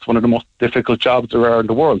point. It's one of the most difficult jobs there are in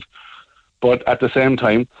the world. But at the same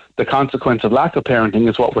time, the consequence of lack of parenting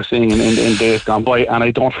is what we're seeing in days gone by. And I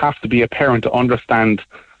don't have to be a parent to understand,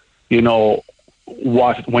 you know,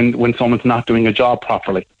 when someone's not doing a job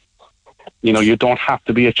properly. You know, you don't have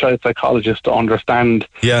to be a child psychologist to understand.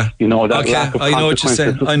 Yeah. You know that lack of I know what you're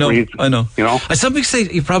saying. I know. You know. And some people say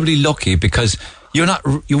you're probably lucky because you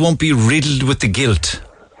won't be riddled with the guilt.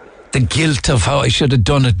 The guilt of how I should have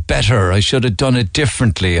done it better. I should have done it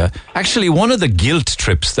differently. Actually, one of the guilt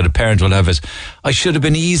trips that a parent will have is, I should have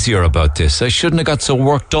been easier about this. I shouldn't have got so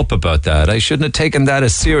worked up about that. I shouldn't have taken that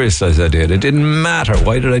as serious as I did. It didn't matter.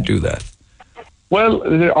 Why did I do that? Well,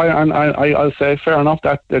 I'll say fair enough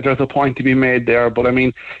that there's a point to be made there. But I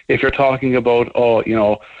mean, if you're talking about,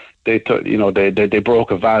 they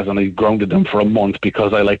broke a vase and I grounded them for a month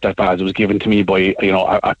because I liked that vase. It was given to me by,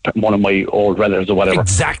 one of my old relatives or whatever.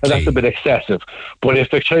 Exactly. That's a bit excessive. But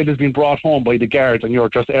if the child has been brought home by the guards and you're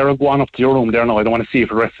just going up to your room there, no, I don't want to see you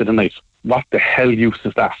for the rest of the night. What the hell use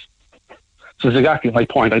is that? So it's exactly my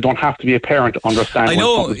point. I don't have to be a parent to understand. I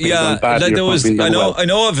know, I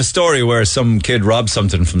know of a story where some kid robbed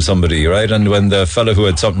something from somebody, right? And when the fellow who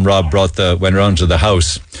had something robbed went around to the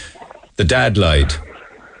house, the dad lied.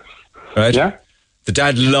 Right? Yeah. The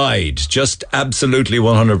dad lied, just absolutely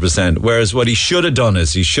 100%. Whereas what he should have done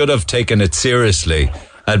is he should have taken it seriously,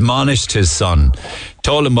 admonished his son,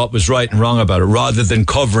 told him what was right and wrong about it, rather than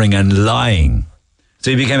covering and lying.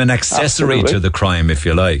 So he became an accessory to the crime, if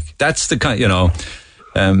you like. That's the kind,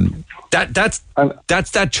 that's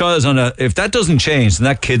that child's if that doesn't change, then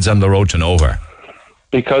that kid's on the road to nowhere.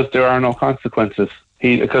 Because there are no consequences.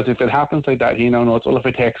 Because if it happens like that, he now knows, well, if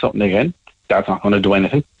I take something again, that's not going to do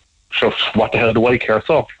anything. So what the hell do I care?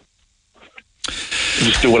 So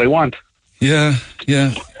just do what I want. Yeah.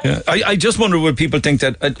 I just wonder, would people think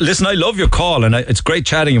that, listen, I love your call and it's great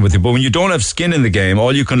chatting with you, but when you don't have skin in the game,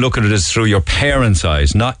 all you can look at it is through your parents'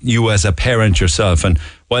 eyes, not you as a parent yourself. And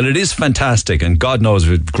while it is fantastic and God knows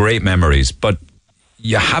with great memories, but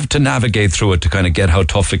you have to navigate through it to kind of get how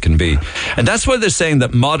tough it can be. And that's why they're saying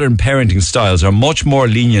that modern parenting styles are much more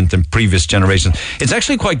lenient than previous generations. It's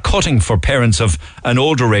actually quite cutting for parents of an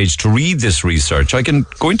older age to read this research. I can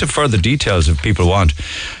go into further details if people want.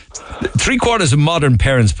 3/4 of modern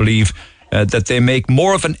parents believe that they make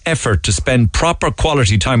more of an effort to spend proper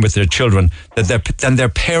quality time with their children than their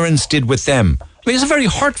parents did with them. I mean, it's a very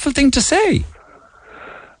hurtful thing to say.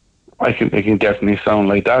 I can definitely sound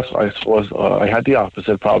like that. I suppose I had the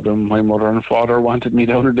opposite problem. My mother and father wanted me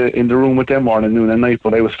down in the room with them morning, noon and night,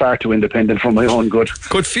 but I was far too independent for my own good.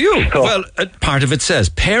 Good for you. So, well, part of it says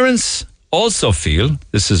parents also feel,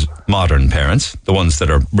 this is modern parents, the ones that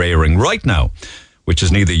are rearing right now, which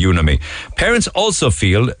is neither you nor me. Parents also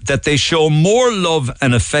feel that they show more love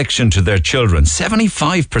and affection to their children,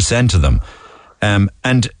 75% of them, and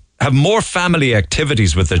have more family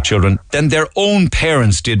activities with their children than their own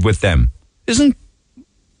parents did with them.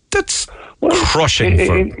 That's crushing for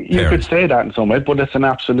parents? You could say that in some way, but it's an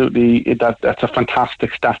that's a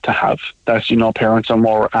fantastic stat to have. That, parents are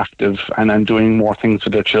more active and doing more things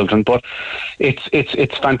with their children. But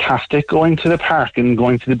it's fantastic going to the park and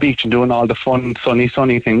going to the beach and doing all the fun,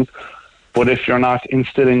 sunny things. But if you're not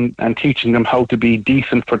instilling and teaching them how to be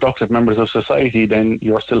decent, productive members of society, then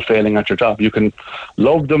you're still failing at your job. You can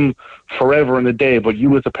love them forever and a day, but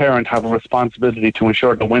you as a parent have a responsibility to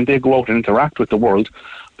ensure that when they go out and interact with the world,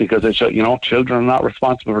 because children are not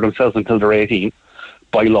responsible for themselves until they're 18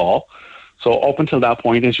 by law. So up until that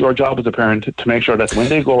point, it's your job as a parent to make sure that when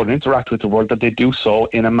they go and interact with the world, that they do so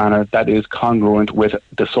in a manner that is congruent with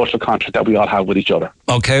the social contract that we all have with each other.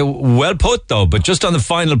 Okay, well put though, but just on the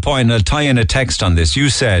final point, I'll tie in a text on this. You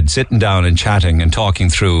said sitting down and chatting and talking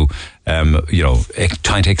through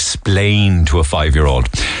trying to explain to a 5-year-old.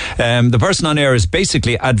 The person on air is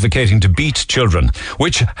basically advocating to beat children,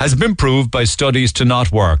 which has been proved by studies to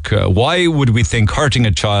not work. Why would we think hurting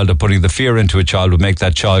a child or putting the fear into a child would make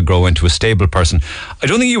that child grow into a stable person? I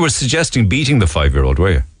don't think you were suggesting beating the 5-year-old,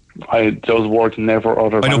 were you? Those words never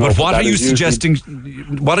uttered. I know, but what are you suggesting?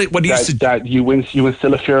 What do you that you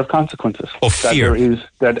instill a fear of consequences. Of fear.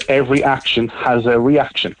 That every action has a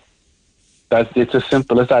reaction. It's as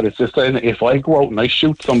simple as that. It's just that if I go out and I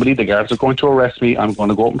shoot somebody, the guards are going to arrest me. I'm going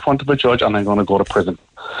to go out in front of a judge and I'm going to go to prison.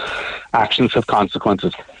 Actions have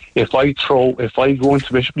consequences. If I go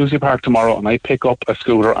into Bishop Lucy Park tomorrow and I pick up a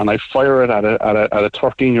scooter and I fire it at a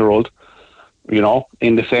 13-year-old,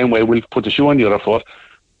 in the same way we'll put the shoe on the other foot,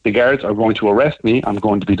 the guards are going to arrest me. I'm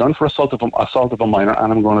going to be done for assault of a minor,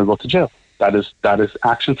 and I'm going to go to jail. That is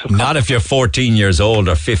actions of... Not if you're 14 years old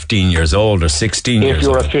or 15 years old or 16 years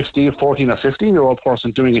old. If you're a 14 or 15-year-old person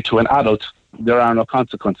doing it to an adult, there are no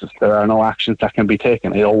consequences. There are no actions that can be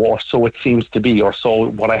taken, or so it seems to be, or so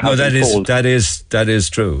what I have been told. That is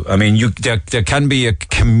true. I mean, there can be a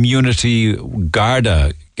community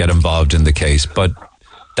Garda get involved in the case, but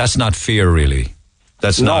that's not fear, really.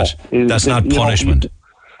 That's not punishment.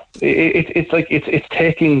 It's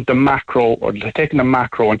taking the macro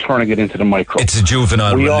and turning it into the micro. It's a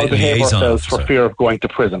juvenile we all behave liaison ourselves for fear of going to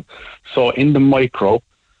prison. So in the micro,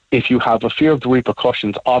 if you have a fear of the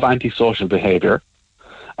repercussions of antisocial behaviour,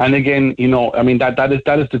 and again,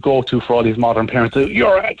 that is the go-to for all these modern parents.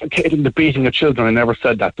 You're advocating the beating of children. I never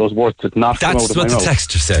said that. Those words did not come out of my mouth. That's what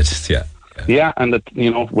the texter said. Yeah. Yeah, and that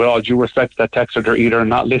with all due respect, that texter, they're either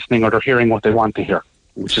not listening or they're hearing what they want to hear,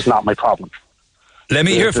 which is not my problem. Let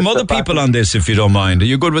me hear from other people on this, if you don't mind. Are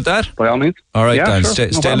you good with that? By all means. All right, yeah, Dan, sure.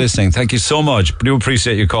 stay listening. Thank you so much. Do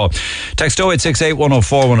appreciate your call. Text 0868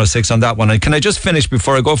 104 106 on that one. And can I just finish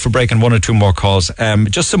before I go for break and one or two more calls?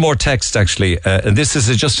 Just some more text, actually. And this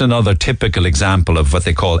is just another typical example of what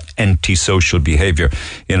they call antisocial behaviour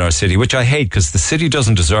in our city, which I hate because the city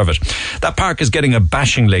doesn't deserve it. That park is getting a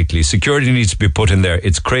bashing lately. Security needs to be put in there.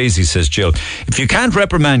 It's crazy, says Jill. If you can't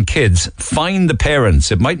reprimand kids, fine the parents.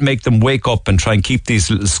 It might make them wake up and try and keep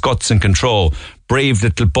these little scuts in control. Brave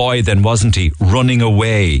little boy then, wasn't he? Running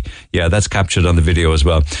away. Yeah, that's captured on the video as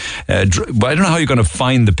well. I don't know how you're going to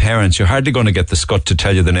find the parents. You're hardly going to get the scut to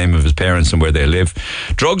tell you the name of his parents and where they live.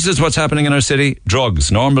 Drugs is what's happening in our city.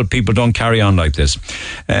 Drugs. Normal people don't carry on like this.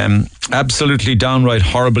 Absolutely downright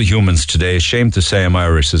horrible humans today. Shame to say I'm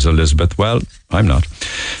Irish, says Elizabeth. Well, I'm not.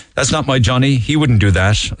 That's not my Johnny. He wouldn't do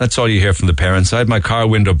that. That's all you hear from the parents. I had my car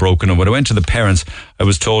window broken, and when I went to the parents, I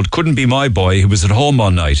was told, couldn't be my boy. He was at home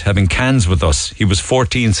all night having cans with us. He was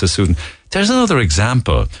 14, says Susan. There's another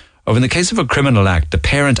example of, in the case of a criminal act, the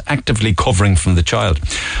parent actively covering from the child.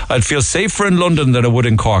 I'd feel safer in London than I would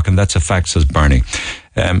in Cork, and that's a fact, says Bernie.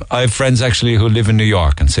 I have friends actually who live in New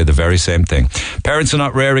York and say the very same thing. Parents are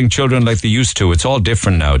not rearing children like they used to. It's all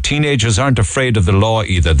different now. Teenagers aren't afraid of the law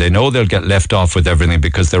either. They know they'll get left off with everything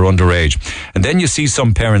because they're underage. And then you see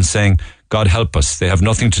some parents saying, God help us, they have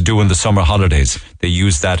nothing to do in the summer holidays. They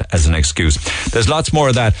use that as an excuse. There's lots more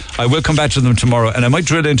of that. I will come back to them tomorrow, and I might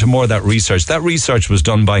drill into more of that research. That research was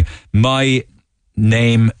done by My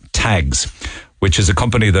Name Tags, which is a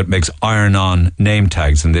company that makes iron-on name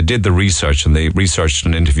tags. And they did the research, and they researched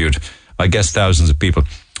and interviewed, I guess, thousands of people.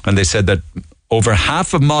 And they said that over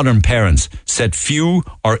half of modern parents set few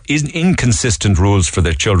or inconsistent rules for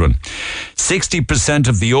their children. 60%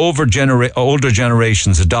 of the older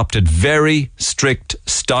generations adopted very strict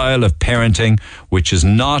style of parenting, which is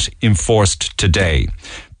not enforced today.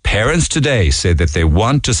 Parents today say that they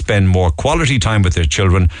want to spend more quality time with their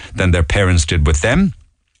children than their parents did with them.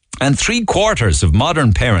 And 3/4 of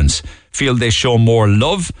modern parents feel they show more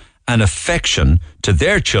love and affection to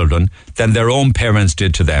their children than their own parents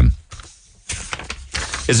did to them.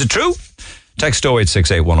 Is it true? Text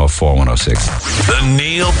 0868 104 106. The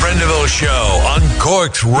Neil Prendeville Show on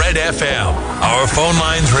Cork's Red FM. Our phone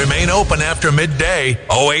lines remain open after midday.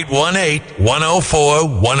 0818 104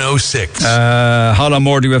 106. How long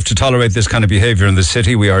more do we have to tolerate this kind of behaviour in the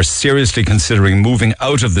city? We are seriously considering moving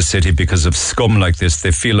out of the city because of scum like this.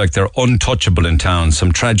 They feel like they're untouchable in town.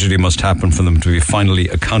 Some tragedy must happen for them to be finally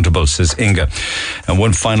accountable, says Inga. And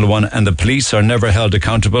one final one, and the police are never held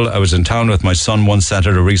accountable. I was in town with my son one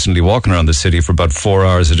Saturday recently, walking around the city for about 4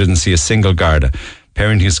 hours. I didn't see a single Garda.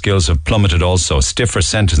 Parenting skills have plummeted also. Stiffer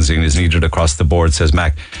sentencing is needed across the board, says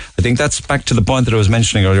Mac. I think that's back to the point that I was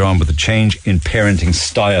mentioning earlier on with the change in parenting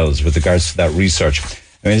styles with regards to that research.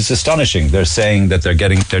 I mean, it's astonishing. They're saying that they're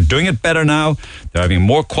doing it better now. They're having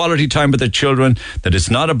more quality time with their children, that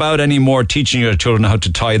it's not about anymore teaching your children how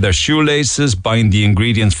to tie their shoelaces, buying the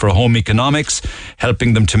ingredients for home economics,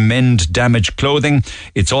 helping them to mend damaged clothing.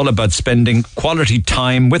 It's all about spending quality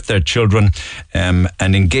time with their children and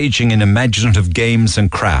engaging in imaginative games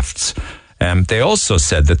and crafts. They also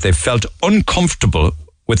said that they felt uncomfortable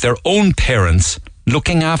with their own parents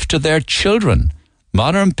looking after their children.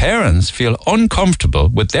 Modern parents feel uncomfortable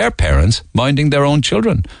with their parents minding their own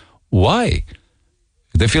children. Why?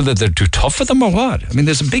 They feel that they're too tough for them or what? I mean,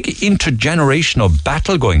 there's a big intergenerational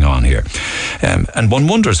battle going on here. And one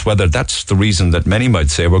wonders whether that's the reason that many might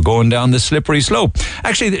say we're going down the slippery slope.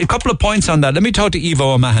 Actually, a couple of points on that. Let me talk to Eva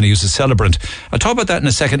O'Mahony, who's a celebrant. I'll talk about that in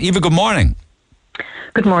a second. Eva, good morning.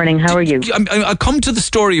 Good morning. How are you? I'll come to the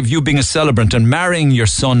story of you being a celebrant and marrying your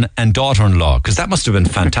son and daughter-in-law, because that must have been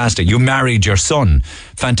fantastic. You married your son.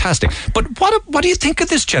 Fantastic. But what do you think of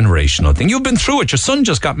this generational thing? You've been through it. Your son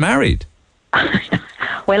just got married.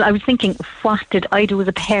 Well, I was thinking, what did I do as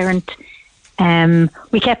a parent?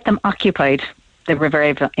 We kept them occupied. They were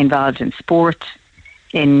very involved in sport,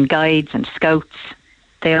 in guides and scouts.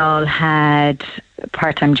 They all had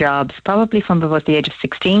part-time jobs, probably from about the age of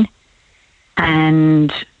 16.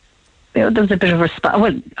 And there was a bit of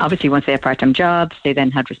obviously once they had part-time jobs, they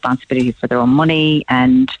then had responsibilities for their own money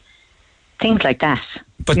and things like that.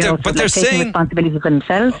 But they're saying responsibilities for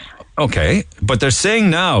themselves. Okay, but they're saying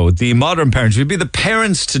now the modern parents would be the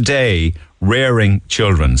parents today rearing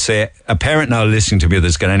children. Say a parent now listening to me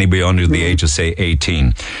that's got anybody under the age of say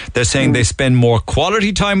 18. They're saying they spend more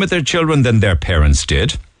quality time with their children than their parents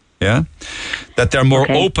did. Yeah, that they're more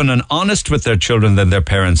open and honest with their children than their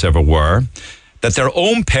parents ever were, that their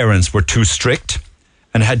own parents were too strict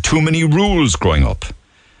and had too many rules growing up.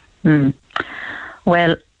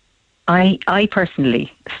 Well, I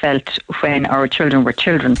personally felt when our children were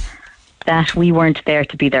children that we weren't there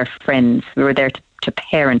to be their friends. We were there to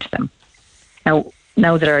parent them. Now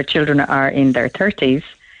that our children are in their 30s,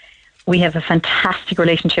 we have a fantastic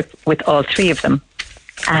relationship with all three of them.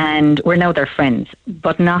 And we're now their friends,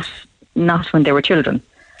 but not when they were children.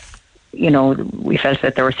 You know, we felt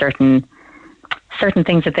that there were certain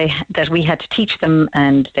things that we had to teach them,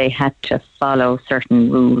 and they had to follow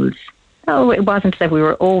certain rules. No, it wasn't that we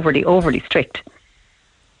were overly strict,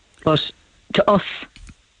 but to us,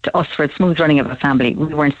 for the smooth running of a family,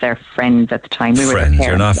 we weren't their friends at the time. We were friends. Their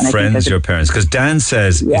parents. You're not friends, you're parents. Because Dan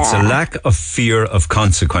says it's a lack of fear of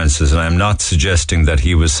consequences, and I'm not suggesting that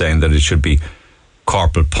he was saying that it should be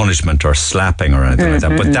corporal punishment or slapping or anything like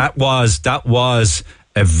that. But that was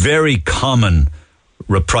a very common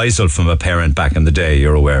reprisal from a parent back in the day.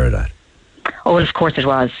 You're aware of that? Oh, well, of course it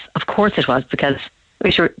was. Of course it was, because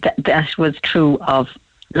that was true of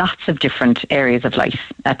lots of different areas of life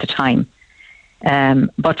at the time.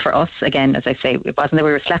 But for us, again, as I say, it wasn't that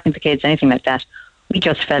we were slapping the kids, anything like that. We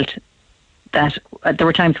just felt that there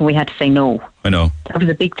were times when we had to say no. I know. That was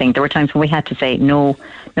a big thing. There were times when we had to say, no,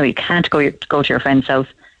 you can't go to your friend's house.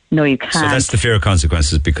 No, you can't. So that's the fear of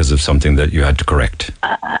consequences because of something that you had to correct.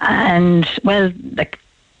 And, well, like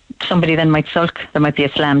somebody then might sulk. There might be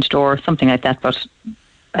a slammed door, something like that. But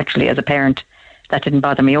actually, as a parent, that didn't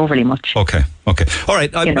bother me overly much. Okay. All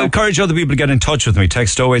right. I encourage other people to get in touch with me.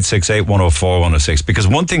 Text 0868 104 106. Because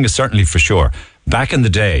one thing is certainly for sure. Back in the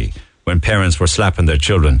day, when parents were slapping their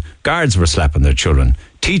children, guards were slapping their children,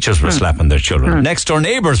 teachers were slapping their children, next door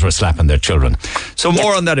neighbours were slapping their children. So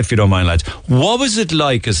more on that if you don't mind, lads. What was it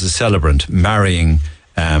like as a celebrant marrying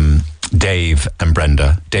Dave and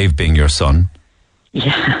Brenda, Dave being your son?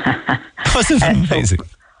 Yeah. Wasn't it amazing? So,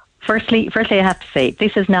 firstly, I have to say,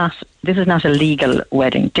 this is not a legal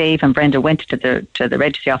wedding. Dave and Brenda went to the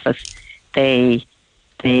registry office. They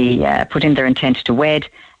put in their intent to wed,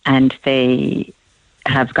 and they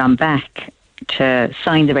have gone back to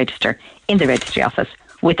sign the register in the registry office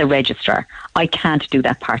with the registrar. I can't do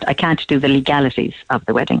that part. I can't do the legalities of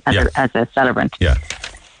the wedding as a celebrant. Yeah.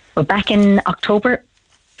 But back in October,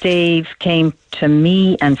 Dave came to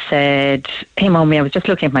me and said, "Hey, Mommy, I was just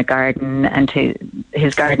looking at my garden, and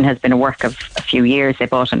his garden has been a work of a few years. They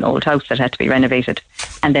bought an old house that had to be renovated,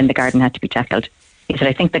 and then the garden had to be tackled." He said,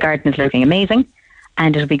 "I think the garden is looking amazing,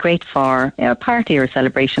 and it'll be great for a party or a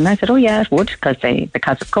celebration." I said, "Oh yeah, it would,"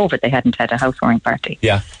 because of COVID they hadn't had a housewarming party.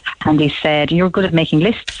 Yeah. And he said, "You're good at making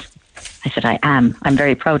lists." I said, "I am. I'm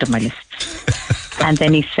very proud of my lists." And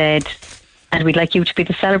then he said, "And we'd like you to be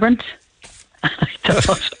the celebrant." I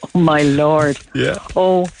thought, oh my Lord! Yeah.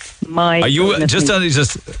 Oh my! Are you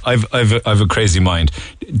I've a crazy mind.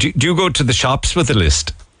 Do you go to the shops with a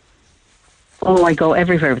list? Oh, I go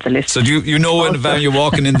everywhere with the list. So do you know in advance you're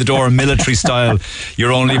walking in the door military style,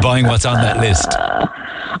 you're only buying what's on that list?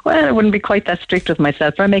 Well, I wouldn't be quite that strict with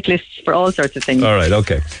myself. I make lists for all sorts of things. All right,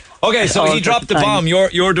 okay. Okay, so he dropped the bomb.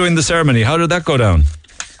 You're doing the ceremony. How did that go down?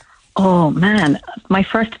 Oh, man. My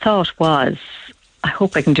first thought was, I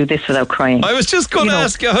hope I can do this without crying. I was just going to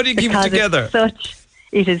ask you, how do you keep it together?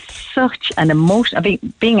 It is such an emotion.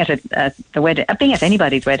 Being at the wedding, being at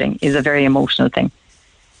anybody's wedding is a very emotional thing.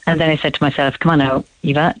 And then I said to myself, come on now,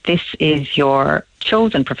 Eva, this is your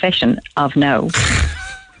chosen profession of now.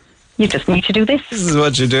 You just need to do this. This is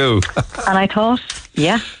what you do. And I thought,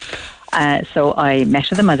 yeah. So I met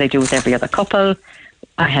with them as I do with every other couple.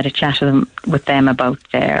 I had a chat with them about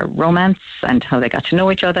their romance and how they got to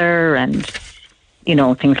know each other and, you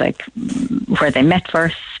know, things like where they met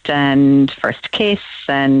first and first kiss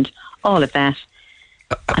and all of that.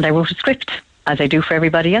 And I wrote a script, as I do for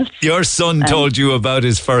everybody else. Your son told you about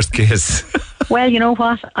his first kiss. Well, you know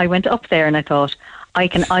what? I went up there and I thought, I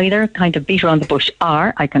can either kind of beat around the bush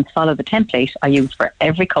or I can follow the template I use for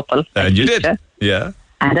every couple. And you did, yeah.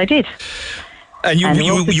 And I did. And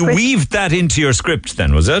you weaved that into your script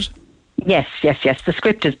then, was it? Yes. The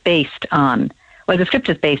script is based on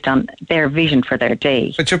their vision for their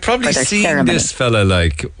day. But you're probably seeing ceremony. This fella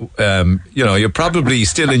like, you're probably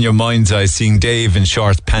still in your mind's eye seeing Dave in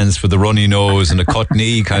short pants with a runny nose and a cut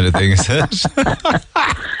knee kind of thing, is it?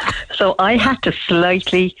 So I had to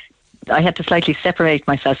slightly separate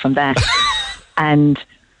myself from that. And,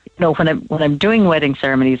 you know, when I'm doing wedding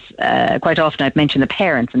ceremonies, quite often I'd mention the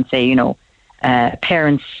parents and say, you know, the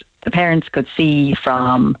parents could see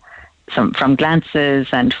from glances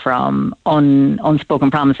and from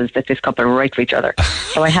unspoken promises that this couple were right for each other.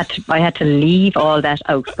 So I had to leave all that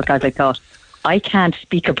out because I thought I can't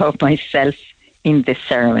speak about myself in this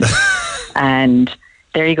ceremony. And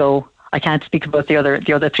there you go. I can't speak about the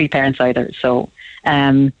other three parents either. So,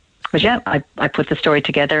 but yeah, I put the story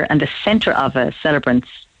together, and the centre of a celebrant's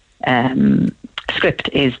script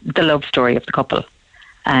is the love story of the couple,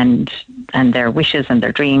 and their wishes and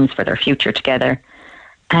their dreams for their future together.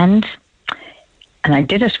 And I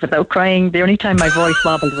did it without crying. The only time my voice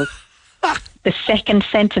wobbled was the second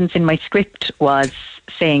sentence in my script was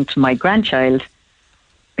saying to my grandchild,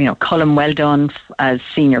 you know, Colm, well done as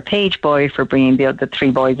senior page boy for bringing the other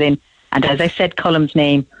three boys in. And as I said Colm's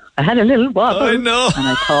name, I had a little wobble. I know. And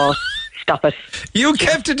I thought, stop it. You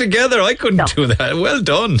kept it together. I couldn't do that. Well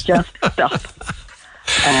done. Just stop.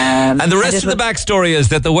 And the rest of the backstory is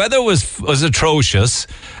that the weather was atrocious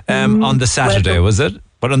on the Saturday, was it?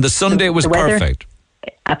 But on the Sunday it was perfect.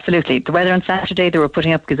 Absolutely. The weather on Saturday, they were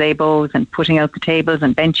putting up gazebos and putting out the tables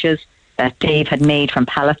and benches that Dave had made from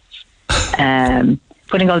pallets,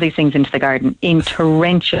 putting all these things into the garden in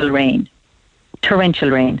torrential rain.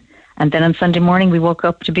 And then on Sunday morning, we woke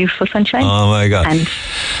up to beautiful sunshine. Oh, my God. And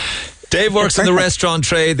Dave works in the restaurant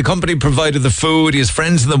trade. The company provided the food. He has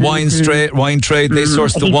friends in the wine trade. They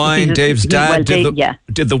sourced the wine. Dave's dad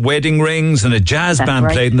did the wedding rings, and a jazz band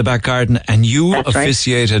played in the back garden. And you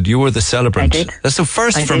officiated. You were the celebrant. That's the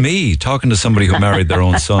first for me, talking to somebody who married their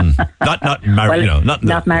own son. Not married,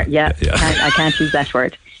 not married. Yeah. I can't use that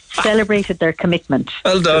word. Celebrated their commitment.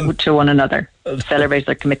 Well done. To one another. Celebrated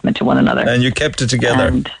their commitment to one another. And you kept it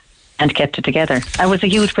together. And kept it together. It was a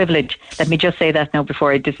huge privilege. Let me just say that now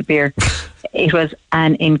before I disappear. It was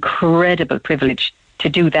an incredible privilege to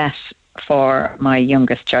do that for my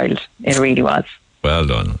youngest child. It really was. Well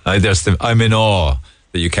done. I'm in awe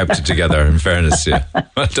that you kept it together, in fairness to you.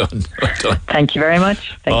 Well done. Thank you very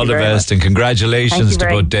much. All the best, and congratulations to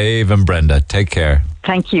both Dave and Brenda. Take care.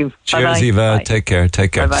 Thank you. Cheers, Bye-bye. Eva. Bye. Take care.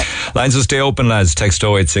 Bye-bye. Lines will stay open, lads. Text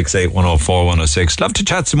 0868 104 106. Love to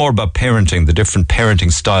chat some more about parenting, the different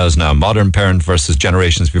parenting styles now, modern parent versus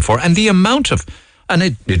generations before, and the amount of, and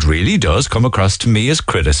it really does come across to me as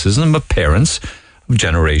criticism of parents of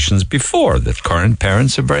generations before, that current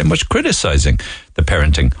parents are very much criticising the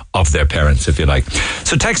parenting of their parents, if you like.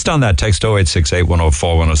 So text on that, text 0868 104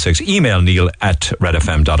 106. Email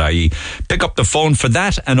neil@redfm.ie. Pick up the phone for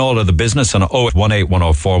that and all of the business on 0818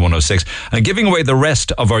 104 106. And giving away the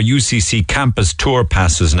rest of our UCC campus tour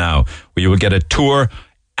passes now, where you will get a tour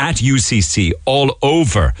at UCC all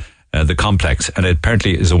over the complex, and it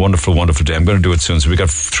apparently is a wonderful, wonderful day. I'm going to do it soon. So we've got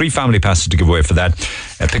 3 family passes to give away for that.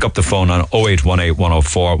 Pick up the phone on 0818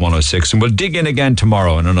 104 106, and we'll dig in again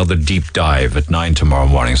tomorrow in another deep dive at 9 tomorrow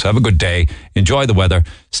morning. So have a good day. Enjoy the weather.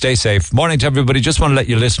 Stay safe. Morning to everybody. Just want to let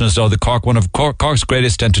your listeners know that one of Cork's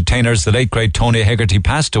greatest entertainers, the late great Tony Hegarty,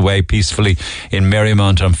 passed away peacefully in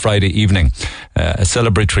Marymount on Friday evening. A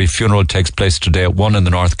celebratory funeral takes place today at 1 in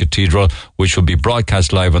the North Cathedral, which will be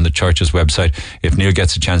broadcast live on the church's website. If Neil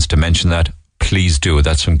gets a chance to mention that, please do.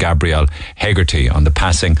 That's from Gabrielle Hegarty on the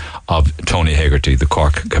passing of Tony Hegarty, the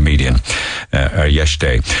Cork comedian,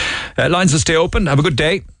 yesterday. Lines will stay open. Have a good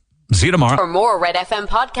day. See you tomorrow. For more Red FM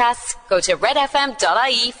podcasts, go to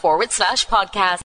redfm.ie/podcast.